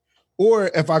way. Or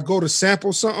if I go to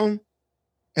sample something,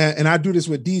 and I do this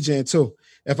with DJing too.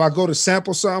 If I go to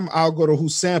sample something, I'll go to who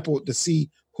sampled to see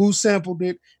who sampled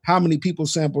it, how many people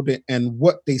sampled it, and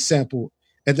what they sampled.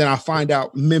 And then I find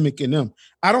out mimicking them.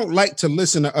 I don't like to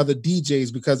listen to other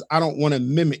DJs because I don't want to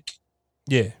mimic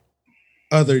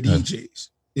other DJs.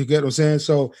 You get what I'm saying?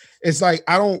 So it's like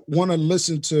I don't want to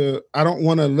listen to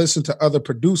other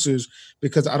producers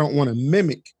because I don't want to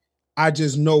mimic. I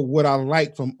just know what I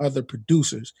like from other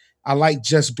producers. I like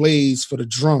Just Blaze for the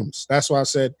drums. That's why I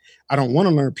said I don't want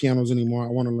to learn pianos anymore. I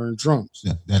want to learn drums.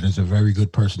 Yeah, that is a very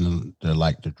good person to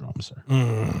like the drums, sir.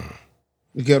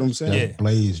 You get what I'm saying? Just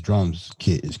Blaze drums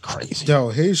kit is crazy. Yo,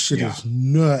 his shit is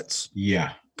nuts.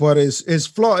 Yeah. But it's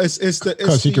flawed. It's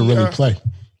because he can really play.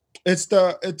 It's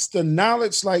the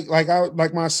knowledge. Like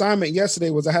my assignment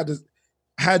yesterday was I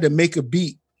had to make a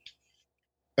beat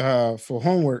for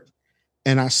homework,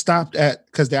 and I stopped at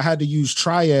because I had to use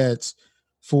triads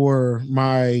for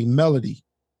my melody,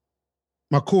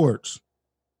 my chords,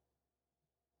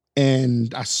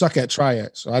 and I suck at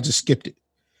triads, so I just skipped it.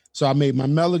 So I made my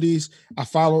melodies. I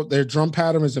followed their drum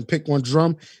patterns and picked one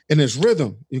drum, and it's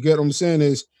rhythm. You get what I'm saying?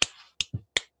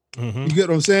 You get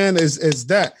what I'm saying? Is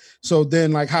that. So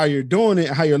then like how you're doing it,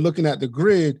 how you're looking at the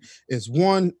grid is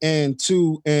 1 and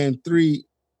 2 and 3,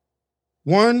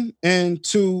 1 and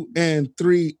 2 and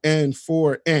 3 and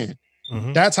 4 and.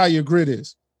 That's how your grid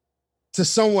is. To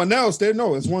someone else, they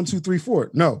know it's 1, 2, 3,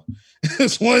 4. No,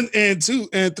 it's 1 and 2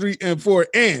 and 3 and 4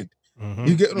 and.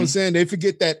 You get what I'm saying? They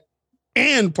forget that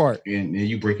and part. And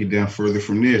you break it down further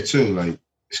from there too. Like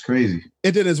it's crazy.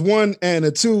 And then it's 1 and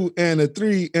a 2 and a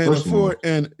 3 and a 4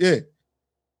 and yeah.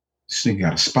 This nigga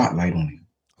got a spotlight on him.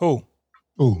 Who?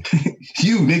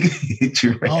 You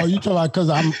nigga. Oh, you talking about because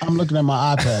I'm looking at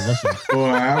my iPad. That's it. Boy,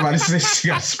 I'm about to say she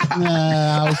got a spotlight.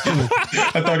 Nah, I was kidding.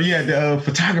 I thought he had the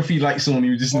photography lights on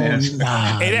him just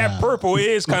now. Hey, that purple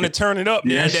is kind of turning up,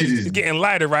 man. That's getting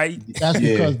lighter, right? That's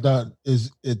because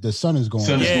the sun is going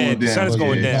down. The sun is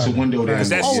going down. It's a window down.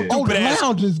 The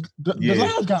lounge is the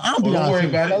lounge got ambiance. Don't worry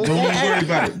about it. Don't worry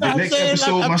about it. The next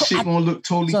episode, my shit gonna look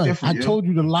totally different. I told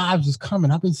you the lives is coming.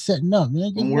 I've been setting up,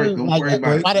 man. Don't worry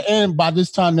about it. By the end, by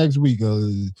this time next week,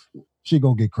 she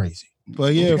gonna get crazy.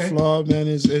 But yeah, Flawed, man,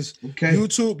 is okay.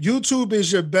 YouTube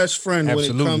is your best friend when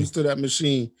it comes to that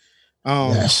machine.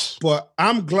 Yes. But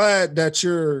I'm glad that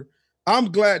you're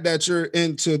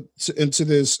into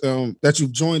this, that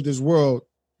you've joined this world,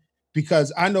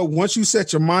 because I know once you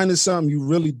set your mind to something, you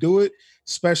really do it,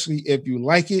 especially if you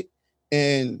like it.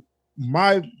 And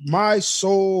my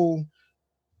sole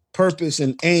purpose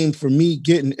and aim for me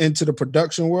getting into the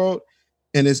production world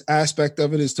and this aspect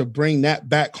of it is to bring that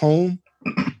back home,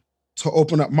 to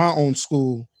open up my own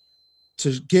school,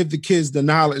 to give the kids the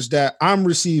knowledge that I'm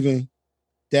receiving,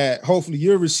 that hopefully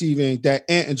you're receiving, that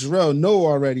Ant and Jarrell know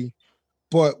already,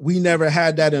 but we never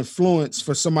had that influence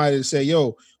for somebody to say,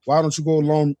 yo, why don't you go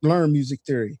learn music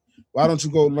theory? Why don't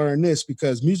you go learn this?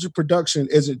 Because music production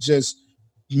isn't just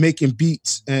making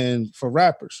beats and for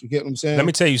rappers. You get what I'm saying? Let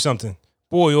me tell you something.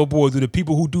 Boy, oh boy, do the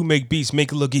people who do make beats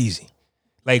make it look easy.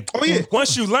 Like,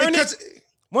 once you learn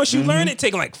it,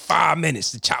 take like 5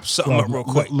 minutes to chop something up real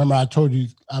quick. Remember, I told you,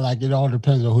 it all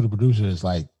depends on who the producer is.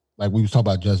 Like we was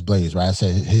talking about Just Blaze, right? I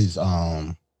said his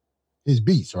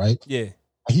beats, right? Yeah.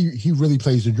 He really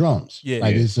plays the drums. Yeah.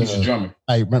 He's a drummer.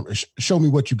 Like, remember, show me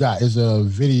what you got. Is a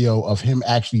video of him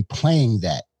actually playing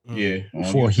that. Yeah.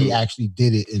 Before he actually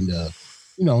did it in the,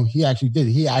 he actually did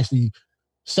it. He actually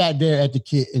sat there at the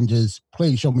kit and just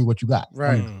played. Show me what you got.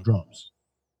 Right. Drums.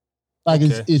 Like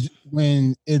it's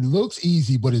when it looks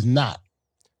easy, but it's not.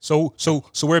 So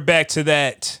we're back to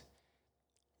that.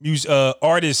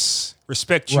 Artists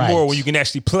respect you more when you can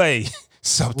actually play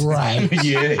something. Right.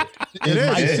 Yeah.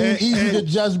 It might seem easy to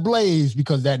Just Blaze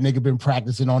because that nigga been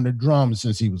practicing on the drums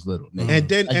since he was little. Nigga. And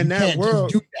then in that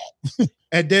world,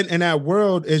 and then in that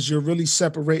world is you're really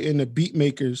separating the beat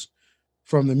makers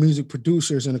from the music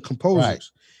producers and the composers, right.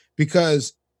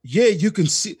 Because you can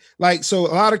see, like, so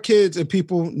a lot of kids and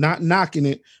people not knocking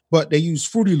it, but they use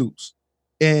Fruity Loops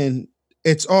and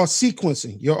it's all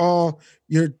sequencing.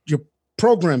 You're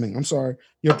programming. I'm sorry.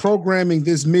 You're programming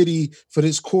this MIDI for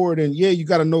this chord. And you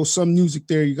got to know some music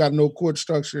there. You got to know chord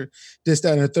structure, this,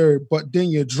 that, and the third. But then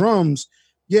your drums,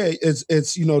 it's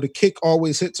the kick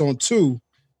always hits on 2.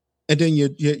 And then your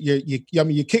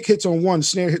kick hits on 1,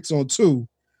 snare hits on 2.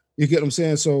 You get what I'm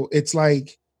saying? So it's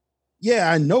like,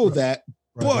 I know that.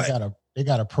 Right, but they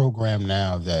got a program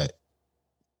now that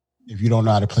if you don't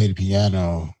know how to play the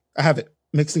piano, I have it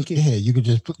mixed in key. Yeah, you could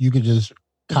just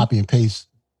copy and paste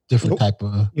different type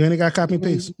of. You ain't got copy and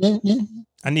paste. Yeah.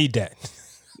 I need that.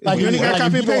 Like you ain't got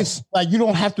copy and paste. Like you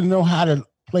don't have to know how to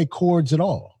play chords at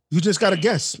all. You just gotta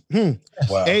guess.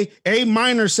 Wow. A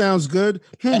minor sounds good.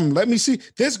 Let me see.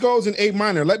 This goes in A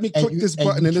minor. Let me click this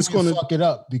button and it's gonna fuck it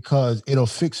up because it'll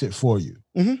fix it for you.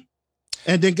 Mm-hmm.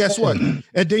 And then guess what? And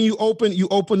then you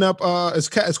open up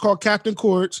it's called Captain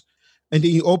Chords, and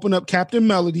then you open up Captain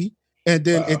Melody, and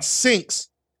then it syncs,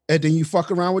 and then you fuck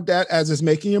around with that as it's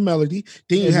making your melody.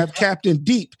 Then you have Captain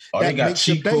Deep that makes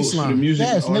your bass line.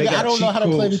 Yes, nigga, I don't know how to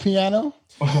play the piano.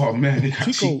 Oh man, they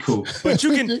got cheat codes. But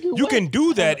you can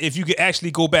do that if you can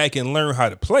actually go back and learn how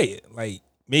to play it. Like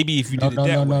maybe if you did it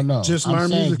that way. No. Just learn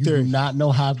music theory. You do not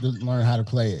know how to learn how to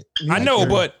play it. I know,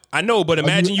 but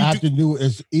imagine you have to do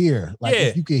is ear. Like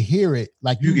if you can hear it,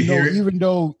 like you know, hear it.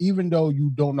 even though you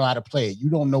don't know how to play it, you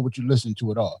don't know what you're listening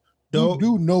to at all. You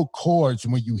do know chords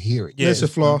when you hear it. Yeah. Listen,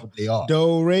 Flaw. They are.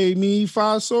 Do, re, mi,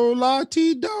 fa, sol, la,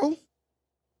 ti, do.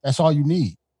 That's all you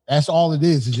need. That's all it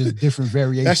is just different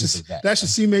variations of that. That's your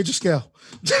C major scale.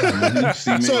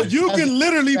 So you can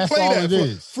literally play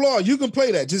that. Flaw, you can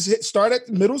play that. Just start at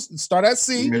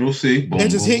C. Middle C. Boom, and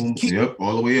just keep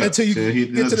all the way up until you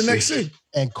get to the next C.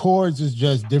 And chords is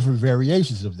just different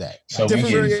variations of that. So we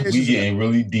getting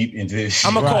really deep into this.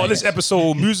 I'm gonna call this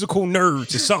episode Musical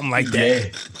Nerds or something like that. Yeah.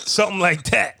 Something like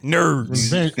that.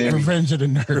 Nerds. Revenge of the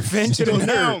Nerds. Revenge of the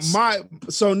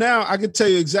Nerds. So now I can tell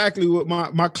you exactly what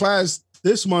my class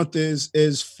this month is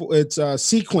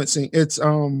sequencing. It's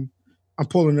I'm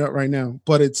pulling it up right now,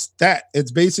 but it's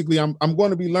basically I'm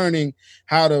going to be learning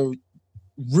how to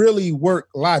really work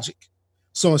Logic.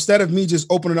 So instead of me just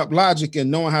opening up Logic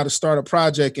and knowing how to start a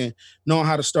project and knowing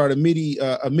how to start a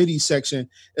MIDI section,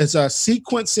 it's a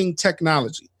sequencing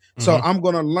technology. Mm-hmm. So I'm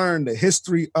going to learn the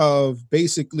history of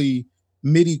basically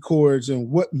MIDI chords and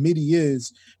what MIDI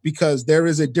is, because there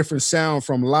is a different sound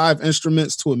from live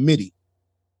instruments to a MIDI.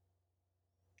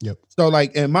 Yep. So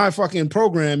like in my fucking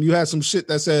program, you have some shit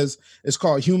that says it's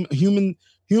called humanization.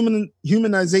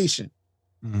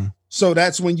 Mm-hmm. So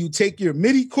that's when you take your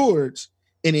MIDI chords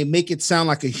and they make it sound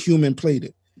like a human played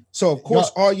it. So of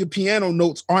course, all your piano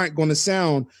notes aren't going to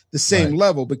sound the same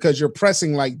level because you're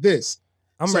pressing like this.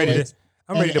 I'm ready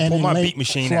to pull my beat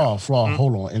machine out. Flaw,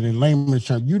 hold on. And in layman's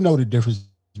terms, you know the difference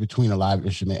between a live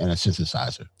instrument and a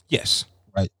synthesizer. Yes.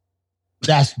 Right.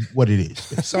 That's what it is.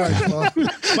 Sorry, Flaw.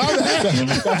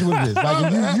 That's what it is.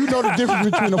 Like you know the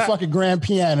difference between a fucking grand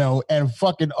piano and a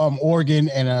fucking organ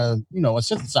and a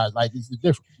synthesizer. Like it's the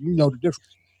difference. You know the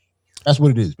difference. That's what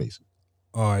it is, basically.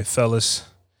 All right, fellas.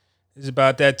 It's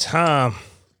about that time.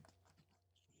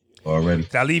 Already.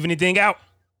 Did I leave anything out?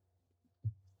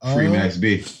 Free Max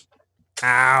B.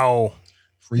 Ow.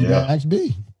 Free Max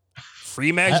B.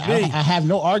 Free Max B. I have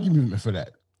no argument for that.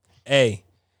 Hey,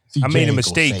 I made a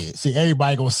mistake. See,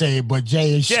 everybody gonna say it, but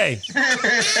Jay. Hey,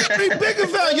 Bigger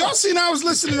Val, y'all seen I was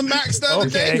listening to Max the other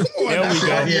day. Come on. There we go.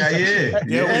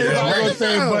 Yeah. Everybody gonna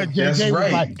say it, but Jay. Jay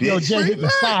was like, Jay hit the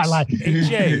side like, hey,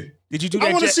 Jay. Did you do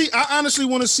that? I honestly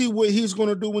want to see what he's going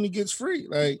to do when he gets free.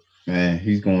 Like, man,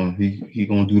 he's going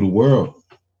to do the world.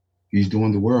 He's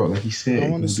doing the world, like he said. I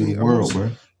want to see the world,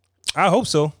 bro. I hope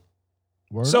so.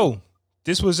 Word. So,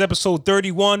 this was episode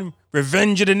 31,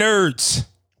 Revenge of the Nerds.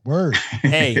 Word.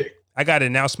 Hey, I got an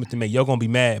announcement to make. Y'all gonna be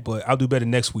mad, but I'll do better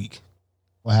next week.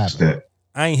 What happened?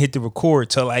 I ain't hit the record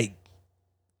till like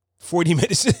 40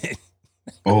 minutes in.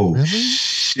 Oh, really?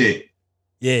 Shit.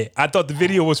 Yeah, I thought the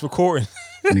video was recording.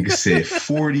 Nigga said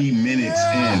 40 minutes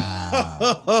in.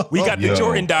 We got the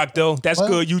Jordan doc though. That's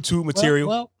good YouTube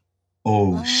material.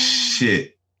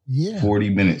 Shit. Yeah. 40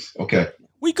 minutes. Okay.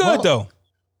 We good though.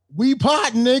 We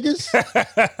pot niggas.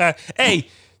 Hey,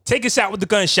 take us out with the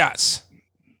gunshots.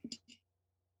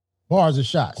 Bars or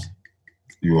shots.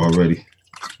 You already.